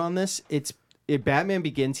me out on this. If Batman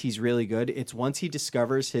Begins, he's really good. It's once he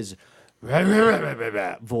discovers his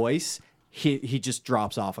voice, he just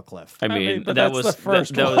drops off a cliff. I mean, but that that's was the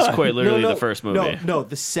first that was one. quite literally the first movie. No,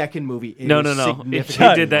 the second movie. It No, is no, no. significantly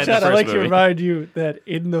He did that in the Chad, I first like to movie. remind you that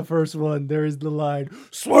in the first one, there is the line,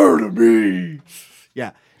 "Swear to me."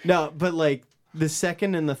 Yeah. No, but like the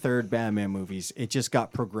second and the third Batman movies, it just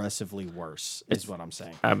got progressively worse, is what I'm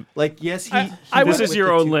saying. Like, yes, I this went is with your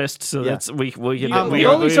the own two- list, so Yeah. that's we can. The we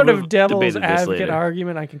only sort of we've devil's debated this advocate later.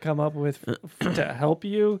 argument I can come up with to help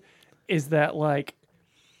you is that like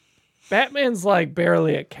Batman's like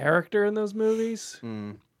barely a character in those movies.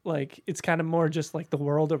 Like it's kind of more just like the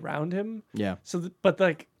world around him. Yeah. So, but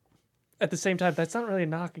like at the same time, that's not really a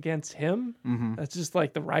knock against him. That's just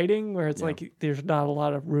like the writing, where it's like there's not a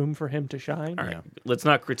lot of room for him to shine. All right, let's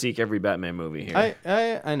not critique every Batman movie here.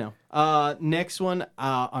 I know. Next one,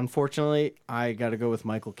 unfortunately, I got to go with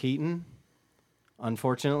Michael Keaton.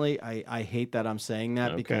 Unfortunately, I hate that I'm saying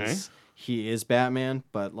that because he is Batman,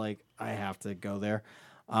 but like I have to go there.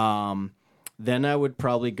 Then I would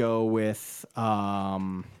probably go with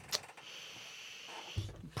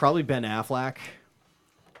probably Ben Affleck.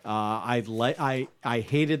 I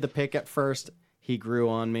hated the pick at first. He grew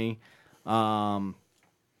on me. I'm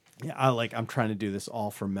trying to do this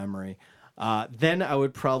all from memory. Then I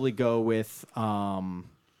would probably go with George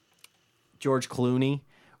Clooney,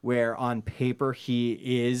 where on paper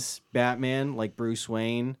he is Batman, like Bruce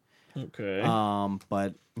Wayne. Okay.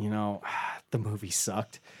 But the movie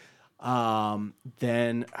sucked.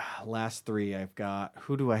 Then last three I've got.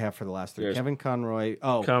 Who do I have for the last three? There's Kevin Conroy.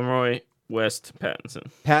 Oh, Conroy, West, Pattinson.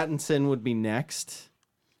 Pattinson would be next.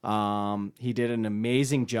 He did an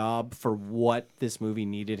amazing job for what this movie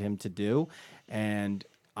needed him to do, and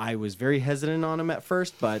I was very hesitant on him at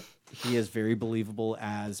first, but he is very believable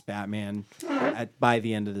as Batman by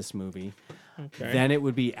the end of this movie. Okay. Then it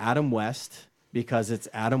would be Adam West, because it's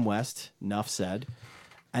Adam West, enough said.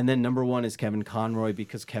 And then number one is Kevin Conroy,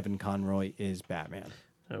 because Kevin Conroy is Batman.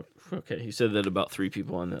 Oh, okay, you said that about 3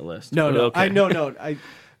 people on that list. No, But no, okay.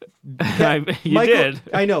 You Michael, did.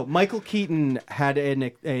 I know. Michael Keaton had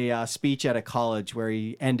a speech at a college where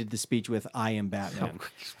he ended the speech with "I am Batman,"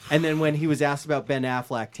 and then when he was asked about Ben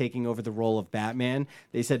Affleck taking over the role of Batman,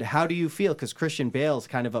 they said, "How do you feel?" Because Christian Bale's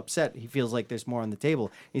kind of upset. He feels like there's more on the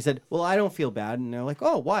table. He said, "Well, I don't feel bad," and they're like,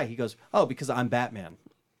 "Oh, why?" He goes, "Oh, because I'm Batman."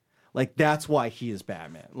 Like that's why he is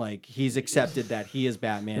Batman. Like he's accepted that he is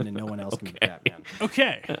Batman and no one else can be Batman.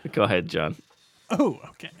 Okay. Go ahead, John. Oh,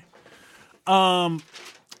 okay. I'm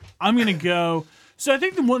gonna go. So I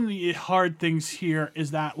think one of the hard things here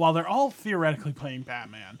is that while they're all theoretically playing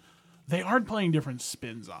Batman, they are playing different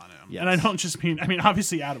spins on him. Yes. And I don't just mean,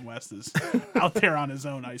 obviously Adam West is out there on his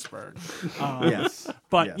own iceberg. Yes.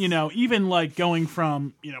 But, Yes. even like going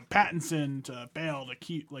from, Pattinson to Bale to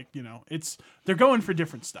Keith, they're going for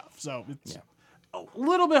different stuff. So it's a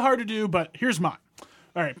little bit hard to do, but here's mine.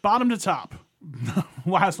 All right, bottom to top.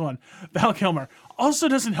 Last one. Val Kilmer. Also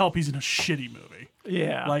doesn't help he's in a shitty movie.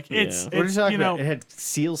 Yeah. Like, it's, What are you it's talking you know, about? It had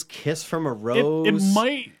Seal's kiss from a rose. it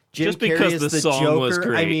might... Jim Just because Carrey the is the song Joker. was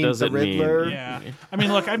great I mean, doesn't the Riddler. mean- Yeah.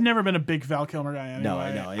 Look, I've never been a big Val Kilmer guy anyway. No,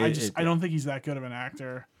 I know. I don't think he's that good of an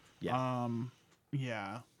actor. Yeah.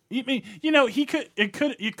 Yeah.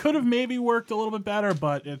 It could have maybe worked a little bit better,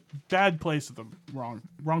 but bad place at the wrong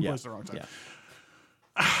place at the wrong time.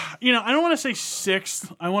 Yeah. I don't want to say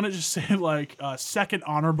sixth. I want to just say like second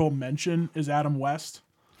honorable mention is Adam West.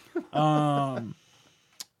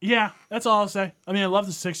 Yeah, that's all I'll say. I love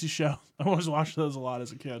the 60s show. I always watched those a lot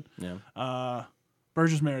as a kid. Yeah.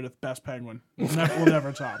 Burgess Meredith, best penguin. We'll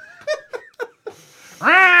never top. All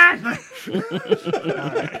right.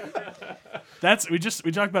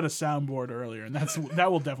 We talked about a soundboard earlier, and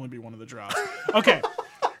that will definitely be one of the drops. Okay.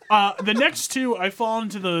 The next two I fall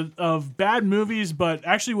into of bad movies, but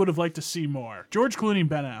actually would have liked to see more. George Clooney and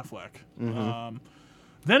Ben Affleck. Mm-hmm.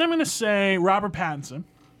 Then I'm going to say Robert Pattinson.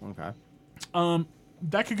 Okay.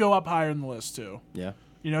 That could go up higher in the list too. Yeah.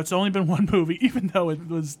 It's only been one movie, even though it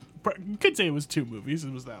was. You could say it was two movies.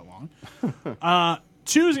 It was that long.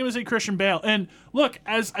 Two is going to say Christian Bale. And look,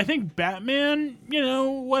 as I think Batman,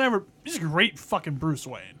 whatever, he's a great fucking Bruce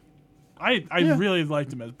Wayne. I really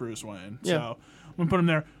liked him as Bruce Wayne. Yeah. So I'm going to put him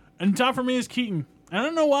there. And top for me is Keaton. I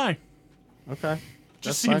don't know why. Okay.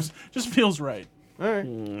 Just That's just feels right. All right.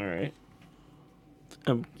 All right.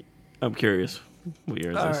 I'm curious. What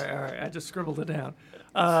yours all is? right. I just scribbled it down.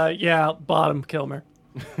 Yeah, bottom Kilmer.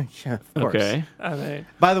 Yeah, of course. Okay. I mean,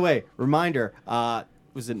 By the way, reminder,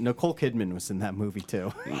 was it Nicole Kidman was in that movie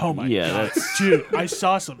too? Oh my Yeah, god, that's- dude! I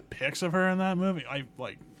saw some pics of her in that movie.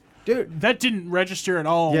 Dude. That didn't register at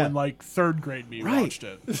all Yeah. when third grade me watched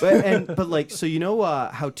it. But so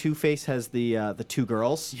how Two-Face has the two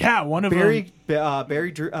girls? Yeah, one of them. Drew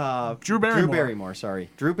Barrymore. Barrymore,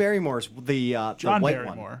 sorry. Drew Barrymore's the John white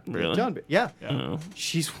Barrymore. one. Really? John, yeah. Oh,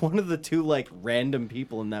 She's one of the two random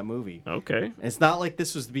people in that movie. okay. And it's not like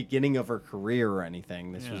this was the beginning of her career or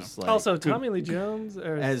anything. This was also Tommy Lee Jones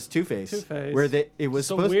as Two-Face. Two-Face. Where it was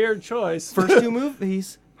it's a supposed weird choice. first two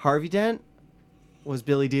movies, Harvey Dent was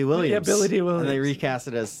Billy D. Williams. Billy D. Williams. And they recast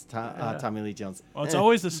it as Tommy Lee Jones. Well, it's Eh.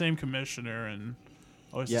 always the same commissioner and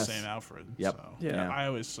always Yes. the same Alfred. Yep. So. Yeah. I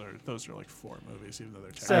always those are four movies, even though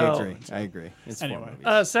they're So- technically I agree. It's Anyway.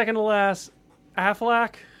 four movies. Second to last,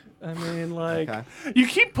 Affleck. Okay. You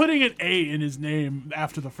keep putting an A in his name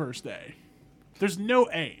after the first A. There's no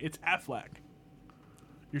A. It's Affleck.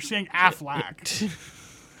 You're saying Affleck.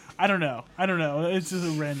 I don't know. It's just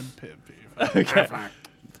a random pet peeve. Okay.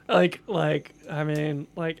 I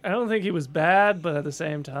don't think he was bad, but at the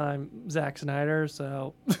same time, Zack Snyder.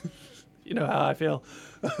 So, you know how I feel.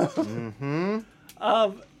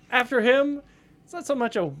 After him, it's not so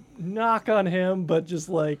much a knock on him, but just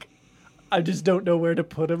I just don't know where to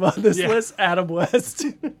put him on this Yeah. list. Adam West.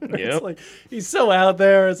 Yep. It's he's so out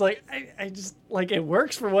there. It's I just it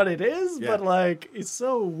works for what it is, Yeah. but he's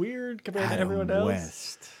so weird compared to everyone else.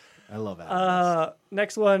 West. I love Adam West.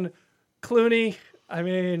 Next one, Clooney.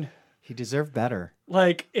 He deserved better.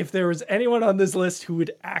 If there was anyone on this list who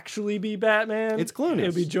would actually be Batman, It's Clooney. It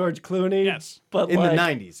would be George Clooney. Yes. But In the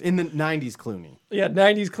 90s. In the 90s, Clooney. Yeah,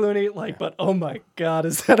 90s Clooney. But oh my God,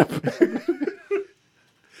 is that a.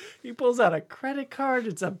 He pulls out a credit card.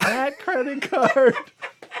 It's a Bat credit card.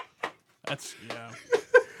 That's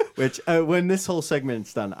Which, when this whole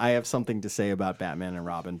segment's done, I have something to say about Batman and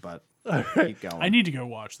Robin, but keep going. I need to go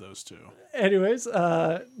watch those two. Anyways,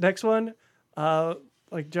 next one.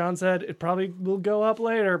 Like John said, it probably will go up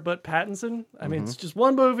later, but Pattinson. It's just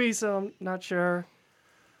one movie, so I'm not sure.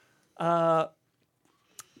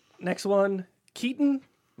 Next one, Keaton.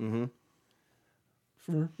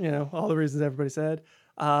 For all the reasons everybody said.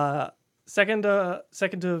 Second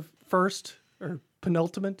to first or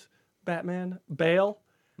penultimate Batman, Bale.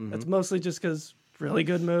 That's mostly just because really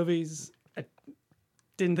good movies. I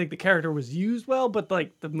didn't think the character was used well, but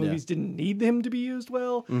the movies didn't need him to be used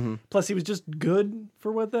well. Plus, he was just good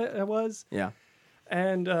for what that was. Yeah.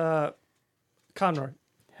 And Conroy,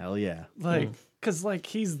 Hell yeah. because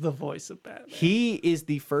he's the voice of Batman. He is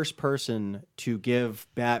the first person to give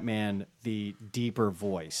Batman the deeper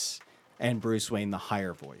voice and Bruce Wayne the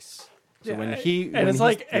higher voice. So when he and it's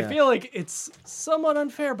I feel like it's somewhat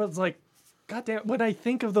unfair, but it's goddamn, when I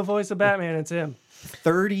think of the voice of Batman, it's him.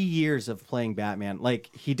 30 years of playing Batman. Like,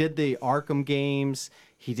 he did the Arkham games,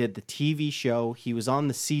 he did the TV show, he was on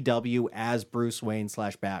the CW as Bruce Wayne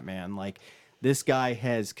 / Batman. Like, this guy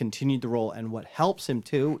has continued the role, and what helps him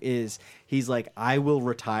too is he's like, I will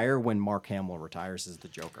retire when Mark Hamill retires as the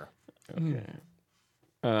Joker. Okay.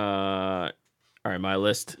 All right, my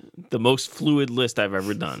list. The most fluid list I've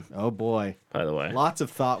ever done, Oh boy. by the way. Lots of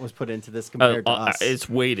thought was put into this compared to us. It's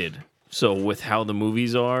weighted. So with how the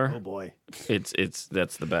movies are, Oh boy. it's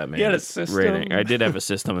that's the Batman You had a system? rating. I did have a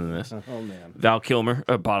system in this. Oh man. Val Kilmer,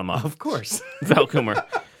 bottom up. Of course. Val Kilmer.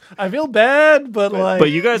 I feel bad, but like, But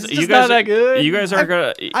you guys, it's just not that good. You guys are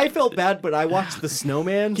gonna. I felt bad, but I watched The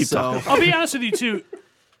Snowman, so talking. I'll be honest with you too.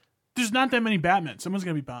 There's not that many Batman. Someone's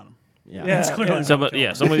gonna be bottom. yeah. Yeah, clearly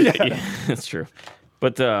yeah. Somebody, yeah, that's true.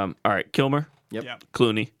 But all right, Kilmer, Yep. Yeah.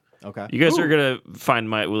 Clooney. Okay. You guys are gonna find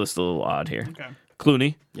my list a little odd here. Okay.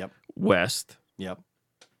 Clooney, Yep. West, Yep.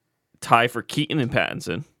 tie for Keaton and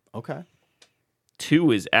Pattinson. Okay.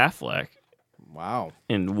 2 is Affleck, Wow.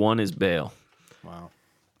 and 1 is Bale. Wow.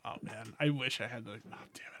 Oh man, I wish I had the. Oh damn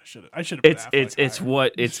it! I should have. It's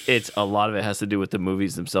what it's a lot of it has to do with the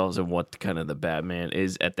movies themselves and what kind of the Batman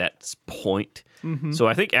is at that point. So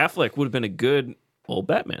I think Affleck would have been a good old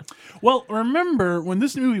Batman. Well, remember when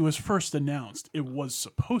this movie was first announced, it was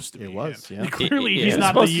supposed to be. It was, him. yeah. And clearly, Yeah. he's He's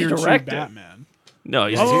not the supposed to year 2 direct it. Batman. No,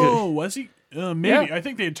 he's Oh, was he? Maybe. Yeah. I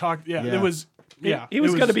think they had talked. Yeah, Yeah. it was. Yeah, He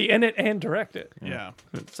was it going to be in it and direct it. Yeah,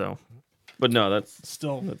 so. But no, that's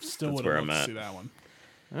still that's would where have I'm loved to at. see that one.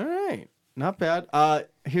 All right. Not bad.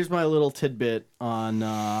 Here's my little tidbit on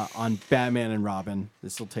Batman and Robin.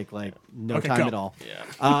 This will take like no Okay, time go. at all.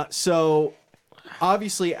 Yeah. So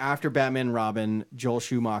obviously after Batman and Robin, Joel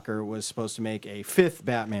Schumacher was supposed to make a 5th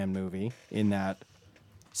Batman movie in that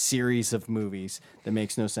series of movies that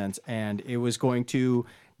makes no sense, and it was going to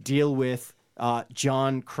deal with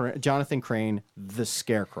Jonathan Crane, the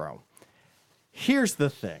Scarecrow. Here's the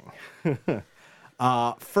thing.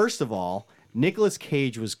 First of all, Nicolas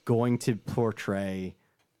Cage was going to portray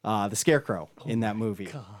the Scarecrow in that movie.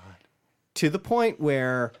 To the point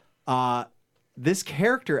where this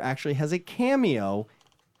character actually has a cameo,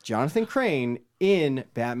 Jonathan Crane, in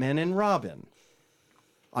Batman and Robin.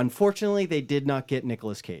 Unfortunately, they did not get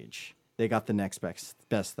Nicolas Cage. They got the next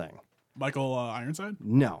best thing. Michael Ironside.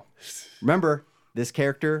 No. Remember, this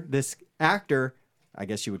actor, I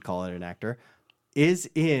guess you would call it an actor, is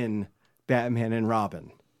in Batman and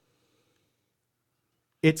Robin.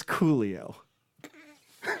 It's Coolio.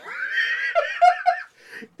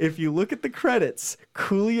 If you look at the credits,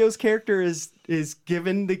 Coolio's character is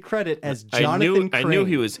given the credit as Jonathan Crane. I knew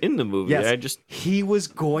he was in the movie. Yes, he was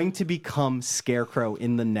going to become Scarecrow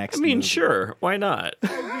in the next I mean, movie. sure, why not?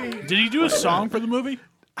 Did he do a song for the movie?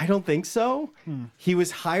 I don't think so. He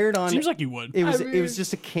was hired on. Seems like he would. It was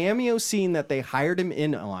just a cameo scene that they hired him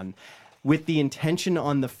in on, with the intention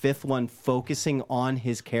on the 5th one focusing on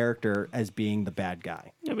his character as being the bad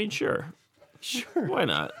guy. I mean, sure. Sure. Why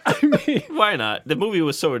not? Why not? The movie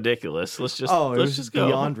was so ridiculous. Let's just Oh, it let's was just go.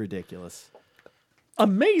 beyond ridiculous.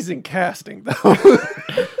 Amazing casting, though.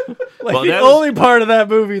 Like, Well, the that was- only part of that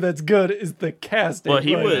movie that's good is the casting. Well,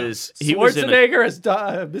 he Like, was in Schwarzenegger as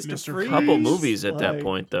Mr. Mr. Freeze. couple movies at that Like,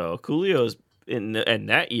 point, though. Coolio's in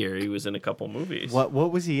that year he was in a couple movies. What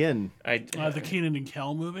was he in? The Keenan and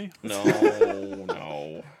Kel movie.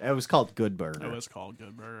 No. It was called Good It Burger. was called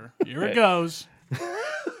Good Burger. Here it goes.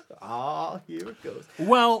 Oh, here it goes.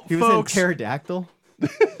 Well, He was folks, in Pterodactyl.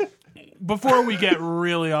 before we get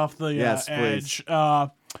really off the Yes, edge,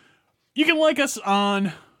 you can like us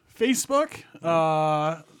on Facebook.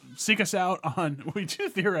 Seek us out on. We do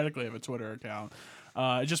theoretically have a Twitter account.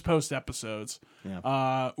 Just post episodes.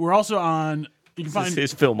 Yeah. We're also on. You can This is find.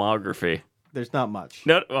 his filmography. There's not much.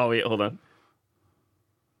 No, oh wait, hold on.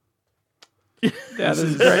 Yeah, this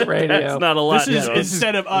is great radio. That's not a lot. This is no.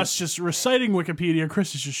 instead of us just reciting Wikipedia,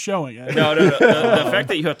 Chris is just showing it. No. The fact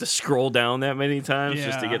that you have to scroll down that many times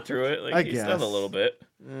just to Yeah. get through it, like I he's done guess. a little bit.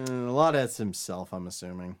 A lot of it's himself, I'm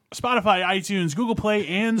assuming. Spotify, iTunes, Google Play,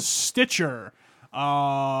 and Stitcher.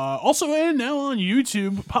 Also in now on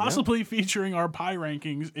YouTube, possibly featuring our pie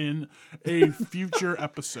rankings in a future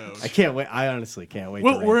episode. I can't wait. I honestly can't wait.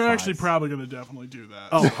 Well, to we're rank actually pies. probably going to definitely do that.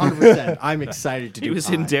 Oh, 100%. I'm excited to do He was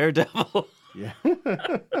pie. in Daredevil. Yeah.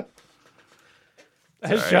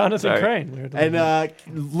 As Jonathan Sorry. Crane. We were And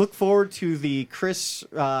look forward to the Chris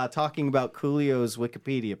talking about Coolio's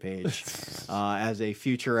Wikipedia page as a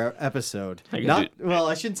future episode. I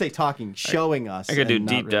shouldn't say talking, showing us. I gotta do a and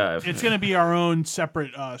not deep really- dive. It's going to be our own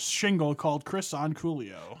separate shingle called Chris on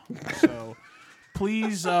Coolio. So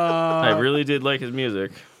please. I really did like his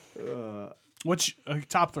music. What's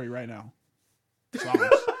top 3 right now? songs.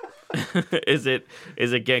 Is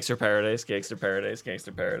it Gangster Paradise? Gangster Paradise?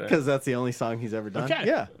 Gangster Paradise? Because that's the only song he's ever done. Okay.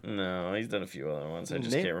 Yeah. No, he's done a few other ones. I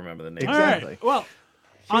just Name- can't remember the name. All Exactly. right. Well,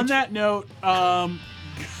 on that note,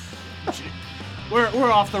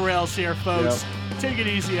 we're off the rails here, folks. Take it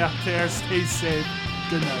easy out there. Stay safe.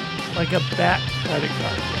 Good night. Like a bat credit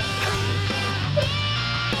card.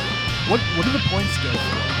 What do the points go for?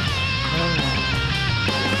 I don't know.